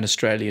television and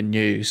Australian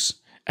news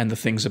and the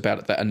things about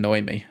it that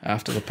annoy me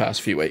after the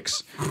past few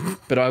weeks.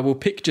 But I will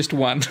pick just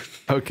one.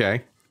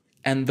 Okay.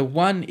 And the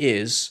one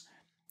is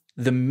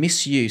the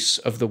misuse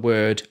of the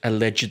word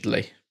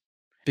allegedly.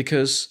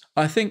 Because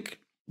I think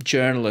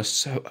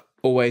journalists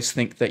always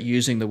think that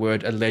using the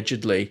word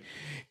allegedly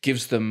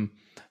gives them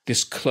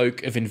this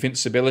cloak of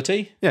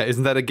invincibility. Yeah,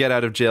 isn't that a get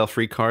out of jail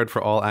free card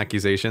for all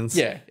accusations?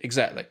 Yeah,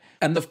 exactly.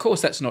 And of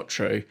course that's not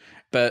true,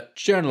 but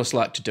journalists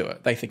like to do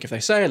it. They think if they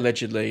say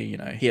allegedly,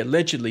 he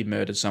allegedly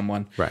murdered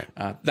someone, right?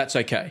 That's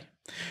okay.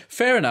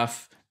 Fair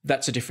enough,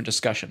 that's a different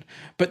discussion.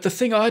 But the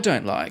thing I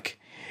don't like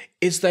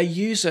is they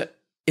use it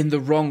in the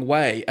wrong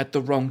way at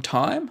the wrong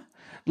time.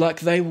 Like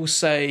they will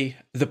say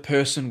the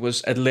person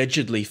was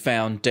allegedly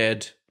found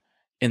dead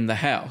in the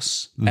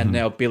house and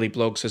now Billy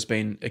Bloggs has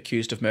been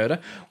accused of murder,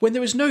 when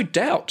there is no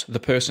doubt the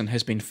person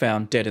has been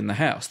found dead in the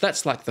house.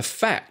 That's like the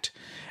fact,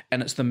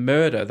 and it's the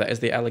murder that is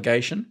the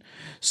allegation.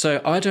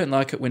 So I don't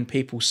like it when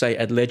people say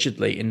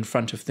allegedly in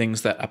front of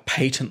things that are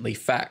patently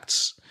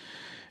facts,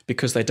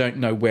 because they don't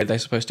know where they're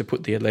supposed to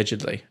put the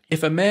allegedly.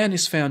 If a man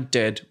is found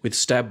dead with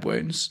stab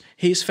wounds,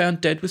 he's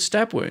found dead with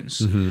stab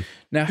wounds.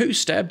 Now, who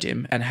stabbed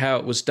him and how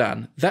it was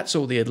done, that's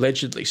all the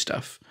allegedly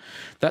stuff.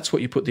 That's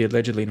what you put the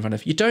allegedly in front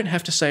of. You don't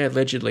have to say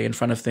allegedly in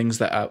front of things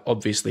that are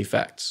obviously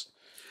facts.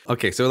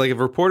 Okay, so like if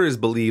reporters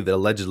believe that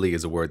allegedly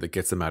is a word that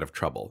gets them out of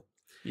trouble,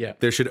 yeah,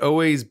 there should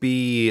always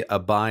be a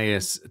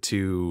bias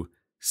to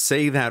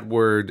say that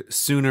word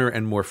sooner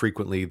and more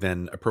frequently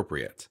than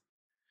appropriate.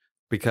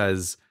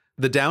 Because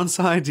the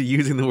downside to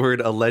using the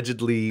word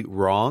allegedly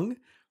wrong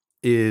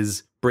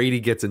is Brady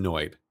gets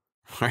annoyed,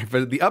 right?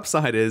 But the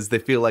upside is they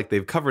feel like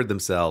they've covered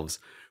themselves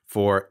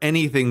for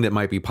anything that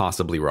might be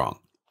possibly wrong.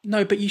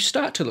 No, but you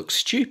start to look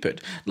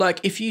stupid.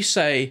 Like if you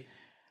say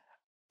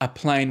a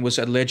plane was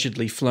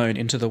allegedly flown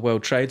into the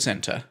World Trade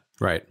Center,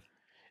 right?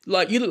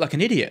 Like you look like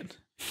an idiot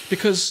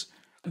because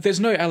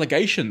there's no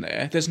allegation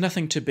there. There's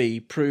nothing to be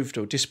proved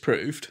or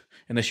disproved.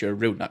 Unless you're a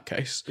real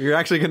nutcase. You're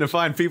actually going to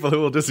find people who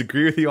will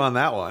disagree with you on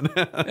that one.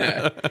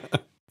 Yeah.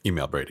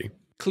 Email Brady.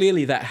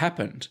 Clearly that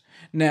happened.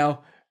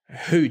 Now,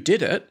 who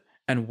did it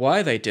and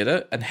why they did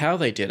it and how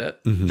they did it,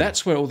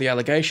 that's where all the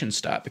allegations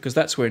start, because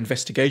that's where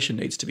investigation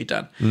needs to be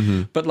done.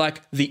 But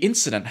like the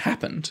incident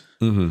happened,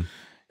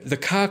 the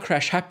car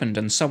crash happened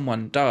and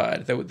someone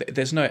died.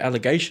 There's no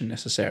allegation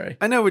necessary.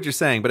 I know what you're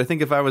saying, but I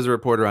think if I was a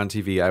reporter on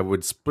TV, I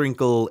would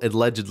sprinkle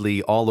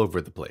allegedly all over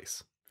the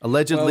place.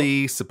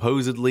 Allegedly,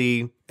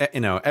 supposedly,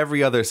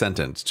 every other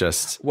sentence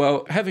just...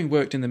 Well, having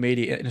worked in the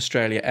media in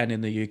Australia and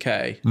in the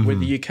UK, with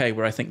the UK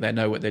where I think they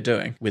know what they're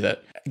doing with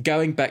it,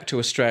 going back to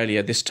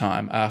Australia this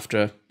time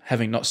after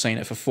having not seen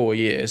it for 4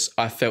 years,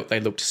 I felt they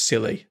looked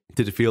silly.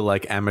 Did it feel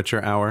like amateur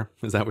hour?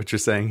 Is that what you're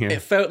saying here?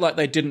 It felt like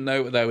they didn't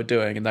know what they were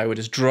doing and they were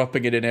just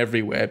dropping it in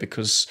everywhere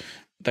because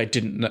they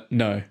didn't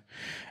know.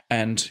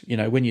 And,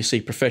 when you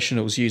see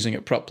professionals using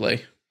it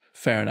properly,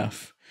 fair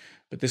enough.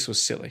 But this was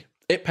silly.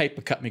 It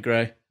paper cut me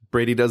grey.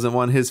 Brady doesn't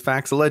want his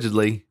facts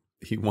allegedly.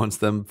 He wants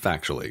them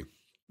factually.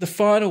 The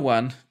final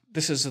one,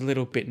 this is a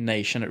little bit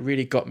niche and it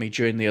really got me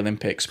during the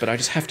Olympics, but I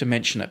just have to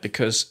mention it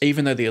because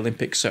even though the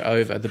Olympics are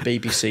over, the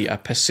BBC are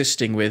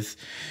persisting with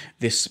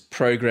this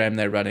program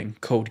they're running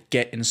called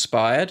Get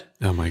Inspired.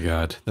 Oh my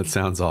God, that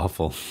sounds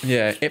awful.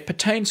 Yeah, it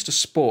pertains to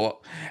sport.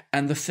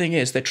 And the thing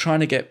is, they're trying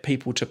to get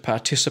people to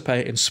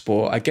participate in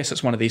sport. I guess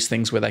it's one of these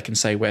things where they can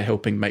say we're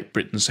helping make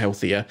Britons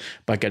healthier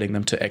by getting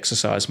them to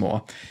exercise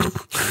more.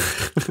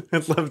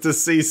 I'd love to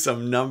see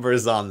some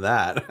numbers on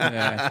that.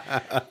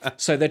 Yeah.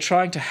 So they're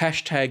trying to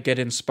hashtag Get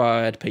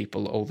Inspired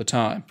people all the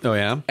time. Oh,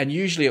 yeah? And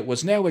usually it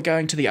was, now we're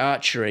going to the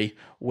archery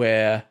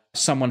where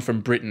someone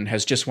from Britain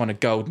has just won a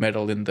gold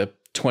medal in the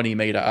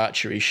 20-meter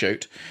archery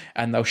shoot,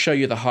 and they'll show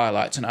you the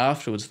highlights, and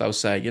afterwards they'll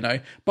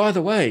say, by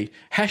the way,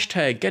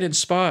 hashtag Get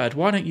Inspired,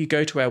 why don't you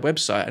go to our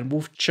website and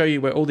we'll show you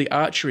where all the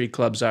archery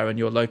clubs are in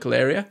your local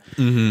area.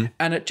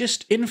 And it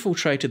just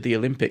infiltrated the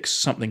Olympics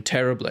something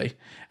terribly,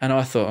 and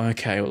I thought,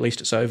 okay, well, at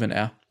least it's over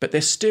now. But they're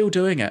still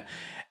doing it,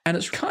 and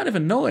it's kind of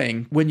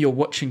annoying when you're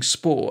watching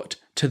sport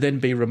to then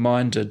be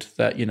reminded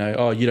that, you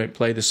don't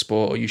play the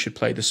sport, or you should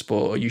play the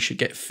sport, or you should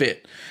get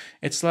fit.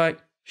 It's like,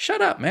 shut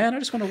up, man. I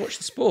just want to watch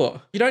the sport.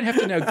 You don't have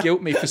to now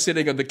guilt me for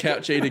sitting on the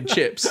couch eating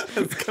chips.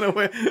 It's kind of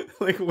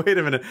wait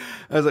a minute.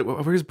 I was like,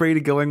 where's Brady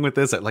going with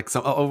this?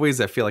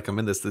 Always I feel like I'm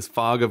in this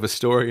fog of a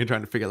story and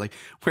trying to figure out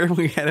where are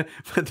we headed?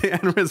 But the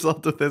end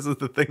result of this is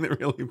the thing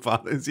that really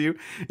bothers you,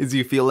 is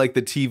you feel like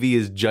the TV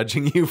is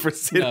judging you for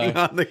sitting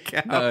on the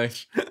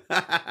couch. No.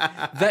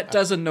 That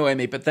does annoy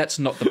me, but that's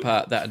not the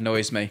part that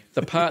annoys me.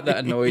 The part that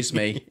annoys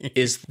me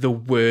is the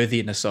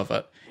worthiness of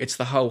it. It's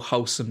the whole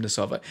wholesomeness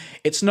of it.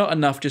 It's not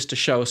enough just to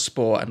show show us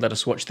sport and let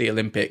us watch the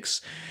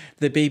Olympics,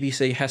 the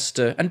BBC has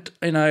to, and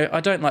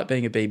I don't like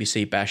being a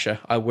BBC basher.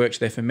 I worked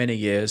there for many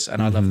years and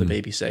I love the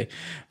BBC,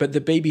 but the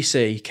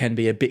BBC can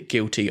be a bit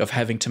guilty of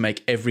having to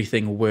make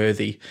everything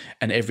worthy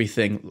and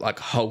everything like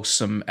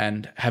wholesome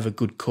and have a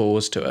good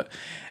cause to it.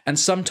 And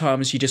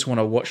sometimes you just want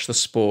to watch the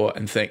sport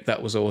and think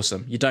that was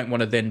awesome. You don't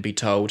want to then be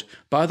told,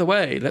 by the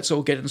way, let's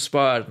all get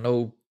inspired and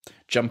all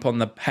jump on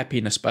the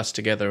happiness bus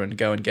together and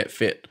go and get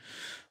fit.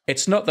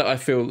 It's not that I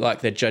feel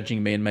like they're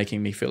judging me and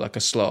making me feel like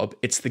a slob.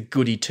 It's the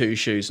goody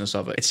two-shoesness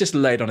of it. It's just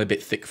laid on a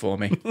bit thick for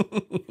me.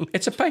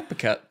 It's a paper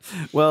cut.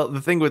 Well,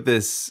 the thing with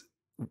this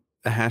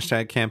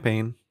hashtag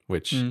campaign,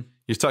 which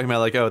you're talking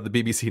about like, oh, the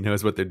BBC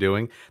knows what they're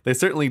doing. They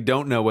certainly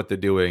don't know what they're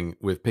doing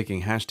with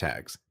picking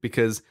hashtags,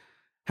 because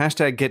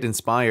hashtag get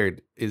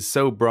inspired is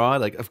so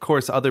broad. Like, of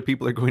course, other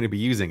people are going to be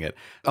using it.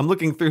 I'm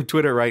looking through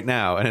Twitter right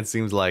now, and it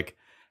seems like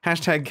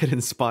hashtag get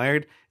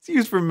inspired, it's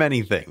used for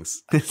many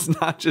things. It's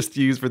not just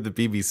used for the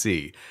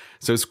BBC.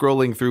 So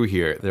scrolling through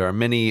here, there are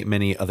many,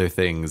 many other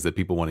things that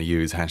people want to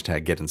use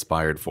hashtag get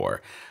inspired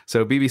for.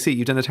 So BBC,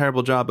 you've done a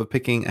terrible job of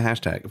picking a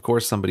hashtag. Of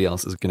course, somebody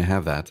else is going to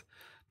have that.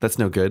 That's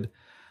no good.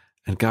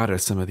 And God, are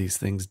some of these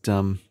things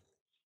dumb.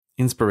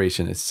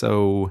 Inspiration is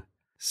so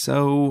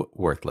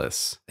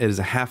worthless. It is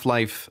a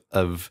half-life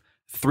of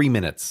 3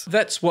 minutes.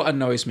 That's what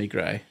annoys me,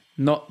 Gray.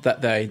 Not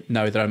that they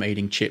know that I'm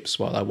eating chips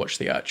while I watch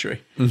the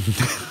archery.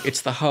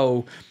 It's the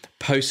whole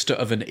poster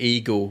of an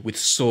eagle with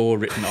 "saw"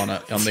 written on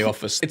it on The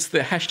Office. It's the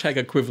hashtag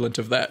equivalent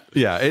of that.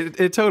 Yeah,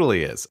 it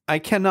totally is. I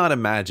cannot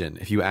imagine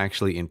if you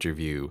actually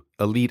interview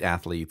elite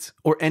athletes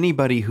or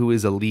anybody who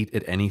is elite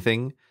at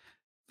anything,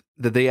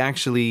 that they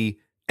actually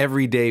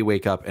every day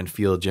wake up and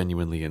feel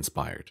genuinely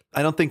inspired.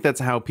 I don't think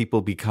that's how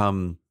people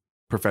become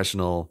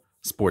professional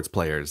sports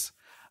players.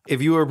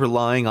 If you are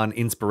relying on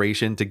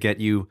inspiration to get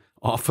you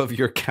off of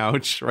your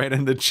couch, right,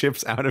 and the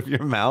chips out of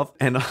your mouth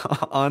and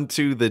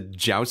onto the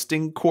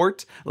jousting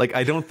court, like,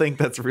 I don't think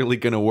that's really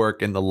going to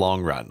work in the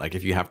long run. Like,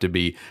 if you have to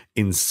be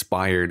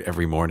inspired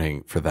every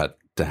morning for that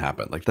to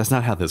happen, like, that's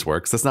not how this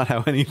works. That's not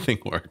how anything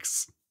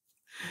works.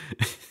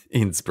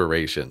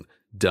 Inspiration,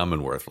 dumb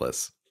and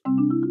worthless.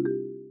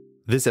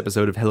 This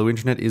episode of Hello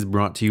Internet is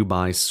brought to you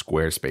by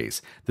Squarespace,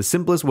 the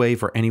simplest way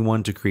for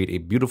anyone to create a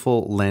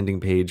beautiful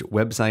landing page,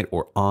 website,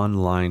 or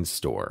online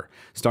store.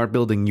 Start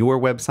building your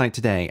website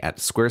today at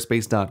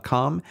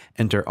squarespace.com.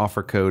 Enter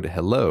offer code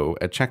HELLO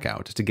at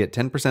checkout to get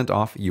 10%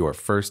 off your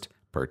first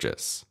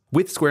purchase.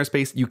 With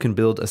Squarespace, you can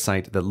build a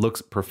site that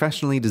looks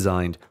professionally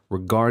designed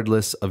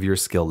regardless of your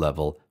skill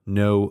level.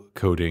 No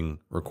coding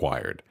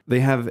required. They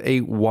have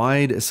a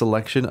wide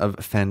selection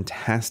of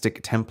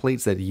fantastic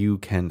templates that you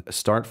can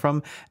start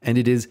from, and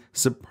it is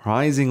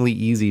surprisingly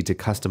easy to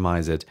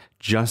customize it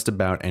just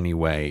about any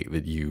way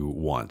that you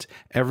want.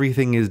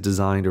 Everything is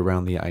designed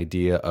around the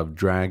idea of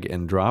drag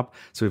and drop,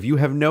 so if you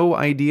have no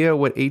idea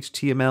what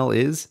HTML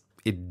is,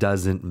 it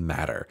doesn't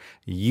matter.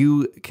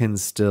 You can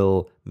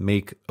still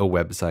make a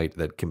website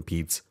that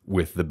competes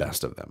with the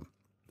best of them.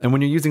 And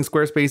when you're using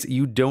Squarespace,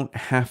 you don't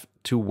have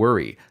to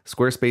worry.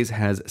 Squarespace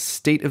has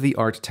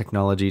state-of-the-art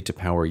technology to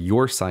power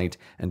your site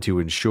and to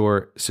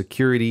ensure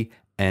security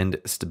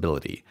and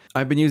stability.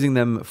 I've been using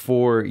them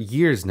for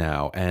years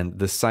now, and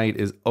the site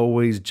is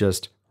always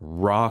just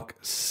rock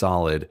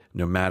solid,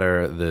 no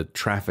matter the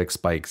traffic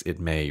spikes it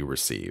may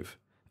receive.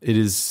 It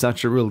is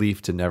such a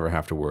relief to never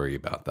have to worry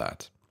about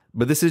that.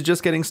 But this is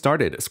just getting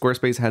started.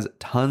 Squarespace has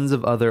tons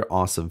of other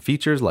awesome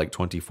features like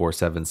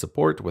 24/7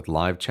 support with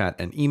live chat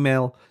and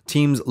email,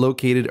 teams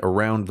located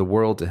around the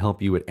world to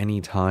help you at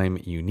any time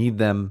you need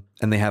them,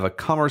 and they have a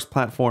commerce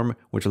platform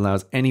which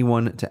allows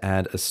anyone to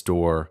add a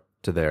store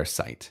to their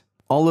site.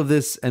 All of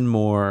this and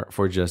more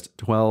for just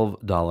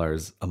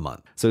 $12 a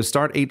month. So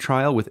start a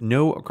trial with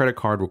no credit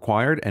card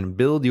required and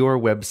build your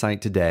website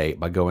today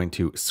by going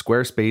to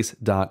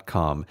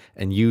squarespace.com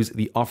and use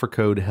the offer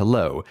code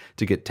HELLO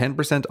to get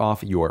 10%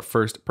 off your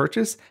first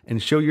purchase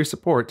and show your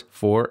support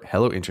for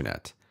Hello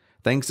Internet.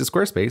 Thanks to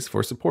Squarespace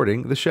for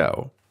supporting the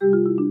show.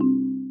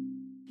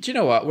 Do you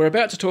know what? We're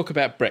about to talk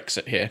about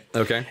Brexit here.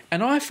 Okay.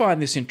 And I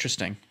find this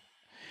interesting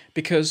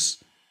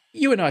because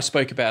you and I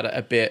spoke about it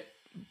a bit,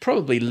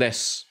 probably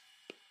less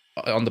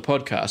on the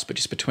podcast, but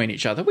just between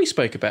each other. We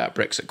spoke about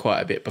Brexit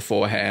quite a bit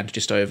beforehand,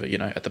 just over,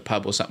 at the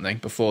pub or something,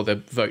 before the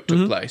vote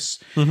took place.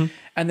 Mm-hmm.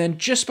 And then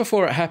just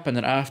before it happened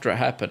and after it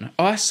happened,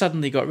 I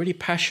suddenly got really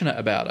passionate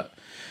about it.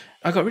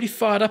 I got really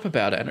fired up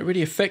about it, and it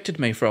really affected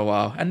me for a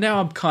while. And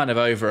now I'm kind of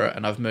over it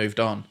and I've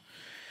moved on.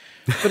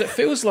 But it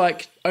feels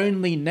like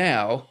only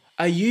now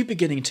are you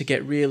beginning to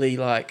get really,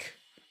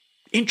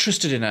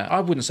 interested in it. I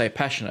wouldn't say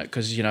passionate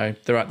because,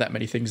 there aren't that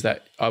many things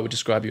that I would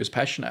describe you as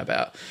passionate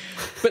about.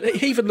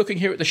 But even looking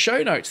here at the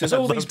show notes, there's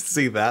all I'd love to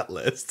see that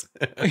list.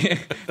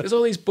 There's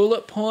all these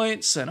bullet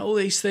points and all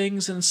these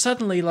things, and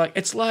suddenly,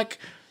 it's like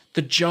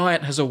the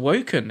giant has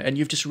awoken and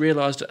you've just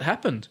realised it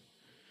happened.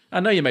 I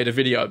know you made a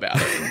video about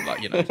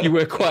it, and, you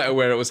were quite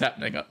aware it was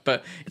happening,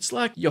 but it's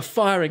like you're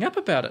firing up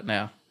about it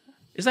now.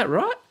 Is that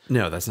right?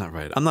 No, that's not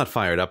right. I'm not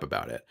fired up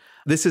about it.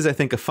 This is, I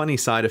think, a funny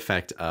side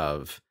effect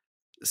of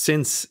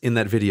since in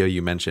that video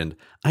you mentioned,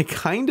 I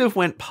kind of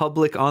went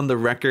public on the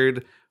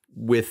record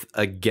with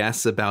a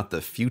guess about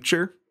the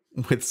future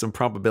with some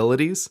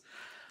probabilities.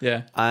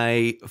 Yeah.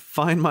 I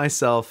find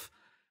myself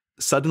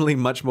suddenly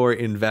much more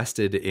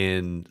invested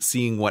in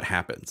seeing what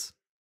happens.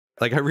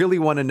 Like, I really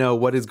want to know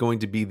what is going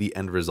to be the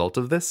end result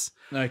of this.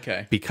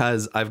 Okay.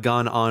 Because I've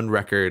gone on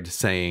record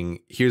saying,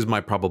 here's my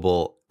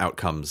probable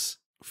outcomes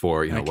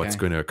for, what's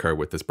going to occur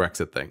with this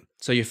Brexit thing.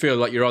 So you feel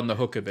like you're on the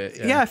hook a bit.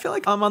 Yeah, I feel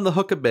like I'm on the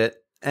hook a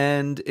bit.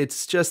 And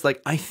it's just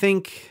like, I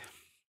think,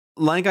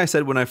 like I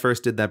said when I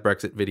first did that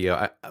Brexit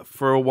video,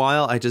 for a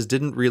while, I just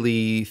didn't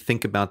really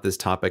think about this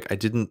topic. I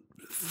didn't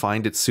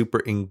find it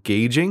super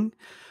engaging.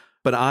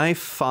 But I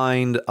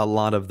find a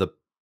lot of the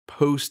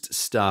post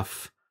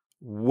stuff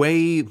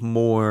way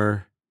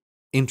more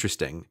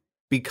interesting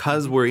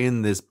because we're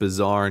in this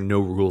bizarre no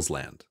rules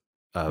land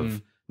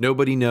of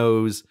nobody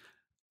knows,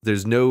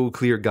 there's no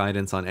clear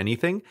guidance on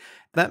anything.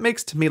 That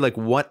makes to me like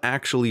what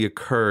actually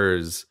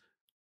occurs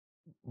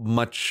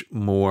much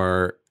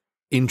more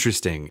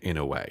interesting in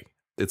a way.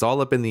 It's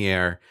all up in the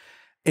air.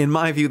 In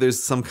my view,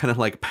 there's some kind of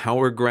like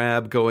power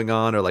grab going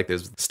on, or like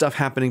there's stuff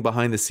happening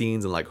behind the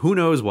scenes and like who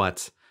knows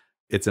what.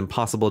 It's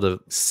impossible to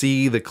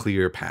see the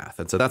clear path.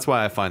 And so that's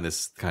why I find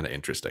this kind of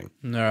interesting.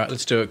 All right,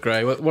 let's do it,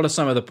 Gray. What are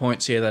some of the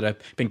points here that have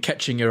been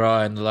catching your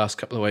eye in the last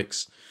couple of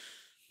weeks?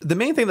 The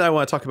main thing that I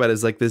want to talk about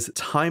is like this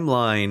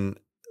timeline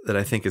that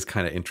I think is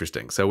kind of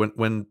interesting. So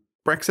when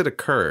Brexit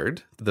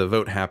occurred, the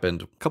vote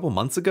happened a couple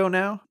months ago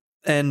now.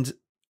 And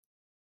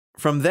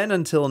from then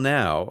until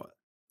now,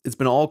 it's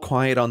been all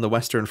quiet on the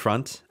Western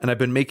Front. And I've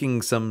been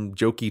making some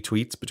jokey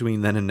tweets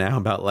between then and now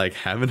about like,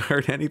 haven't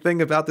heard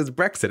anything about this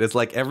Brexit. It's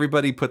like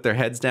everybody put their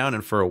heads down.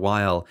 And for a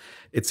while,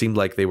 it seemed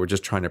like they were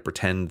just trying to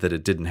pretend that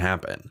it didn't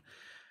happen.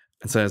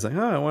 And so I was like,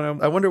 oh,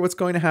 I wonder what's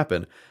going to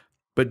happen.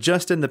 But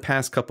just in the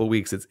past couple of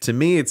weeks, to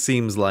me, it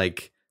seems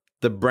like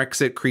the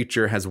Brexit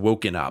creature has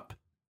woken up.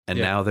 And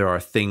now there are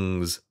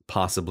things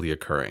possibly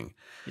occurring.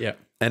 Yeah.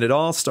 And it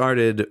all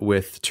started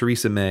with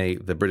Theresa May,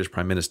 the British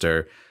Prime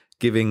Minister,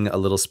 giving a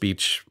little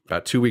speech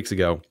about 2 weeks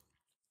ago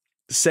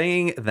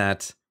saying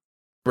that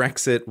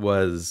Brexit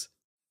was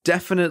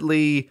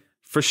definitely,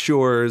 for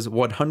sure,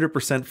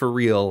 100% for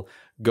real,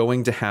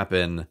 going to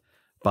happen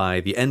by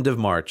the end of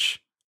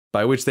March,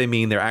 by which they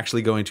mean they're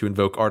actually going to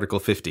invoke Article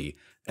 50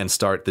 and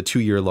start the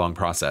 2-year-long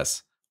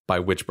process by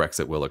which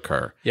Brexit will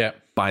occur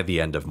by the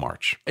end of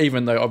March.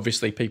 Even though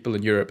obviously people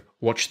in Europe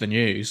watch the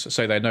news,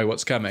 so they know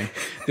what's coming.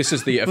 This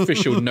is the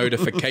official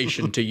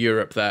notification to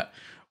Europe that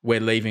we're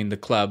leaving the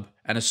club.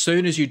 And as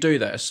soon as you do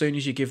that, as soon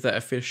as you give that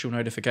official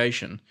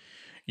notification,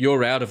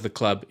 you're out of the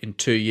club in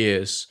 2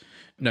 years,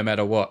 no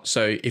matter what.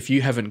 So if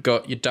you haven't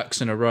got your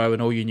ducks in a row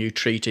and all your new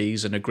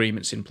treaties and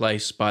agreements in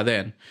place by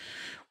then,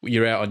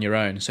 you're out on your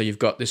own. So you've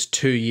got this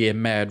 2-year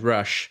mad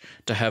rush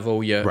to have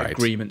all your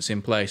agreements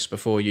in place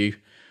before you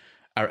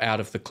are out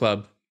of the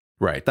club.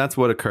 Right. That's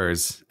what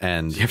occurs.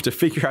 And you have to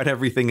figure out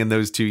everything in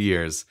those 2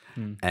 years.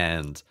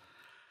 And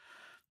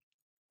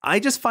I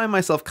just find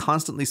myself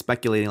constantly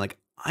speculating, like,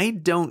 I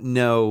don't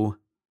know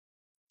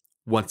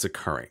what's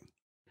occurring.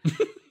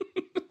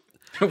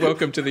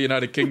 Welcome to the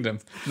United Kingdom.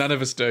 None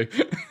of us do.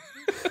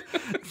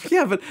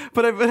 Yeah,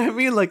 but I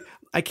mean, like,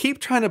 I keep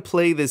trying to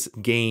play this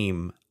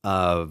game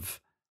of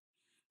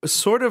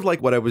sort of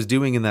like what I was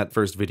doing in that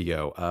first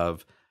video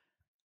of,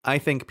 I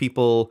think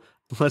people,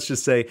 let's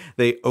just say,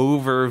 they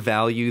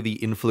overvalue the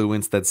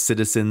influence that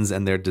citizens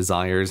and their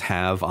desires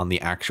have on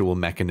the actual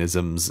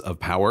mechanisms of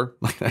power.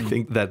 Like, I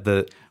think that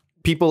the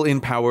people in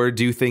power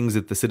do things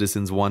that the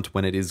citizens want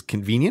when it is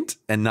convenient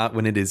and not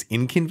when it is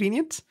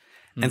inconvenient.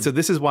 And so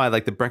this is why,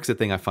 like, the Brexit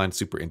thing I find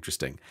super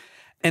interesting.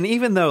 And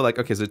even though, like,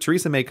 okay, so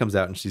Theresa May comes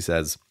out and she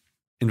says,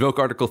 invoke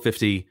Article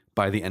 50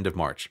 by the end of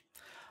March.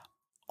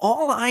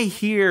 All I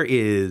hear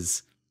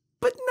is,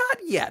 but not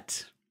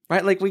yet,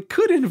 right? Like, we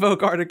could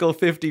invoke Article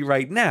 50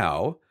 right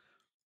now,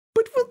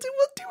 but we'll do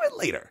it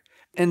later.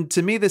 And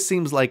to me, this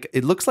seems like,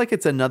 it looks like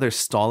it's another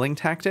stalling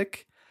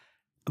tactic,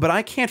 but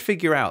I can't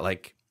figure out,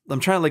 like,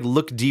 I'm trying to like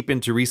look deep in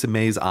Theresa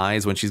May's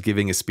eyes when she's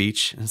giving a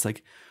speech. And it's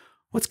like,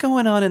 what's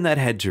going on in that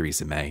head,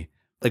 Theresa May?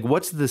 Like,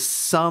 what's the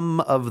sum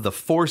of the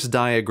force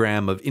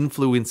diagram of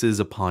influences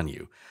upon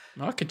you?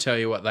 I can tell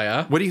you what they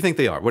are. What do you think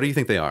they are? What do you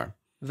think they are?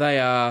 They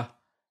are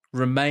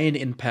remain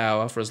in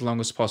power for as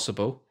long as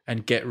possible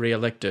and get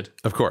re-elected.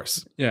 Of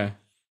course. Yeah.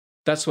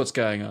 That's what's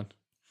going on.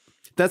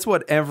 That's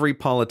what every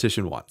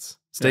politician wants.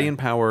 Stay in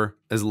power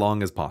as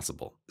long as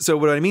possible. So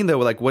what I mean, though,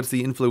 like, what's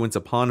the influence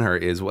upon her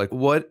is, like,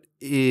 what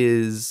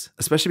is,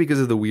 especially because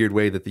of the weird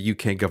way that the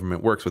UK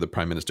government works where the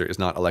prime minister is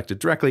not elected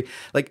directly,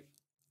 like,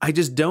 I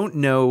just don't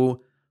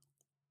know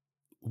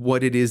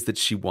what it is that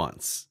she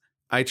wants.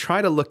 I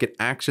try to look at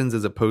actions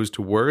as opposed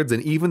to words.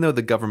 And even though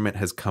the government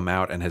has come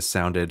out and has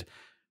sounded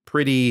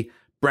pretty,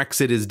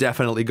 Brexit is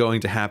definitely going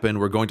to happen,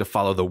 we're going to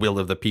follow the will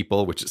of the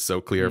people, which is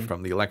so clear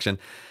from the election,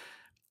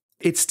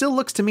 it still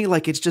looks to me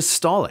like it's just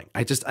stalling.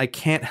 I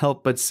can't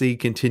help but see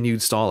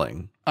continued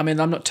stalling. I mean,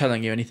 I'm not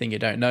telling you anything you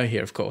don't know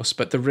here, of course,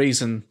 but the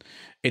reason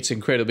it's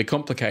incredibly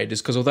complicated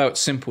is because although it's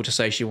simple to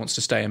say she wants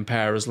to stay in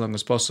power as long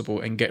as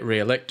possible and get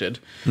re-elected,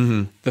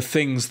 the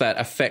things that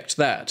affect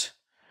that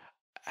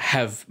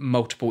have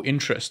multiple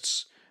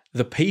interests.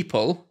 The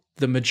people,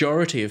 the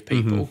majority of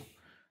people,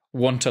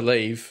 want to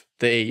leave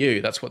the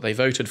EU. That's what they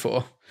voted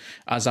for.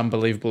 As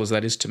unbelievable as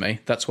that is to me,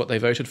 that's what they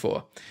voted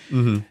for.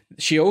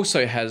 She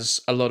also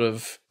has a lot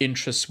of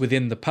interests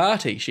within the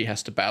party she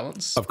has to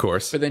balance. Of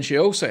course. But then she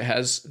also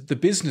has the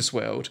business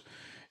world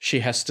she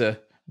has to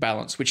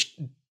balance, which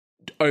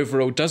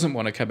overall doesn't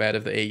want to come out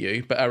of the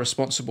EU, but are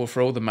responsible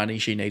for all the money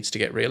she needs to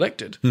get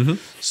re-elected.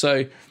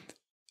 So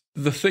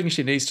the thing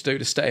she needs to do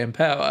to stay in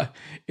power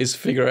is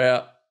figure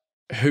out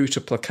who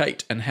to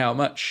placate and how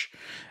much.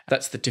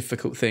 That's the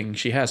difficult thing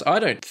she has. I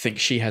don't think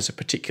she has a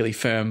particularly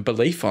firm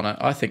belief on it.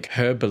 I think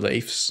her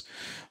beliefs,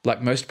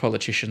 like most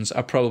politicians,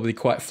 are probably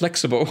quite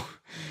flexible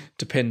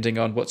depending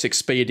on what's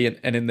expedient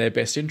and in their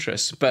best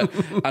interests. But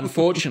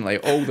unfortunately,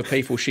 all the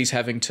people she's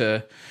having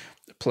to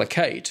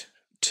placate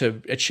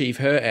to achieve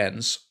her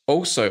ends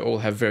also all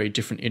have very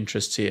different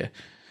interests here.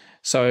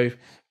 So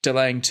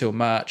delaying till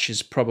March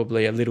is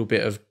probably a little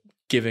bit of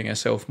giving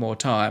herself more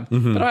time.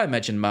 But I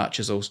imagine March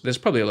is also, there's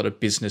probably a lot of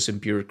business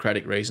and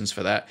bureaucratic reasons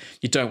for that.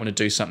 You don't want to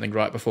do something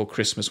right before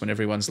Christmas when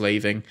everyone's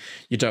leaving.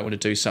 You don't want to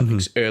do something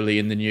early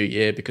in the new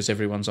year because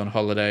everyone's on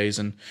holidays.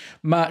 And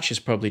March is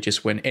probably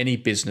just when any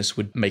business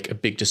would make a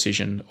big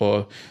decision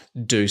or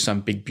do some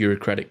big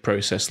bureaucratic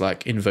process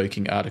like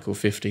invoking Article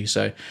 50.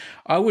 So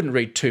I wouldn't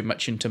read too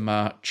much into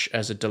March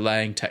as a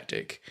delaying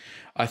tactic.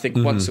 I think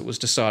once it was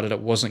decided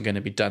it wasn't going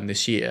to be done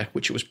this year,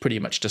 which it was pretty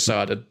much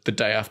decided the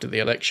day after the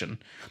election,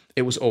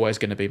 it was always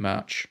going to be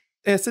March.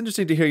 It's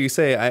interesting to hear you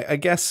say. I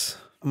guess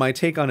my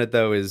take on it,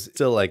 though, is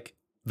still like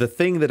the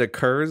thing that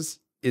occurs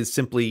is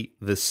simply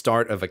the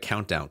start of a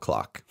countdown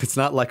clock. It's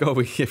not like, oh,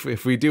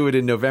 if we do it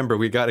in November,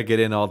 we got to get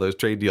in all those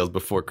trade deals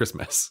before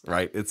Christmas,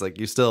 right? It's like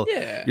you're still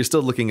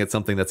looking at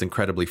something that's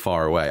incredibly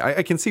far away.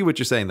 I can see what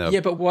you're saying, though. Yeah,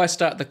 but why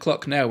start the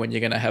clock now when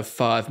you're going to have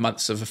 5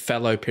 months of a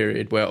fallow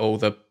period where all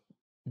the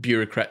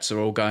bureaucrats are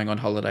all going on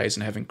holidays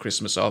and having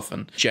Christmas off,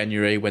 and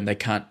January when they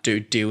can't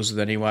do deals with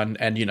anyone,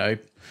 and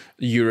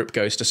Europe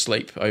goes to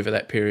sleep over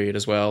that period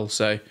as well.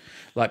 So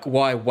like,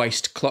 why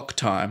waste clock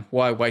time?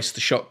 Why waste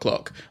the shot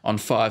clock on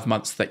 5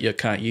 months that you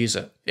can't use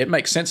it? It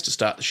makes sense to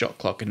start the shot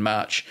clock in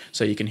March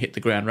so you can hit the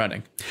ground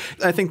running.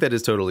 I think that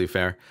is totally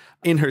fair.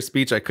 In her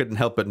speech, I couldn't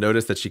help but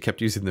notice that she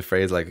kept using the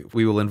phrase like,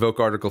 we will invoke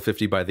Article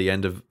 50 by the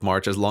end of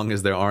March as long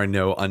as there are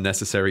no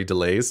unnecessary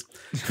delays.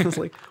 I was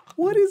like,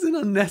 what is an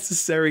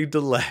unnecessary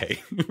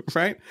delay,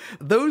 right?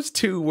 Those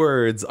two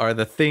words are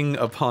the thing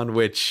upon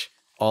which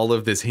all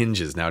of this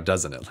hinges now,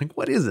 doesn't it? Like,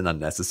 what is an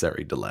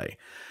unnecessary delay?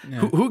 Yeah.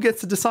 Who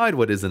gets to decide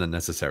what is an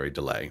unnecessary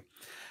delay?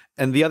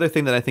 And the other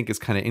thing that I think is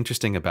kind of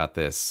interesting about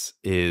this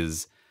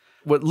is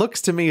what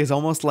looks to me is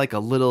almost like a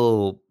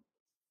little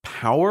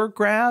power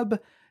grab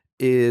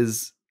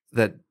is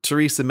that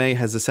Theresa May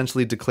has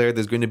essentially declared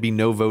there's going to be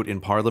no vote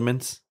in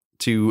Parliament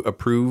to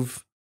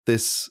approve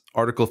this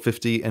Article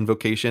 50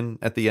 invocation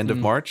at the end of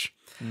March.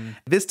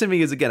 This to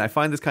me is, again, I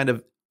find this kind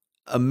of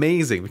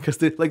amazing because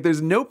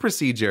there's no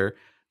procedure,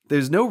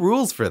 there's no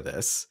rules for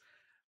this.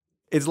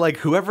 It's like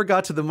whoever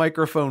got to the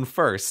microphone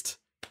first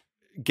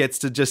gets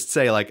to just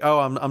say like, oh,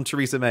 I'm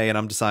Theresa May and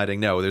I'm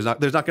deciding no, there's not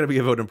going to be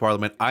a vote in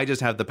Parliament. I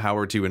just have the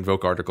power to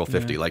invoke Article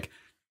 50. Like,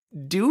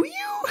 do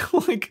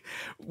you? Like,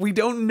 we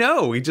don't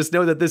know. We just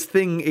know that this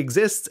thing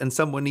exists and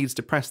someone needs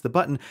to press the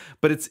button.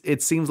 But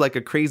it seems like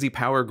a crazy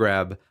power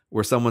grab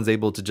where someone's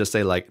able to just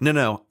say like,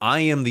 no,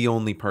 I am the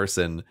only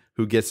person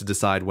who gets to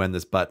decide when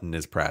this button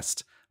is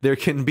pressed. There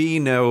can be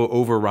no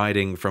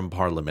overriding from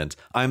Parliament.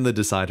 I'm the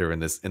decider in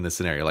this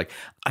scenario. Like,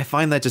 I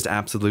find that just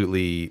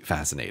absolutely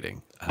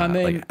fascinating. I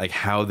mean, like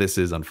how this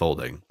is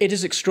unfolding. It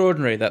is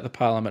extraordinary that the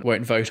Parliament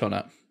won't vote on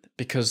it,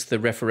 because the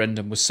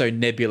referendum was so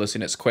nebulous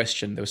in its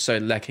question, they were so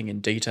lacking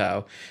in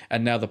detail,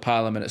 and now the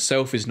Parliament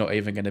itself is not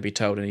even going to be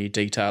told any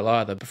detail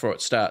either before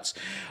it starts.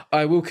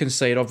 I will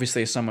concede,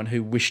 obviously, as someone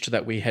who wished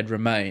that we had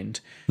remained,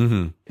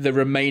 the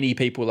Remainy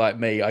people like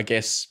me, I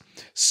guess,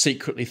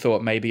 secretly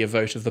thought maybe a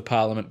vote of the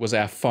Parliament was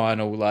our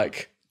final,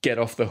 like, get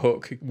off the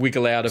hook,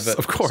 wiggle out of it,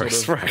 of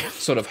course,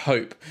 sort of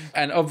hope.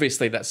 And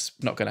obviously that's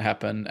not going to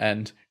happen,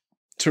 and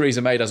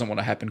Theresa May doesn't want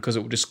to happen because it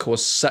will just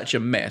cause such a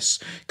mess,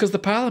 because the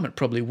Parliament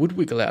probably would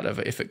wiggle out of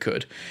it if it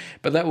could,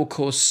 but that will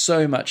cause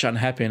so much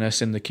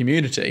unhappiness in the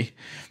community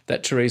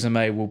that Theresa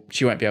May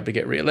she won't be able to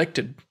get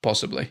re-elected,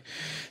 possibly.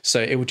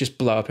 So it would just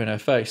blow up in her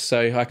face.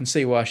 So I can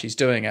see why she's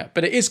doing it.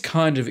 But it is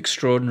kind of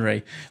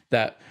extraordinary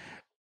that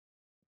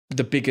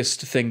the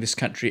biggest thing this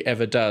country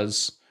ever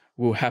does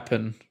will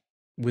happen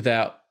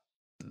without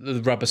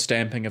the rubber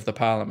stamping of the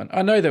Parliament.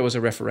 I know there was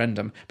a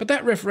referendum, but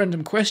that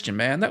referendum question,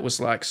 man, that was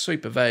like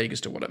super vague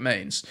as to what it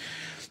means.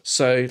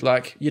 So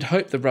like, you'd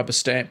hope the rubber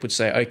stamp would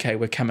say, okay,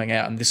 we're coming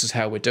out and this is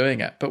how we're doing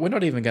it, but we're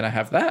not even going to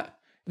have that.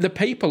 The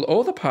people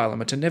or the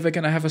Parliament are never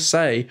going to have a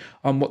say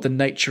on what the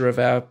nature of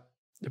our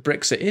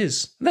Brexit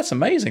is. And that's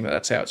amazing that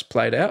that's how it's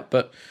played out,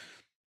 but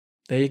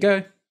there you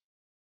go.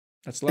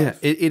 That's life.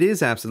 Yeah, it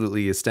is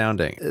absolutely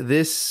astounding.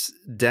 This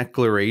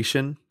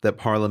declaration that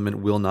Parliament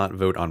will not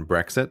vote on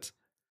Brexit,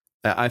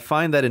 I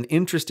find that an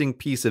interesting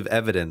piece of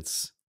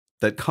evidence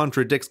that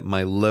contradicts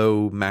my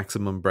low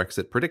maximum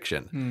Brexit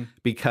prediction,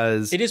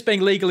 because It is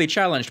being legally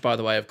challenged, by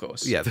the way, of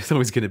course. yeah, there's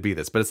always going to be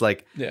this, but it's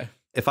like, Yeah.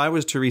 if I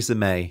was Theresa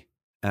May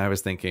and I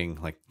was thinking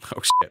like,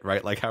 oh shit,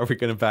 right? Like, how are we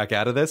going to back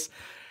out of this?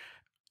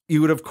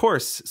 You would, of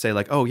course, say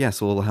like, oh,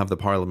 yes, we'll have the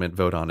Parliament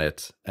vote on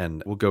it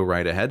and we'll go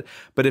right ahead.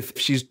 But if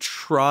she's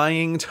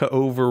trying to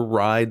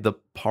override the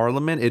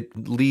Parliament,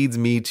 it leads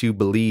me to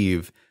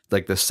believe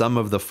like the sum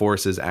of the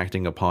forces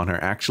acting upon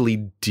her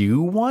actually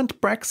do want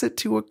Brexit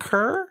to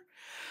occur,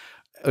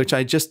 which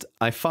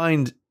I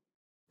find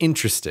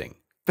interesting.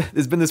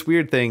 There's been this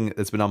weird thing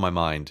that's been on my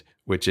mind,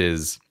 which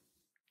is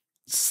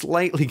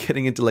slightly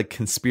getting into like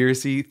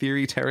conspiracy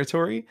theory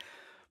territory.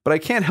 But I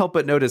can't help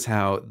but notice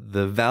how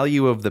the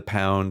value of the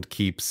pound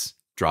keeps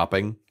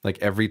dropping. Like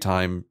every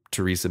time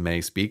Theresa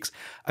May speaks,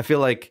 I feel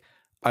like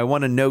I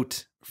want a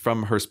note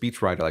from her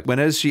speechwriter. Like, when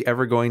is she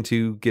ever going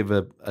to give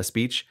a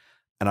speech?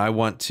 And I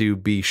want to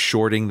be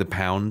shorting the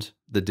pound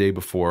the day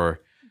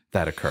before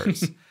that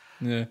occurs.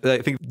 Yeah. I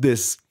think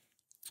this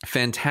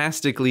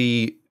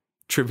fantastically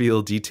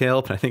trivial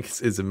detail, but I think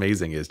is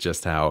amazing, is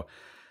just how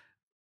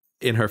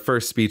in her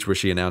first speech where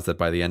she announced that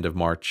by the end of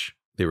March,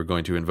 they were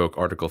going to invoke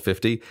Article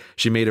 50.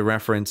 She made a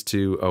reference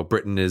to, oh,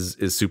 Britain is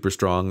super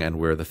strong and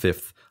we're the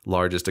 5th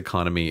largest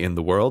economy in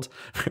the world.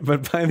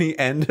 But by the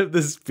end of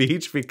the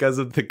speech, because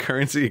of the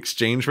currency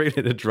exchange rate,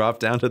 it had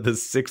dropped down to the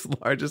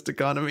 6th largest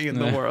economy in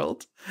the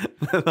world.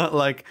 Not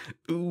like,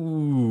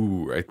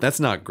 ooh, right? That's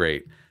not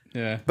great.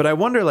 Yeah. But I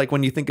wonder, like,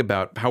 when you think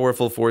about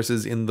powerful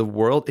forces in the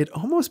world, it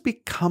almost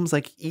becomes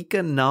like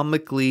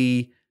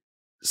economically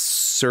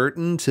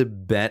certain to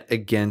bet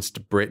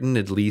against Britain,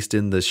 at least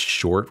in the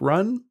short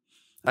run.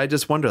 I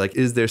just wonder, like,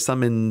 is there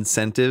some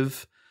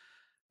incentive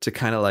to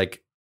kind of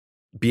like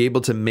be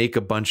able to make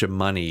a bunch of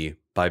money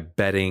by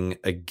betting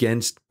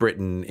against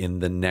Britain in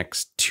the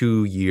next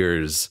 2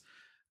 years,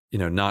 you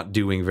know, not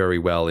doing very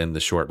well in the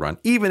short run?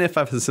 Even if,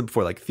 I've said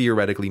before, like,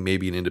 theoretically,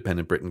 maybe an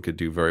independent Britain could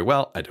do very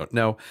well. I don't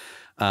know.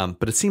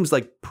 But it seems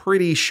like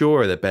pretty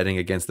sure that betting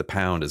against the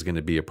pound is going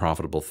to be a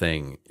profitable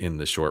thing in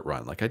the short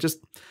run. Like, I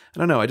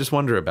don't know. I just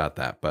wonder about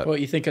that. But Well,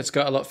 you think it's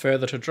got a lot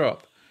further to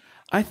drop?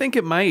 I think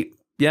it might.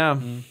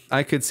 Yeah,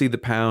 I could see the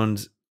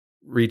pound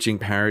reaching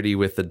parity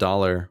with the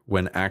dollar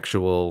when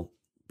actual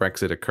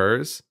Brexit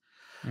occurs.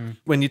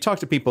 When you talk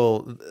to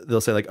people,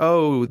 they'll say like,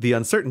 oh, the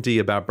uncertainty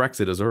about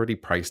Brexit is already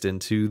priced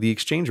into the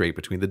exchange rate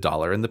between the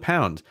dollar and the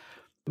pound.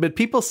 But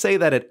people say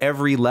that at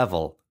every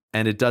level,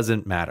 and it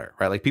doesn't matter,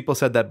 right? Like, people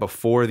said that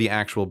before the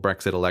actual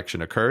Brexit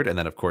election occurred. And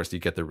then, of course, you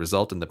get the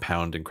result and the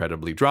pound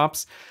incredibly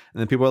drops.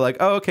 And then people are like,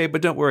 oh, okay,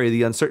 but don't worry.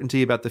 The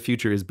uncertainty about the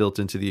future is built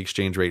into the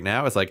exchange rate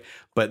now. It's like,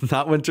 but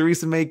not when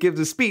Theresa May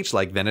gives a speech.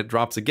 Like, then it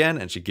drops again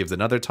and she gives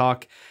another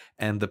talk.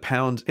 And the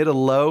pound hit a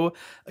low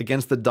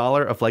against the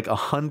dollar of like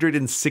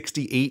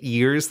 168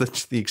 years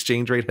that the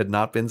exchange rate had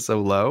not been so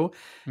low.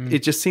 It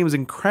just seems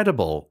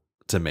incredible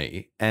to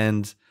me.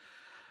 And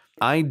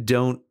I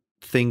don't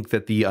think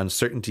that the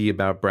uncertainty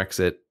about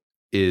Brexit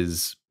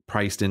is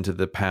priced into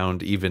the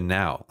pound even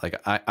now.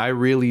 Like, I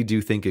really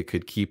do think it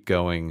could keep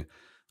going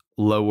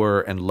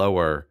lower and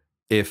lower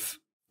if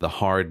the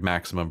hard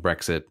maximum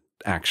Brexit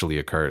actually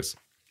occurs.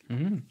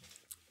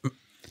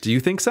 Do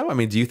you think so? I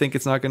mean, do you think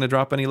it's not going to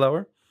drop any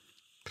lower?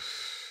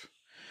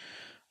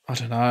 I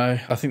don't know.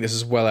 I think this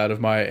is well out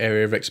of my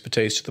area of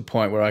expertise to the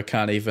point where I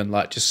can't even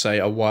like just say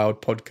a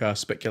wild podcast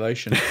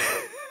speculation.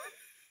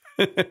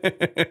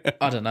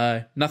 I don't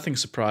know. Nothing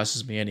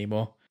surprises me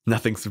anymore.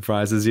 Nothing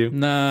surprises you?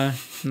 No.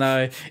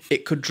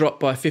 It could drop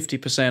by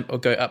 50% or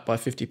go up by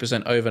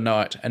 50%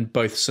 overnight, and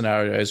both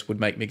scenarios would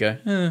make me go,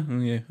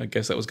 yeah, I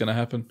guess that was going to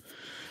happen.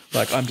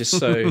 Like, I'm just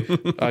so...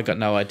 I got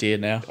no idea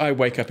now. I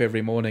wake up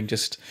every morning,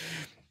 just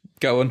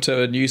go onto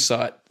a news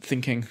site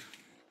thinking,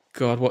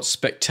 God, what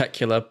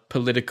spectacular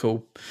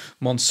political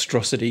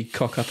monstrosity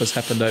cock-up has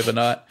happened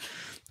overnight,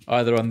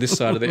 either on this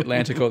side of the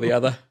Atlantic or the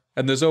other.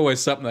 And there's always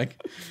something.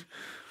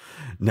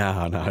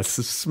 No, it's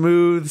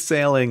smooth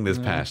sailing this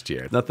past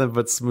year. Nothing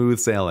but smooth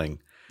sailing.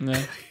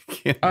 No.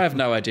 I have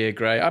no idea,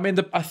 Gray. I mean,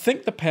 I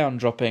think the pound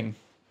dropping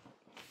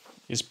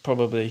is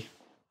probably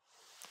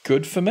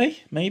good for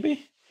me,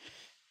 maybe,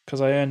 because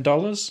I earn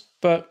dollars.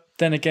 But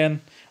then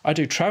again, I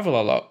do travel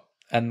a lot.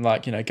 And,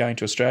 like, you know, going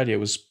to Australia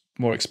was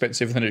more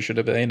expensive than it should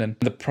have been. And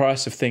the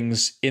price of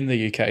things in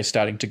the UK is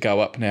starting to go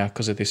up now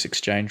because of this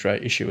exchange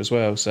rate issue as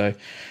well. So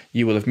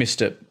you will have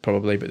missed it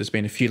probably, but there's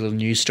been a few little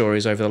news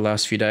stories over the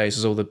last few days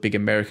as all the big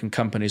American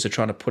companies are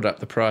trying to put up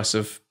the price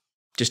of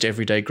just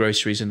everyday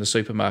groceries in the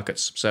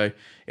supermarkets. So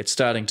it's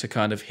starting to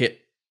kind of hit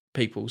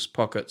people's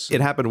pockets.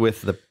 It happened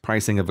with the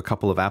pricing of a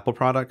couple of Apple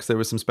products. There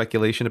was some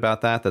speculation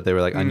about that they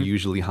were like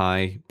unusually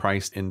high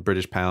priced in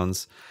British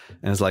pounds.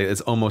 And it's like,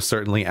 it's almost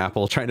certainly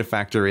Apple trying to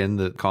factor in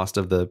the cost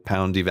of the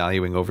pound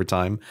devaluing over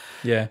time.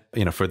 Yeah.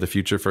 You know, for the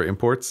future for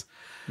imports.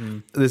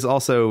 This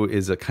also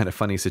is a kind of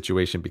funny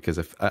situation because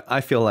if I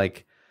feel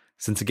like,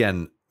 since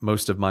again,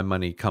 most of my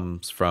money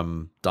comes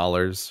from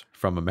dollars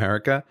from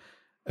America,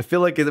 I feel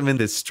like I'm in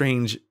this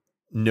strange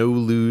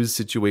no-lose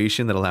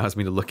situation that allows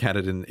me to look at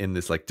it in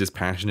this like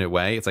dispassionate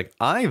way. It's like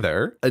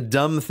either a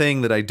dumb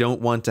thing that I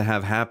don't want to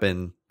have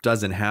happen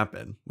doesn't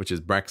happen, which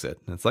is Brexit.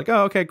 And it's like,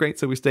 oh, okay, great.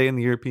 So we stay in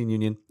the European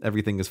Union.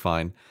 Everything is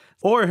fine.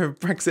 Or if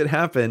Brexit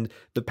happened,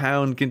 the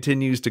pound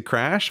continues to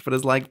crash, but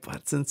it's like,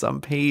 but since I'm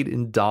paid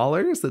in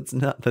dollars,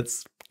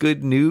 that's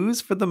good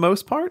news for the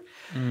most part.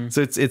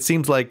 So it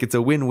seems like it's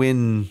a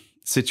win-win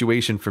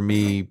situation for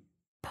me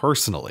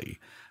personally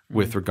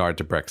with regard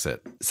to Brexit.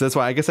 So that's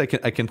why I guess I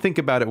can think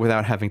about it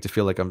without having to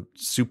feel like I'm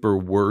super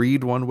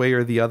worried one way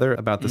or the other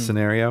about the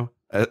scenario,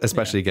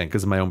 especially again,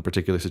 because of my own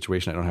particular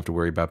situation. I don't have to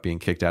worry about being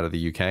kicked out of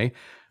the UK.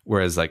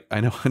 Whereas like, I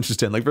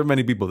understand like for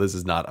many people, this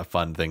is not a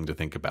fun thing to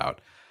think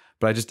about,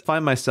 but I just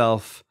find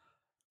myself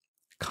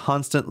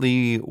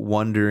constantly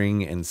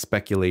wondering and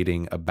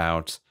speculating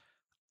about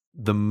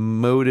the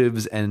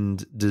motives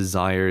and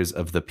desires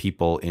of the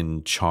people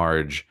in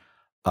charge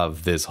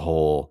of this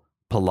whole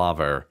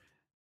palaver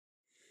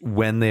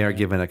when they are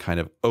given a kind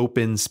of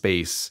open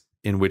space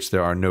in which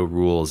there are no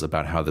rules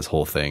about how this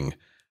whole thing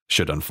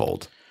should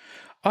unfold.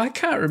 I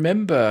can't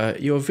remember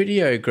your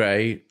video,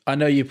 Gray. I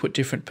know you put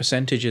different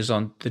percentages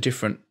on the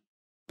different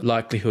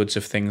likelihoods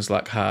of things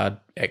like hard,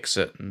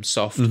 exit, and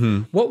soft.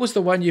 What was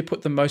the one you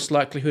put the most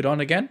likelihood on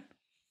again?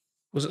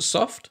 Was it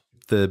soft?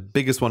 The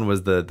biggest one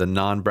was the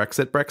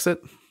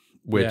non-Brexit,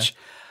 which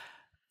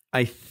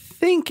I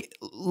think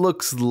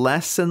looks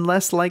less and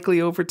less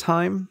likely over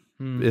time.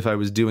 If I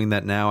was doing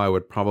that now, I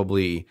would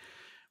probably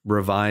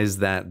revise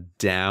that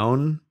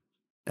down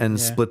and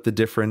split the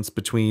difference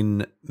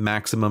between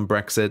maximum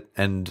Brexit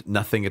and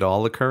nothing at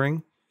all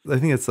occurring. I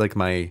think it's like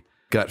my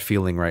gut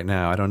feeling right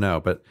now. I don't know.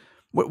 But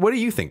what do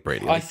you think,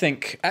 Brady? I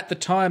think at the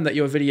time that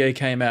your video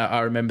came out,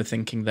 I remember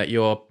thinking that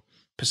your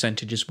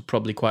percentages were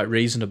probably quite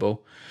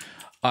reasonable.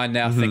 I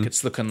now think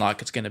it's looking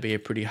like it's going to be a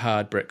pretty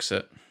hard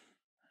Brexit.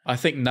 I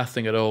think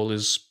nothing at all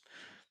is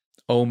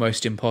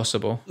almost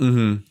impossible.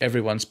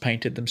 Everyone's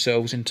painted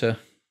themselves into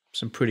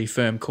some pretty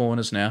firm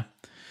corners now.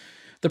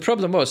 The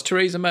problem was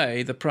Theresa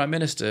May, the Prime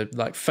Minister,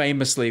 like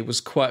famously was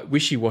quite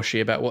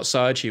wishy-washy about what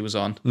side she was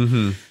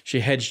on. She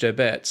hedged her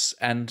bets,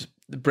 and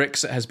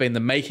Brexit has been the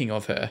making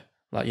of her.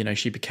 Like, you know,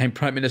 she became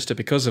Prime Minister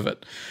because of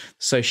it.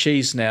 So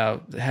she's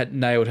now had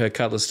nailed her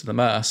colours to the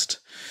mast.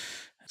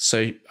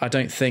 So I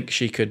don't think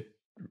she could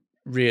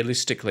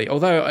realistically,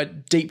 although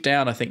deep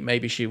down I think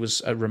maybe she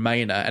was a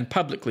Remainer, and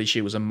publicly she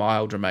was a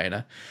mild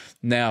Remainer.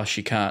 Now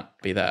she can't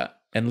be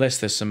that unless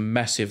there's some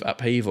massive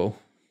upheaval.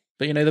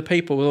 But you know, the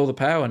people with all the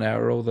power now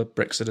are all the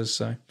Brexiters,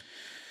 so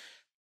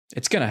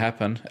it's going to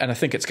happen, and I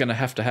think it's going to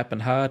happen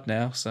hard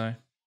now, so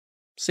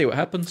see what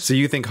happens. So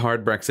you think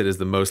hard Brexit is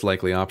the most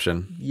likely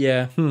option?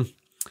 Yeah.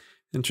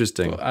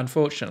 Interesting. Well,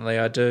 unfortunately,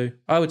 I do.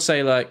 I would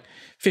say like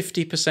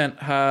 50%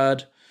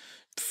 hard,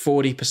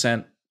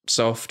 40%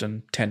 soft,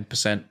 and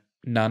 10%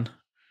 none.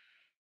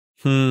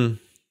 What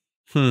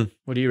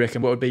do you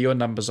reckon? What would be your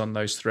numbers on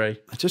those three?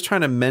 I'm just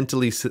trying to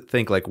mentally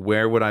think, like,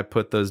 where would I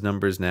put those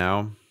numbers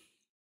now?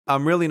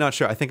 I'm really not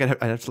sure. I think I'd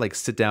have to like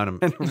sit down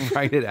and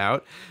write it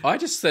out. I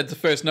just said the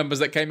first numbers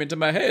that came into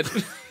my head.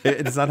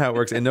 It's not how it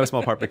works, in no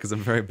small part because I'm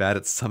very bad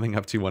at summing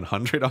up to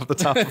 100 off the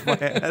top of my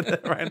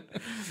head. Right?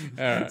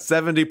 All right.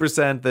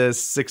 70%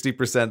 this,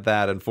 60%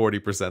 that, and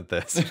 40%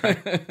 this.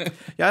 Right?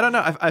 Yeah, I don't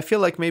know. I feel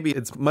like maybe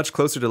it's much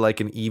closer to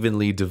like an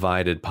evenly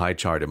divided pie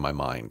chart in my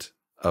mind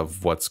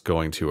of what's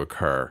going to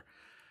occur.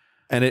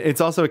 And it's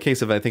also a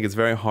case of, I think it's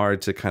very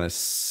hard to kind of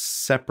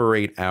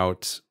separate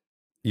out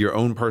your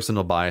own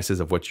personal biases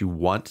of what you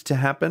want to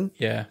happen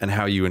and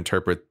how you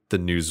interpret the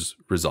news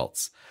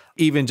results.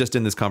 Even just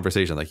in this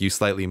conversation, like you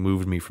slightly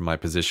moved me from my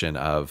position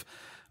of,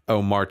 oh,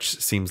 March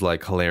seems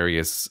like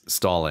hilarious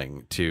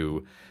stalling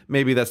to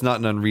maybe that's not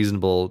an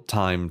unreasonable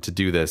time to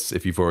do this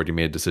if you've already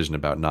made a decision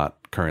about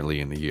not currently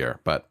in the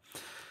year. But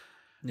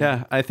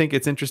yeah, I think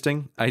it's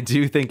interesting. I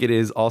do think it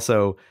is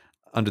also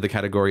under the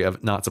category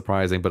of not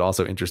surprising, but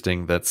also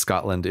interesting that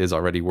Scotland is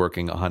already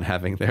working on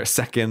having their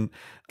second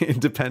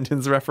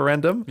independence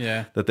referendum.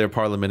 Yeah. That their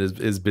parliament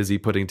is busy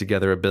putting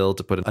together a bill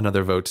to put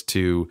another vote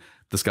to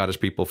the Scottish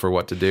people for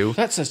what to do.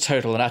 That's a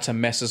total and utter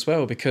mess as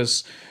well,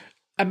 because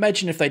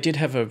imagine if they did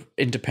have an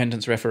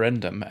independence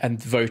referendum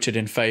and voted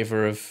in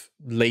favour of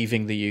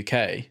leaving the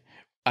UK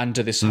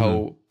under this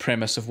whole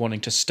premise of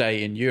wanting to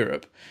stay in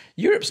Europe.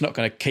 Europe's not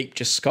going to keep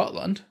just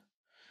Scotland.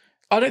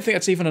 I don't think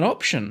that's even an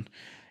option.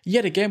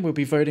 Yet again, we'll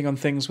be voting on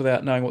things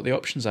without knowing what the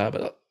options are.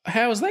 But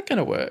how is that going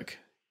to work?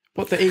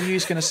 What the EU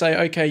is going to say,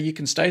 okay, you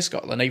can stay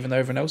Scotland, even though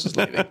everyone else is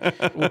leaving.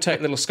 We'll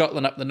take little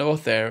Scotland up the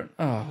north there.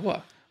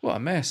 Oh, what a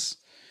mess.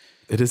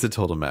 It is a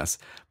total mess.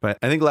 But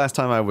I think last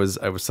time I was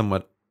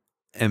somewhat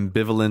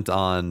ambivalent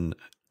on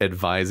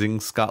advising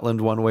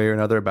Scotland one way or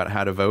another about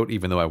how to vote,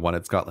 even though I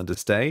wanted Scotland to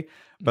stay.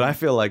 But I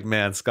feel like,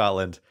 man,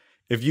 Scotland,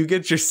 if you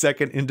get your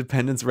second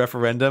independence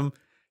referendum,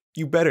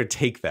 you better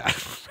take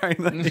that, right?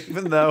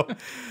 Even though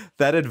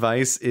that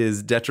advice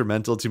is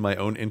detrimental to my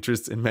own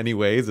interests in many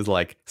ways, is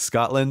like,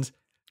 Scotland,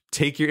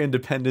 take your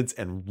independence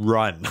and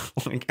run.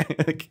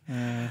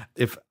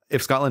 If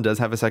Scotland does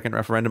have a second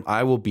referendum,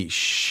 I will be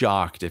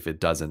shocked if it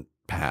doesn't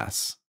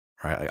pass.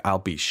 Right? I'll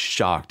be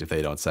shocked if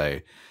they don't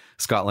say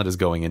Scotland is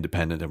going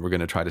independent and we're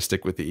going to try to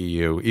stick with the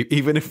EU,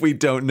 even if we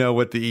don't know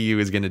what the EU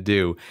is going to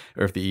do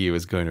or if the EU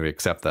is going to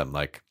accept them.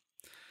 Like,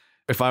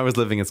 if I was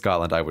living in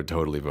Scotland, I would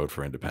totally vote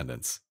for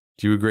independence.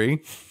 Do you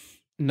agree?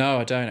 No,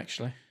 I don't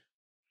actually.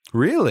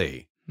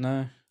 Really?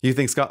 No. You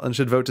think Scotland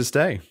should vote to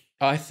stay?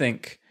 I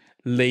think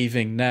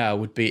leaving now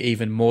would be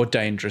even more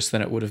dangerous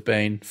than it would have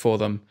been for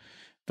them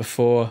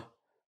before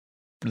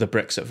the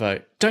Brexit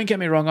vote. Don't get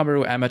me wrong, I'm a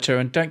real amateur,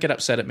 and don't get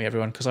upset at me,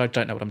 everyone, because I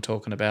don't know what I'm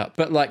talking about.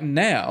 But like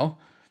now,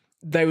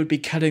 they would be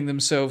cutting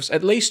themselves,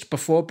 at least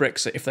before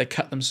Brexit, if they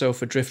cut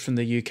themselves adrift from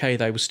the UK,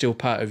 they were still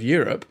part of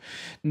Europe.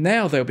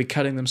 Now they'll be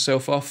cutting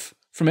themselves off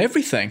from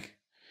everything.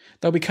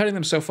 They'll be cutting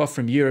themselves off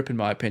from Europe, in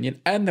my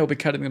opinion, and they'll be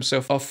cutting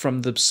themselves off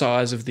from the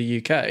size of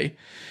the UK.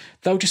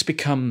 They'll just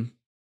become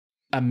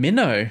a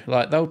minnow.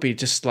 Like, they'll be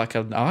just like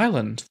an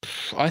island.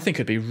 I think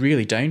it'd be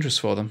really dangerous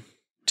for them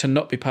to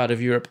not be part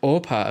of Europe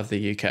or part of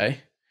the UK.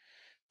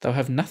 They'll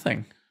have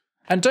nothing.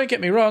 And don't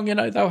get me wrong,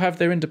 they'll have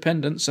their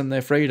independence and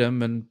their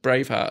freedom and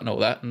Braveheart and all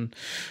that.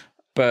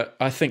 But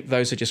I think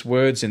those are just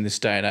words in this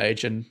day and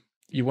age, and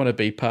you want to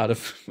be part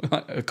of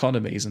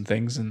economies and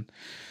things. And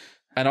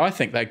I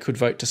think they could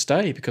vote to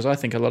stay, because I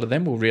think a lot of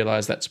them will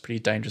realise that's pretty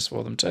dangerous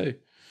for them too.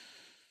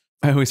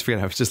 I always forget.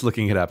 I was just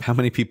looking it up. How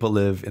many people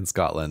live in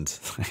Scotland?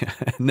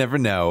 I never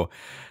know,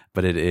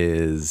 but it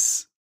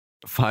is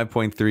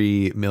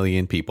 5.3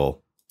 million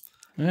people.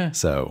 Yeah.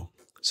 So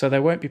they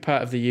won't be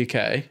part of the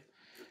UK.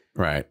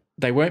 Right.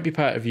 They won't be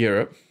part of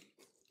Europe.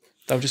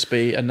 They'll just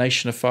be a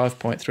nation of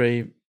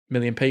 5.3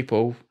 million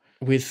people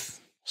with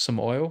some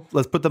oil.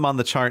 Let's put them on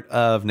the chart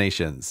of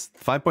nations.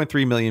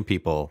 5.3 million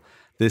people.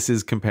 This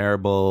is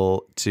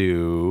comparable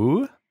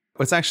to...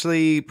 It's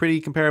actually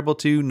pretty comparable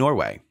to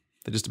Norway.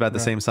 They're just about the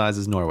same size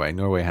as Norway.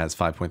 Norway has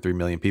 5.3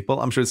 million people.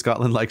 I'm sure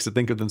Scotland likes to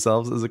think of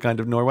themselves as a kind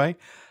of Norway.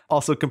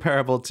 Also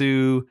comparable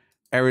to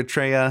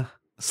Eritrea,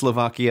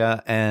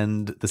 Slovakia,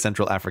 and the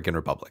Central African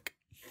Republic.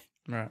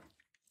 Right.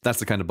 That's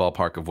the kind of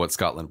ballpark of what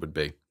Scotland would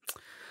be.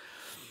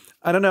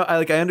 I don't know.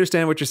 I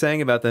understand what you're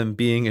saying about them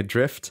being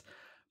adrift,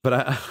 but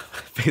I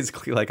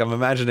basically, I'm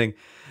imagining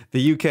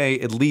the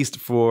UK, at least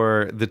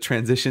for the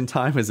transition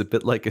time, is a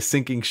bit like a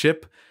sinking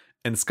ship,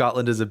 and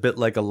Scotland is a bit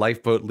like a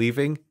lifeboat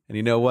leaving. And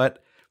you know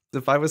what?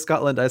 If I was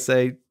Scotland, I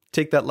say,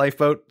 take that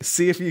lifeboat,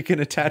 see if you can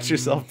attach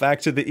yourself back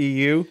to the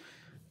EU.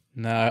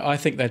 No, I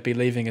think they'd be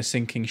leaving a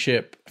sinking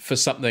ship for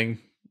something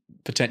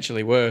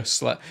potentially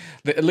worse.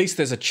 At least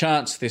there's a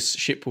chance this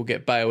ship will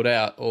get bailed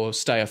out or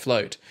stay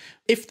afloat.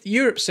 If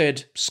Europe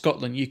said,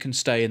 Scotland, you can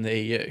stay in the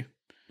EU,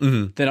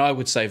 then I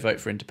would say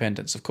vote for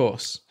independence, of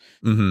course.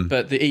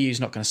 But the EU's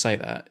not going to say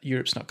that.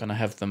 Europe's not going to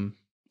have them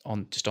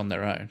on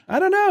their own. I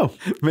don't know.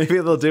 Maybe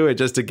they'll do it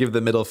just to give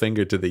the middle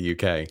finger to the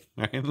UK.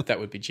 Right? That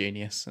would be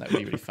genius. That would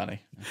be really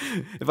funny.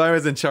 If I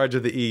was in charge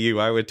of the EU,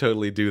 I would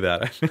totally do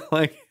that. I feel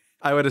like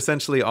I would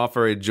essentially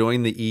offer a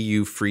join the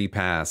EU free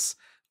pass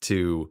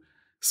to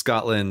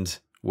Scotland,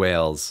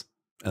 Wales,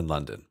 and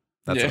London.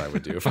 That's what I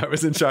would do if I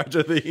was in charge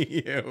of the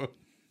EU.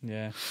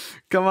 Yeah.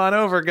 Come on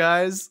over,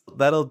 guys.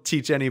 That'll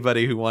teach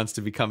anybody who wants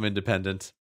to become independent.